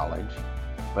head knowledge,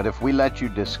 but if we let you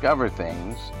discover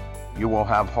things, you will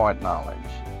have heart knowledge,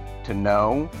 to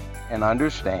know and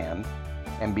understand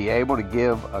and be able to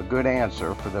give a good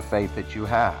answer for the faith that you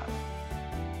have.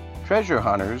 Treasure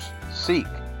hunters seek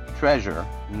treasure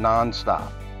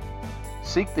nonstop.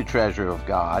 Seek the treasure of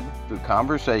God through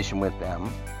conversation with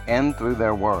them and through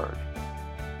their word.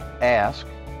 Ask,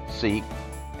 seek,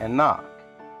 and knock.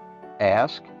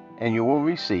 Ask, and you will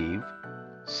receive.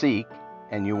 Seek,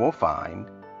 and you will find.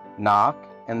 Knock,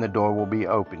 and the door will be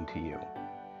open to you.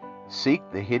 Seek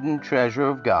the hidden treasure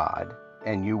of God,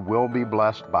 and you will be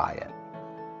blessed by it.